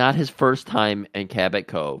 This is not his first time in Cabot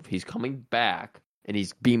Cove. He's coming back, and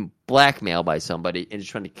he's being blackmailed by somebody, and he's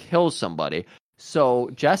trying to kill somebody. So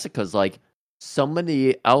Jessica's like,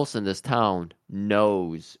 somebody else in this town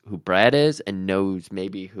knows who Brad is and knows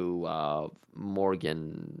maybe who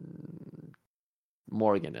Morgan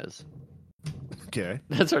is. Okay.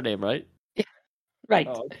 That's her name, right? Yeah. Right.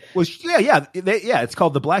 Well, yeah. It's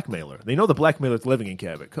called the blackmailer. They know the blackmailer's living in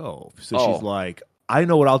Cabot Cove. So she's like, I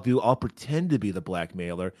know what I'll do. I'll pretend to be the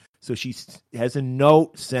blackmailer. So she has a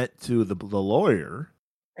note sent to the lawyer.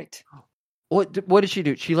 Right. What did she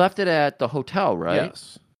do? She left it at the hotel, right?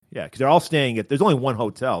 Yes. Yeah, because they're all staying at. There's only one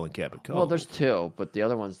hotel in Cabot Cove. Well, there's two, but the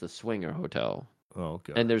other one's the Swinger Hotel. Oh,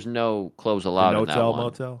 okay. And there's no clothes allowed in that one.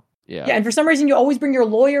 Motel? Yeah. Yeah, and for some reason you always bring your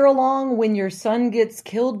lawyer along when your son gets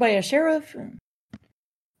killed by a sheriff.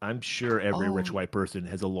 I'm sure every rich white person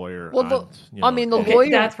has a lawyer. Well, the lawyer.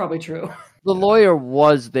 That's probably true. The lawyer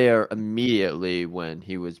was there immediately when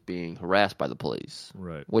he was being harassed by the police,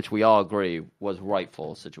 right? Which we all agree was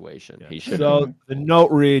rightful situation. Yeah. He should. So the note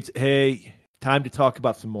reads, "Hey, time to talk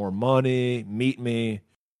about some more money. Meet me."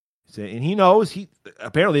 And he knows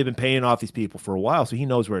apparently have been paying off these people for a while, so he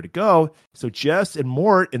knows where to go. So Jess and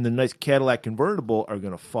Mort in the nice Cadillac convertible are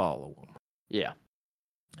going to follow him. Yeah.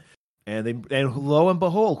 And lo and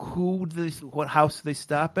behold, what house did they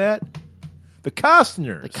stop at? The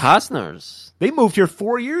Costners. The Costners. They moved here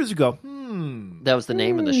 4 years ago. That was the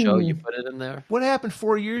name of the show. You put it in there. What happened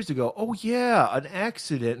 4 years ago? Oh yeah, an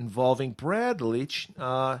accident involving Bradley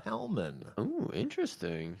Hellman. Oh,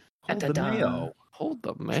 interesting. Hold the mayo. Hold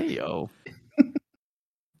the mayo.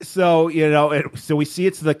 So, so we see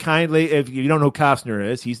it's the kindly, if you don't know who Costner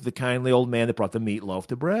is, he's the kindly old man that brought the meatloaf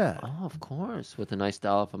to Brad. Oh, of course, with a nice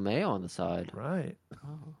dollop of mayo on the side. Right.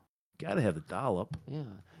 Oh. Got to have the dollop. Yeah.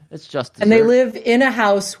 It's just dessert. And they live in a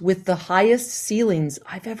house with the highest ceilings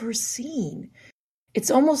I've ever seen. It's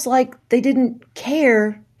almost like they didn't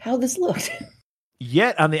care how this looked.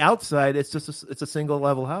 Yet, on the outside, it's just a single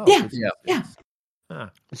level house. Yeah. Huh.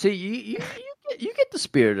 See, you get the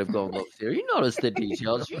spirit of Going Ghost here. You notice the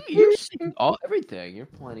details. You're seeing everything. You're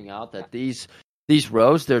pointing out that these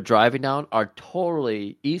roads they're driving down are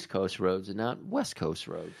totally East Coast roads and not West Coast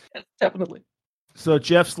roads. Yes, definitely. So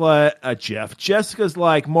Jessica's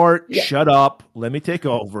like, Mort, shut up. Let me take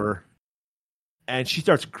over. And she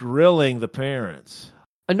starts grilling the parents.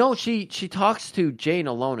 No, she talks to Jane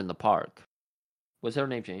alone in the park. Was her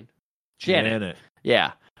name Jane? Janet.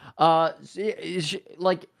 Yeah. First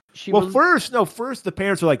the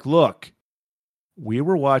parents are like, look, we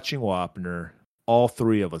were watching Wapner, all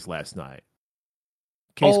three of us last night.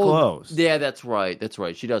 Case closed. Yeah, that's right.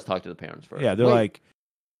 She does talk to the parents first. Yeah, they're like,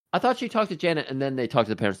 I thought she talked to Janet and then they talked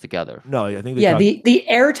to the parents together. No, I think the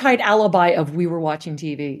airtight alibi of we were watching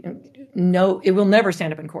TV. No, it will never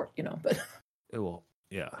stand up in court, but it will.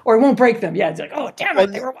 Yeah. Or it won't break them. Yeah, it's like, oh damn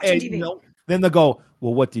it, they were watching TV. Then they'll go,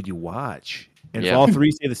 well, what did you watch? And if all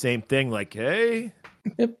three say the same thing, like, hey.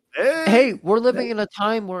 Hey, we're living in a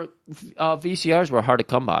time where VCRs were hard to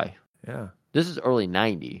come by. Yeah. This is early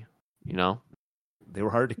 90, They were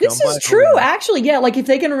hard to come by. This is true, actually. Yeah, like if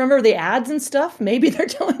they can remember the ads and stuff, maybe they're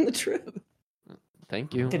telling the truth.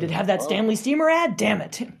 Thank you. Did it have that Stanley Steamer ad? Damn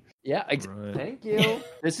it. Yeah, right. Thank you.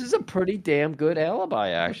 This is a pretty damn good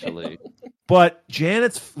alibi, actually. But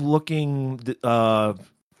Janet's looking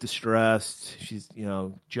distressed. She's,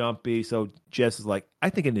 jumpy. So Jess is like, I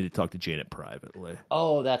think I need to talk to Janet privately.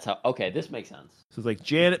 Oh, that's how. Okay, this makes sense. So it's like,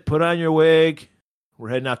 Janet, put on your wig. We're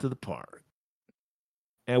heading out to the park.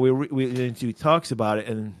 And we talks about it,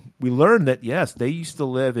 and we learned that, yes, they used to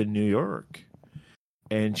live in New York.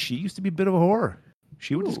 And she used to be a bit of a whore.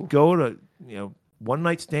 She would just go to,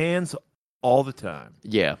 one-night stands all the time.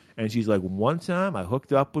 Yeah. And she's like, one time I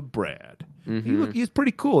hooked up with Brad. Mm-hmm. He was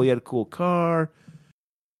pretty cool. He had a cool car.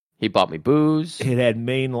 He bought me booze. It had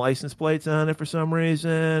Maine license plates on it for some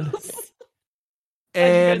reason.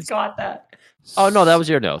 And you guys got that. Oh no, that was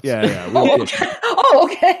your notes. Yeah.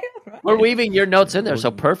 Okay. We're weaving your notes in there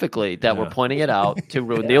so perfectly that we're pointing it out to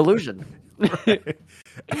ruin the illusion.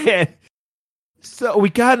 And so we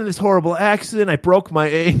got in this horrible accident. I broke my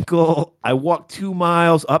ankle. I walked 2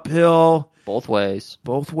 miles uphill. Both ways.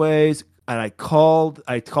 And I called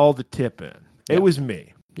the tip in. Yeah. It was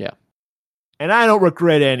me. Yeah. And I don't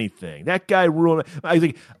regret anything. That guy ruined it. I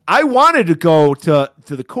think I wanted to go to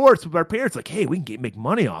the courts with our parents. Like, hey, we can make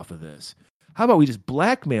money off of this. How about we just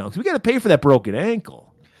blackmail? Because we got to pay for that broken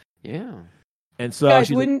ankle. Yeah. And so,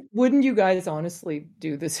 guys, wouldn't you guys honestly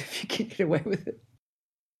do this if you could get away with it?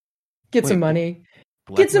 Get some money.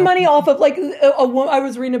 Get some money off of I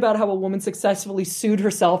was reading about how a woman successfully sued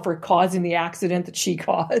herself for causing the accident that she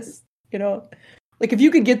caused. You know, like if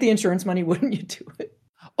you could get the insurance money, wouldn't you do it?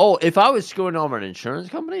 Oh, if I was screwing over an insurance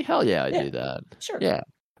company, hell yeah, I'd do that. Sure. Yeah.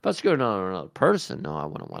 If I was screwing over another person, no, I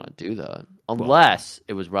wouldn't want to do that. Unless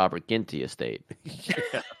it was Robert Ginty estate.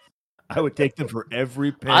 Yeah. I would take them for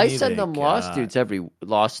every penny. I send them lawsuits every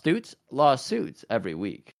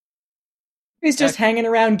week. He's just hanging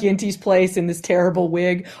around Ginty's place in this terrible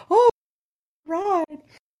wig. Oh, right.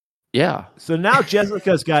 Yeah. So now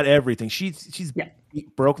Jessica's got everything. She's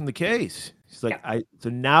broken the case. She's like, so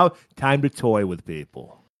now time to toy with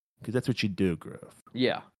people. Because that's what you do, Griff.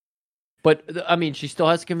 Yeah. But, I mean, she still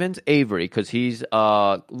has to convince Avery because he's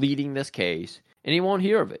leading this case, and he won't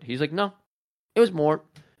hear of it. He's like, no, it was Mort.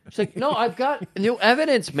 She's like, no, I've got new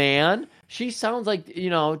evidence, man. She sounds like,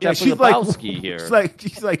 Jeffrey Lebowski here.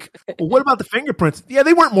 She's like, well, what about the fingerprints? Yeah,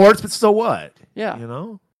 they weren't Mort's, but so what? Yeah.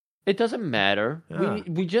 It doesn't matter. Yeah.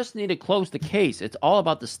 We just need to close the case. It's all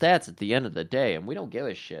about the stats at the end of the day, and we don't give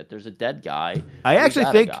a shit. There's a dead guy. I actually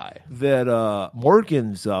think that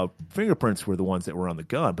Morgan's fingerprints were the ones that were on the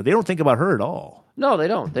gun, but they don't think about her at all. No, they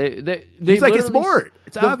don't. They He's like, it's Mort.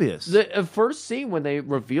 It's obvious. The first scene when they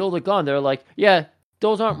reveal the gun, they're like, yeah,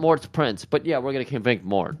 those aren't Mort's prints, but yeah, we're going to convict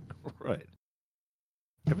Mort. Right.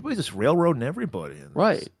 Everybody's just railroading everybody.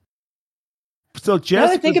 Right. So now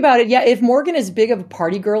that I think about it, yeah, if Morgan is big of a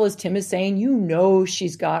party girl as Tim is saying,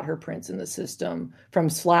 she's got her prints in the system from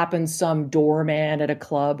slapping some doorman at a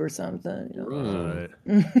club or something. Right.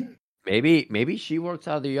 Maybe she works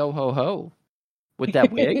out of the yo-ho-ho with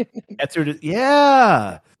that wig. That's her.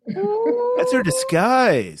 Yeah. That's her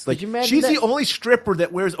disguise. Like she's the only stripper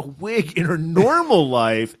that wears a wig in her normal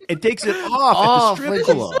life and takes it off at the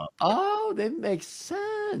strip club. Oh, that makes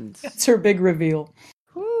sense. That's her big reveal.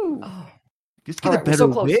 Oh. Just get a better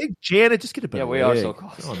wig, Janet. Just get a better wig. Yeah, we are so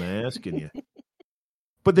close. Oh, I'm asking you.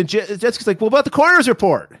 But then Jessica's like, "Well, about the coroner's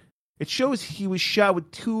report? It shows he was shot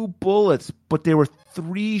with 2 bullets, but there were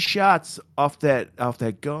 3 shots off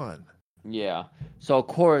that gun." Yeah. So of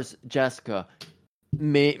course, Jessica,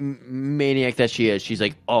 maniac that she is, she's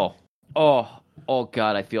like, "Oh,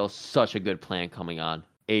 God, I feel such a good plan coming on.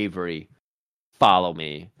 Avery, follow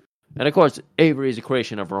me." And of course, Avery is a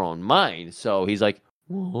creation of her own mind, so he's like,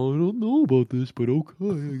 "Well, I don't know about this, but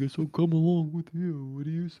okay, I guess I'll come along with you. What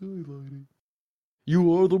do you say, lady?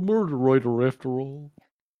 You are the murder writer, after all."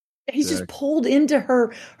 He's just pulled into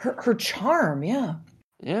her charm, yeah.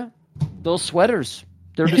 Yeah. Those sweaters,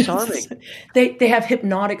 they're disarming. They have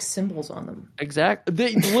hypnotic symbols on them. Exactly.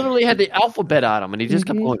 They literally had the alphabet on them, and he just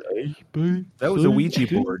kept going, A, B, that was a Ouija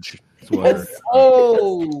board.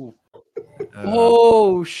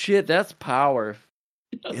 Oh, shit, that's power.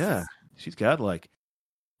 Yeah. She's got like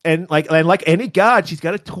any god, she's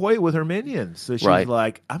got a toy with her minions. So she's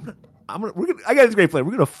like, I got this great plan.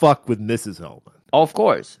 We're gonna fuck with Mrs. Hellman. Oh, of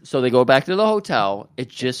course. So they go back to the hotel. It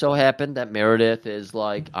just so happened that Meredith is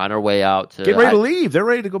like on her way out to get ready to leave. They're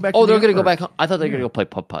ready to go back. Oh, they're gonna go back home. I thought they were gonna go play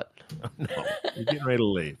putt-putt. No, they're getting ready to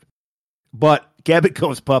leave. But Cabot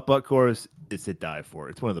Cove's putt-putt course is to die for.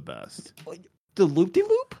 It's one of the best. The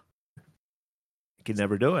loop-de-loop? I can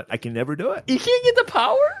never do it. You can't get the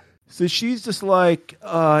power? So she's just like,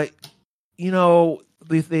 they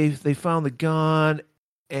found the gun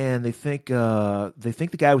and they think the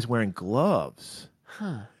guy was wearing gloves.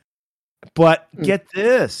 Huh. But get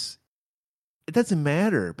this, it doesn't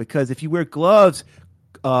matter because if you wear gloves,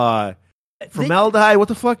 formaldehyde, what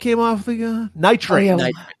the fuck came off the gun? Nitrate. Oh,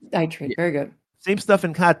 yeah. Nitrate. Very good. Same stuff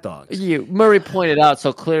in hot dogs. Murray pointed out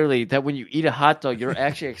so clearly that when you eat a hot dog, you're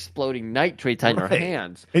actually exploding nitrates on your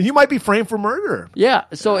hands, and you might be framed for murder. Yeah.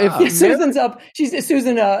 So if Susan's up,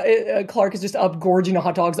 Susan Clark is just up gorging a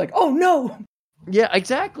hot dog. Like, oh no. Yeah,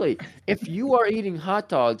 exactly. If you are eating hot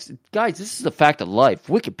dogs, guys, this is a fact of life.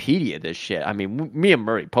 Wikipedia this shit. I mean, me and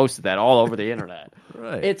Murray posted that all over the internet.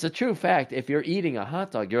 Right. It's a true fact. If you're eating a hot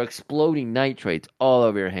dog, you're exploding nitrates all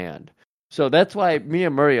over your hand. So that's why me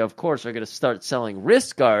and Murray, of course, are going to start selling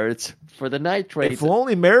wrist guards for the nitrates. If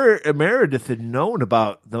only Meredith had known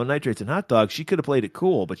about the nitrates and hot dogs, she could have played it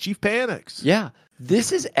cool, but she panics. Yeah.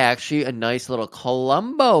 This is actually a nice little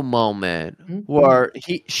Columbo moment where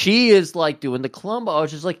she is like doing the Columbo.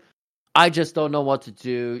 She's like, I just don't know what to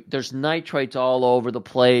do. There's nitrates all over the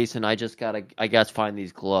place, and I just got to, I guess, find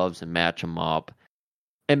these gloves and match them up.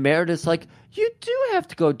 And Meredith's like, you do have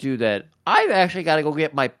to go do that. I've actually got to go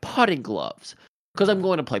get my putting gloves because I'm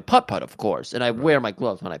going to play putt-putt, of course, and I wear my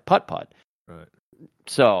gloves when I putt-putt. Right.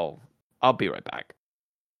 So I'll be right back.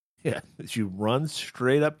 Yeah, she runs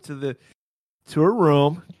straight up to her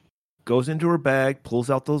room, goes into her bag, pulls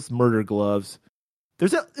out those murder gloves.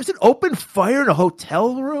 There's an open fire in a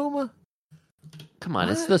hotel room. Come on,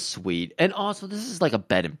 It's the suite, and also this is like a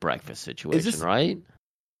bed and breakfast situation, right?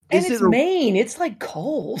 And it's Maine. It's like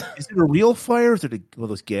cold. Is it a real fire? Or is it one of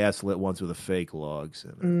those gas-lit ones with the fake logs?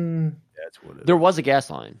 That's what it is. There was a gas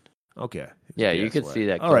line. Okay. Yeah, you could see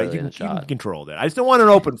that. All right, you can control that. I just don't want an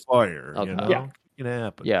open fire. Okay. You know? Yeah. It can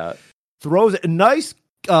happen. Yeah. Throws it. A nice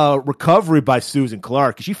recovery by Susan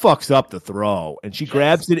Clark. She fucks up the throw, and she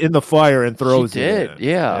grabs it in the fire and throws it in.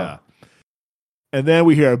 Yeah. And then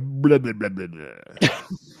we hear blah, blah, blah, blah, blah.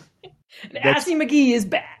 Assy McGee is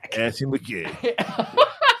back. Assy McGee.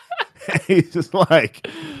 He's just like,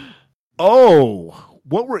 oh,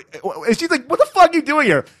 and she's like, what the fuck are you doing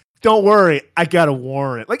here? Don't worry, I got a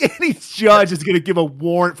warrant. Like any judge is going to give a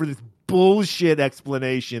warrant for this bullshit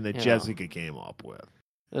explanation that Jessica came up with.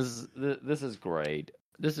 This is great.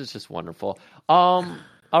 This is just wonderful.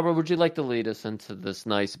 Albert, would you like to lead us into this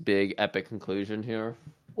nice, big, epic conclusion here?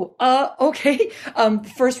 Okay.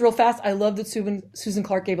 First, real fast, I love that Susan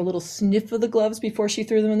Clark gave a little sniff of the gloves before she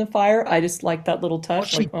threw them in the fire. I just like that little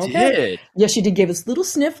touch. She did. Yes, she did give us a little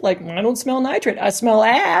sniff, like, I don't smell nitrate. I smell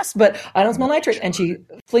ass, but I don't smell nitrate. And she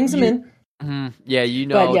flings them in. Mm-hmm. Yeah,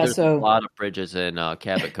 there's a lot of bridges in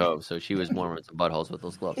Cabot Cove, so she was warming some buttholes with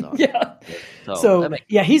those gloves on. Yeah. So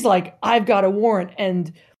he's like, I've got a warrant,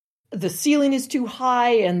 and the ceiling is too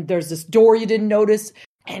high, and there's this door you didn't notice,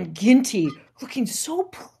 and Ginty looking so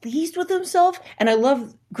pleased with himself. And I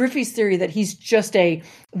love Griffey's theory that he's just a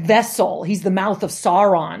vessel. He's the mouth of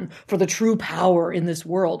Sauron for the true power in this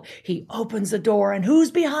world. He opens the door, and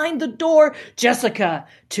who's behind the door? Jessica,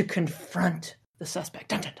 to confront the suspect.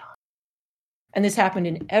 Dun, dun, dun. And this happened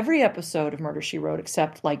in every episode of Murder, She Wrote,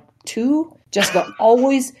 except like 2. Jessica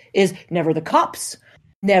always is never the cops,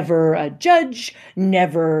 never a judge,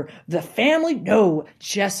 never the family. No,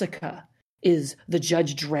 Jessica is the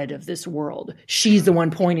Judge Dredd of this world. She's the one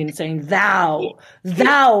pointing and saying, thou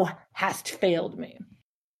hast failed me.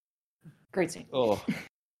 Great scene. Oh,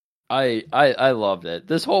 I loved it.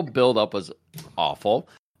 This whole build-up was awful.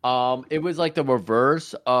 It was like the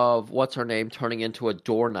reverse of what's her name turning into a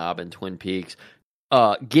doorknob in Twin Peaks.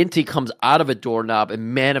 Ginty comes out of a doorknob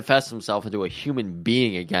and manifests himself into a human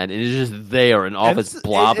being again, and is just there in all his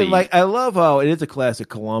blobby. Like, I love how it is a classic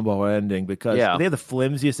Columbo ending because they have the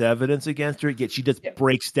flimsiest evidence against her, yet she just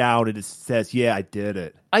breaks down and it says, "Yeah, I did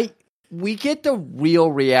it." We get the real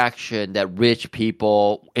reaction that rich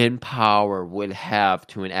people in power would have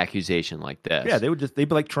to an accusation like this. Yeah, they'd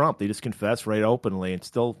be like Trump. They just confess right openly and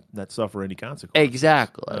still not suffer any consequences.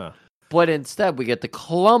 Exactly. Yeah. But instead, we get the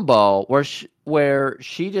Columbo where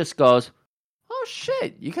she just goes, "Oh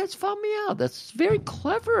shit, you guys found me out. That's very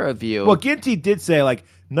clever of you." Well, Ginty did say, like,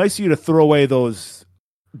 nice of you to throw away those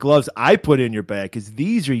gloves I put in your bag because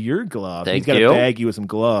these are your gloves. He's got to bag you with some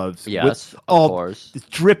gloves. Yes, of course. It's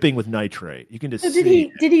dripping with nitrate. You can just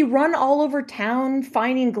see. Did he run all over town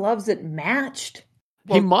finding gloves that matched?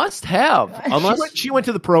 Well, he must have. Unless she went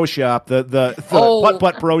to the pro shop, the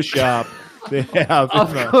putt-putt pro shop. They have,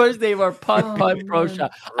 of course, they were putt-putt pro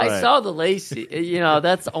shop. Right. I saw the lace.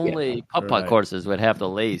 That's only putt-putt courses would have the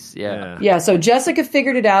lace. Yeah. So Jessica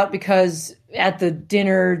figured it out because at the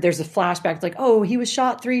dinner, there's a flashback. It's like, oh, he was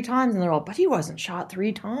shot 3 times, and they're all, but he wasn't shot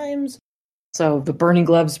 3 times. So the burning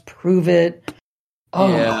gloves prove it. Oh,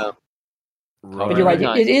 yeah. Right. But you're right.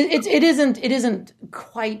 It isn't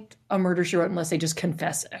quite a Murder, She Wrote unless they just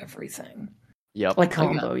confess everything. Yep. Like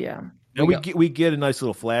Columbo, yeah. And we get a nice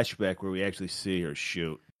little flashback where we actually see her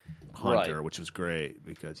shoot Hunter, which was great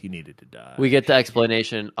because he needed to die. We get the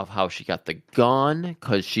explanation of how she got the gun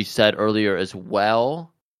because she said earlier as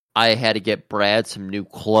well, I had to get Brad some new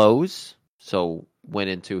clothes, so went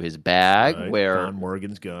into his bag where John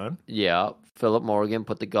Morgan's gun. Yeah, Philip Morgan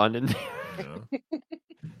put the gun in there.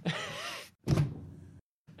 Yeah.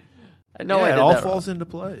 I know it all falls into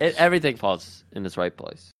place. Everything falls in its right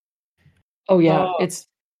place. Oh yeah, it's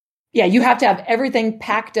Yeah, you have to have everything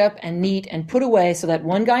packed up and neat and put away so that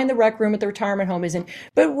one guy in the rec room at the retirement home isn't,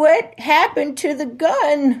 but what happened to the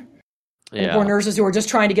gun? Yeah. And poor nurses who are just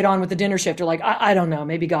trying to get on with the dinner shift are like, I don't know,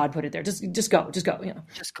 maybe God put it there. Just go, you know.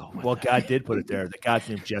 Just go. Well, God did put it there. The God's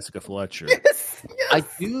named Jessica Fletcher. Yes. I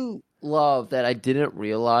do love that I didn't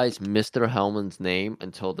realize Mr. Hellman's name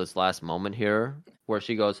until this last moment here, where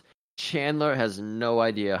she goes, Chandler has no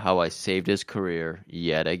idea how I saved his career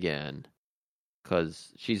yet again.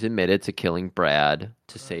 Because she's admitted to killing Brad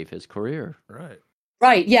to save his career. Right.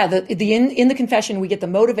 Yeah. In the confession, we get the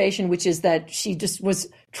motivation, which is that she just was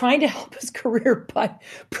trying to help his career by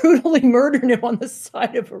brutally murdering him on the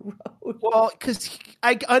side of a road. Well, because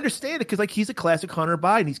I understand it, because like he's a classic Hunter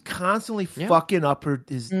Biden. He's constantly fucking up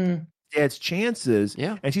his dad's chances.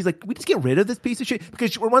 Yeah. And she's like, we just get rid of this piece of shit.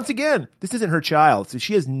 Because once again, this isn't her child. So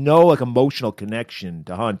she has no like emotional connection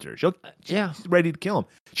to Hunter. She's ready to kill him.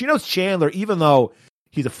 She knows Chandler, even though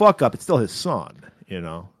he's a fuck up, it's still his son, you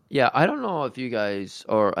know? Yeah, I don't know if you guys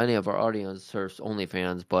or any of our audience surfs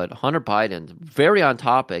OnlyFans, but Hunter Biden's very on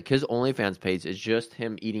topic. His OnlyFans page is just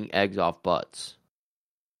him eating eggs off butts.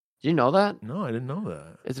 Do you know that? No, I didn't know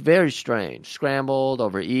that. It's very strange. Scrambled,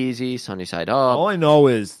 over easy, sunny side up. All I know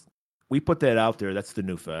is we put that out there. That's the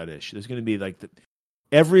new fetish. There's going to be like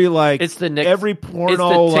every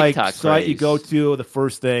porno like site you go to, the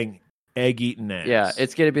first thing, egg eating eggs. Yeah,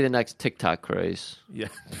 it's going to be the next TikTok craze. Yeah.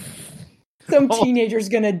 Some teenager's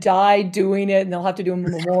going to die doing it, and they'll have to do a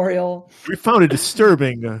memorial. We found it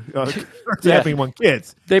disturbing happening among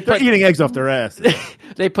kids. They're eating eggs off their ass.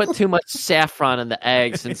 They put too much saffron in the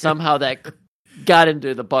eggs, and somehow that got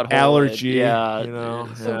into the butthole. Allergy. Yeah. You know?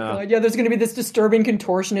 There's going to be this disturbing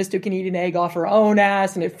contortionist who can eat an egg off her own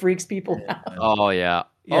ass, and it freaks people out. Oh, yeah.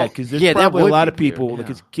 Yeah, because there's probably a lot of people,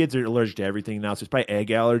 because kids are allergic to everything now, so it's probably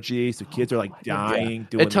egg allergy, so kids are like dying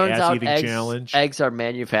doing the ass-eating challenge. Eggs are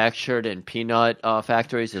manufactured in peanut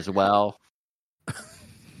factories as well.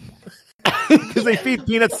 Because they feed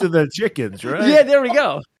peanuts to the chickens, right? Yeah, there we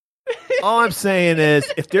go. All I'm saying is,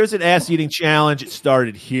 if there's an ass-eating challenge, it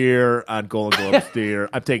started here on Golden Globes Theater.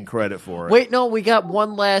 I'm taking credit for it. Wait, no, we got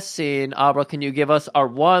one last scene. Abra, can you give us our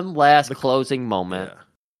one last closing moment? Yeah.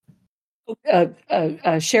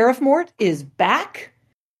 Sheriff Mort is back,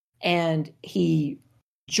 and he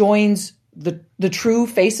joins the true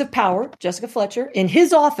face of power, Jessica Fletcher, in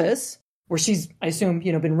his office, where she's, I assume,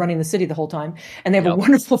 been running the city the whole time. And they have a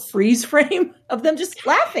wonderful freeze frame of them just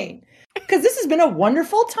laughing, because this has been a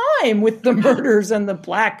wonderful time with the murders and the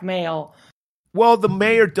blackmail. Well, the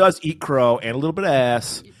mayor does eat crow and a little bit of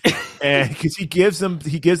ass, and because he gives them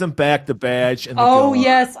back the badge. And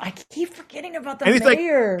yes, I keep forgetting about the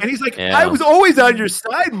mayor. He's like, I was always on your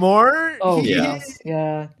side, Mort. Oh yes,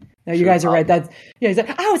 yeah. No, you guys are right. He's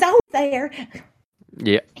like, I was out there.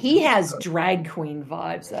 Yeah, he has drag queen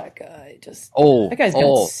vibes. That guy that guy's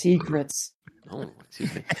got secrets. Oh,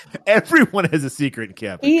 excuse me. Everyone has a secret in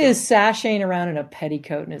Captain. He is sashaying around in a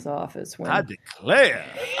petticoat in his office. I declare,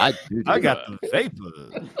 I got the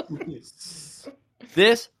vapors.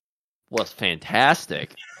 This was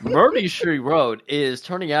fantastic. Murder She Wrote is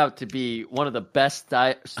turning out to be one of the best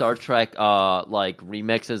Star Trek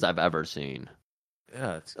remixes I've ever seen.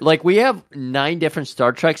 Yeah, we have 9 different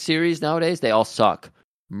Star Trek series nowadays. They all suck.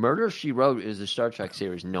 Murder She Wrote is a Star Trek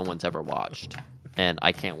series no one's ever watched. And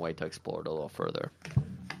I can't wait to explore it a little further.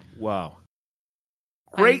 Wow.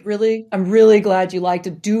 Great. I'm really glad you liked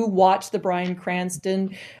it. Do watch the Bryan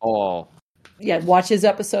Cranston. Oh. Yeah, watch his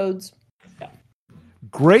episodes. Yeah.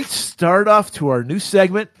 Great start off to our new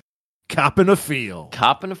segment, Cop in a Feel.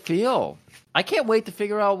 Cop in a Feel. I can't wait to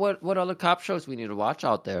figure out what other cop shows we need to watch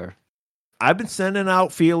out there. I've been sending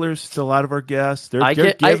out feelers to a lot lot of our guests. I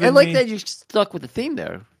like that you stuck with the theme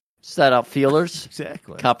there. Set up feelers.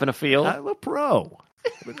 Exactly. Cop in a Feel. I'm a pro.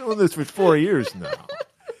 I've been doing this for 4 years now.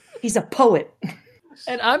 He's a poet.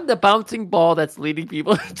 And I'm the bouncing ball that's leading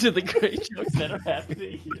people to the great jokes that are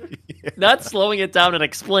happening here. Yeah. Not slowing it down and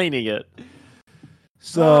explaining it.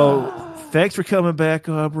 So, thanks for coming back,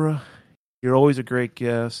 Abra. You're always a great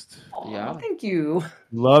guest. Yeah. Thank you.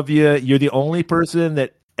 Love you. You're the only person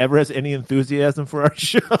that ever has any enthusiasm for our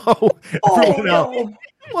show. No.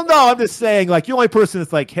 Well, no, I'm just saying, you're the only person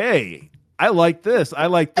that's like, hey, I like this, I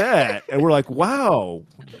like that. And we're like, wow,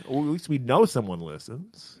 well, at least we know someone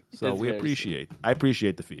listens. So I appreciate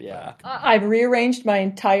the feedback. Yeah. I've rearranged my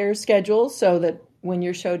entire schedule so that when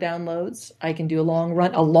your show downloads, I can do a long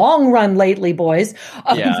run lately, boys,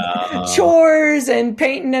 of chores and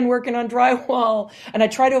painting and working on drywall. And I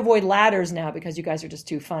try to avoid ladders now because you guys are just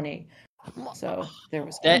too funny. So there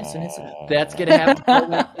was That- an incident. That's gonna have to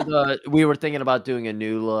go into we were thinking about doing a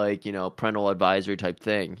new parental advisory type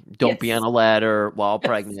thing. Don't be Yes. on a ladder while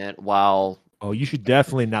pregnant. While Oh, you should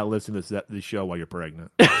definitely not listen to this show while you're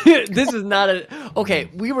pregnant. this is not okay.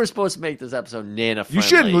 We were supposed to make this episode Nana friendly. You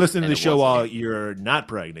shouldn't listen to and the it show wasn't. while you're not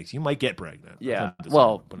pregnant. You might get pregnant. Yeah. Just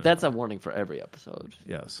Well, put it that's out. a warning for every episode.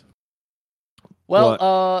 Yes.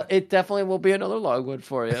 Well, it definitely will be another logwood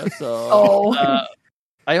for you. So, Oh.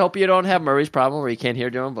 I hope you don't have Murray's problem where you can't hear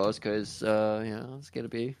your own voice because, it's gonna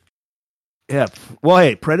be. Yeah. Well,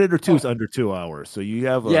 hey, Predator 2 is under 2 hours, so you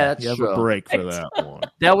have a, Yeah, that's you have true. a break for that one.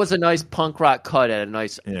 That was a nice punk rock cut at a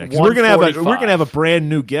nice. Yeah, 'cause we're gonna have a 1:45. brand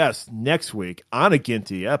new guest next week on a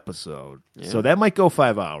Ginty episode, Yeah. so that might go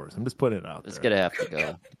 5 hours. I'm just putting it out there. It's gonna have to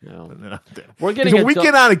go. Putting it out there. We're 'Cause getting when we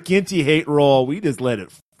get on a Ginty hate roll, we just let it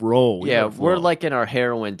roll. We Yeah, let it we're flow. like in our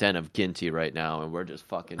heroin den of Ginty right now, and we're just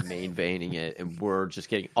fucking main veining it, and we're just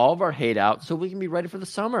getting all of our hate out so we can be ready for the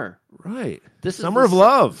summer. right. This is Summer of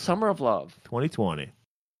Love, Summer of Love. 2020.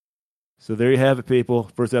 So there you have it, people.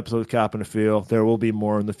 First episode of Cop and a Feel. There will be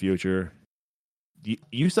more in the future.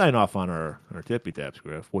 You sign off on our tippy taps,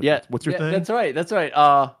 Griff. What's your thing? That's right. That's right.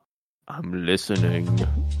 I'm listening.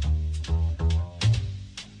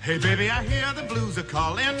 Hey, baby, I hear the blues are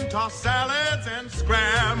calling. Tossed salads and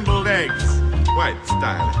scrambled eggs. Quite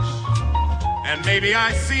stylish. And maybe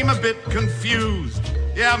I seem a bit confused.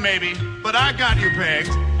 Yeah, maybe, but I got you pegged.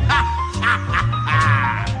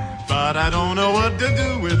 But I don't know what to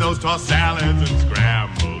do with those tossed salads and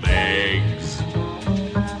scrambled eggs.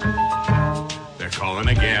 They're calling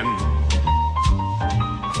again.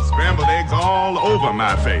 Scrambled eggs all over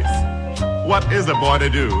my face. What is a boy to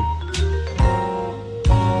do?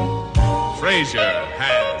 Frasier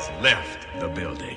has left the building.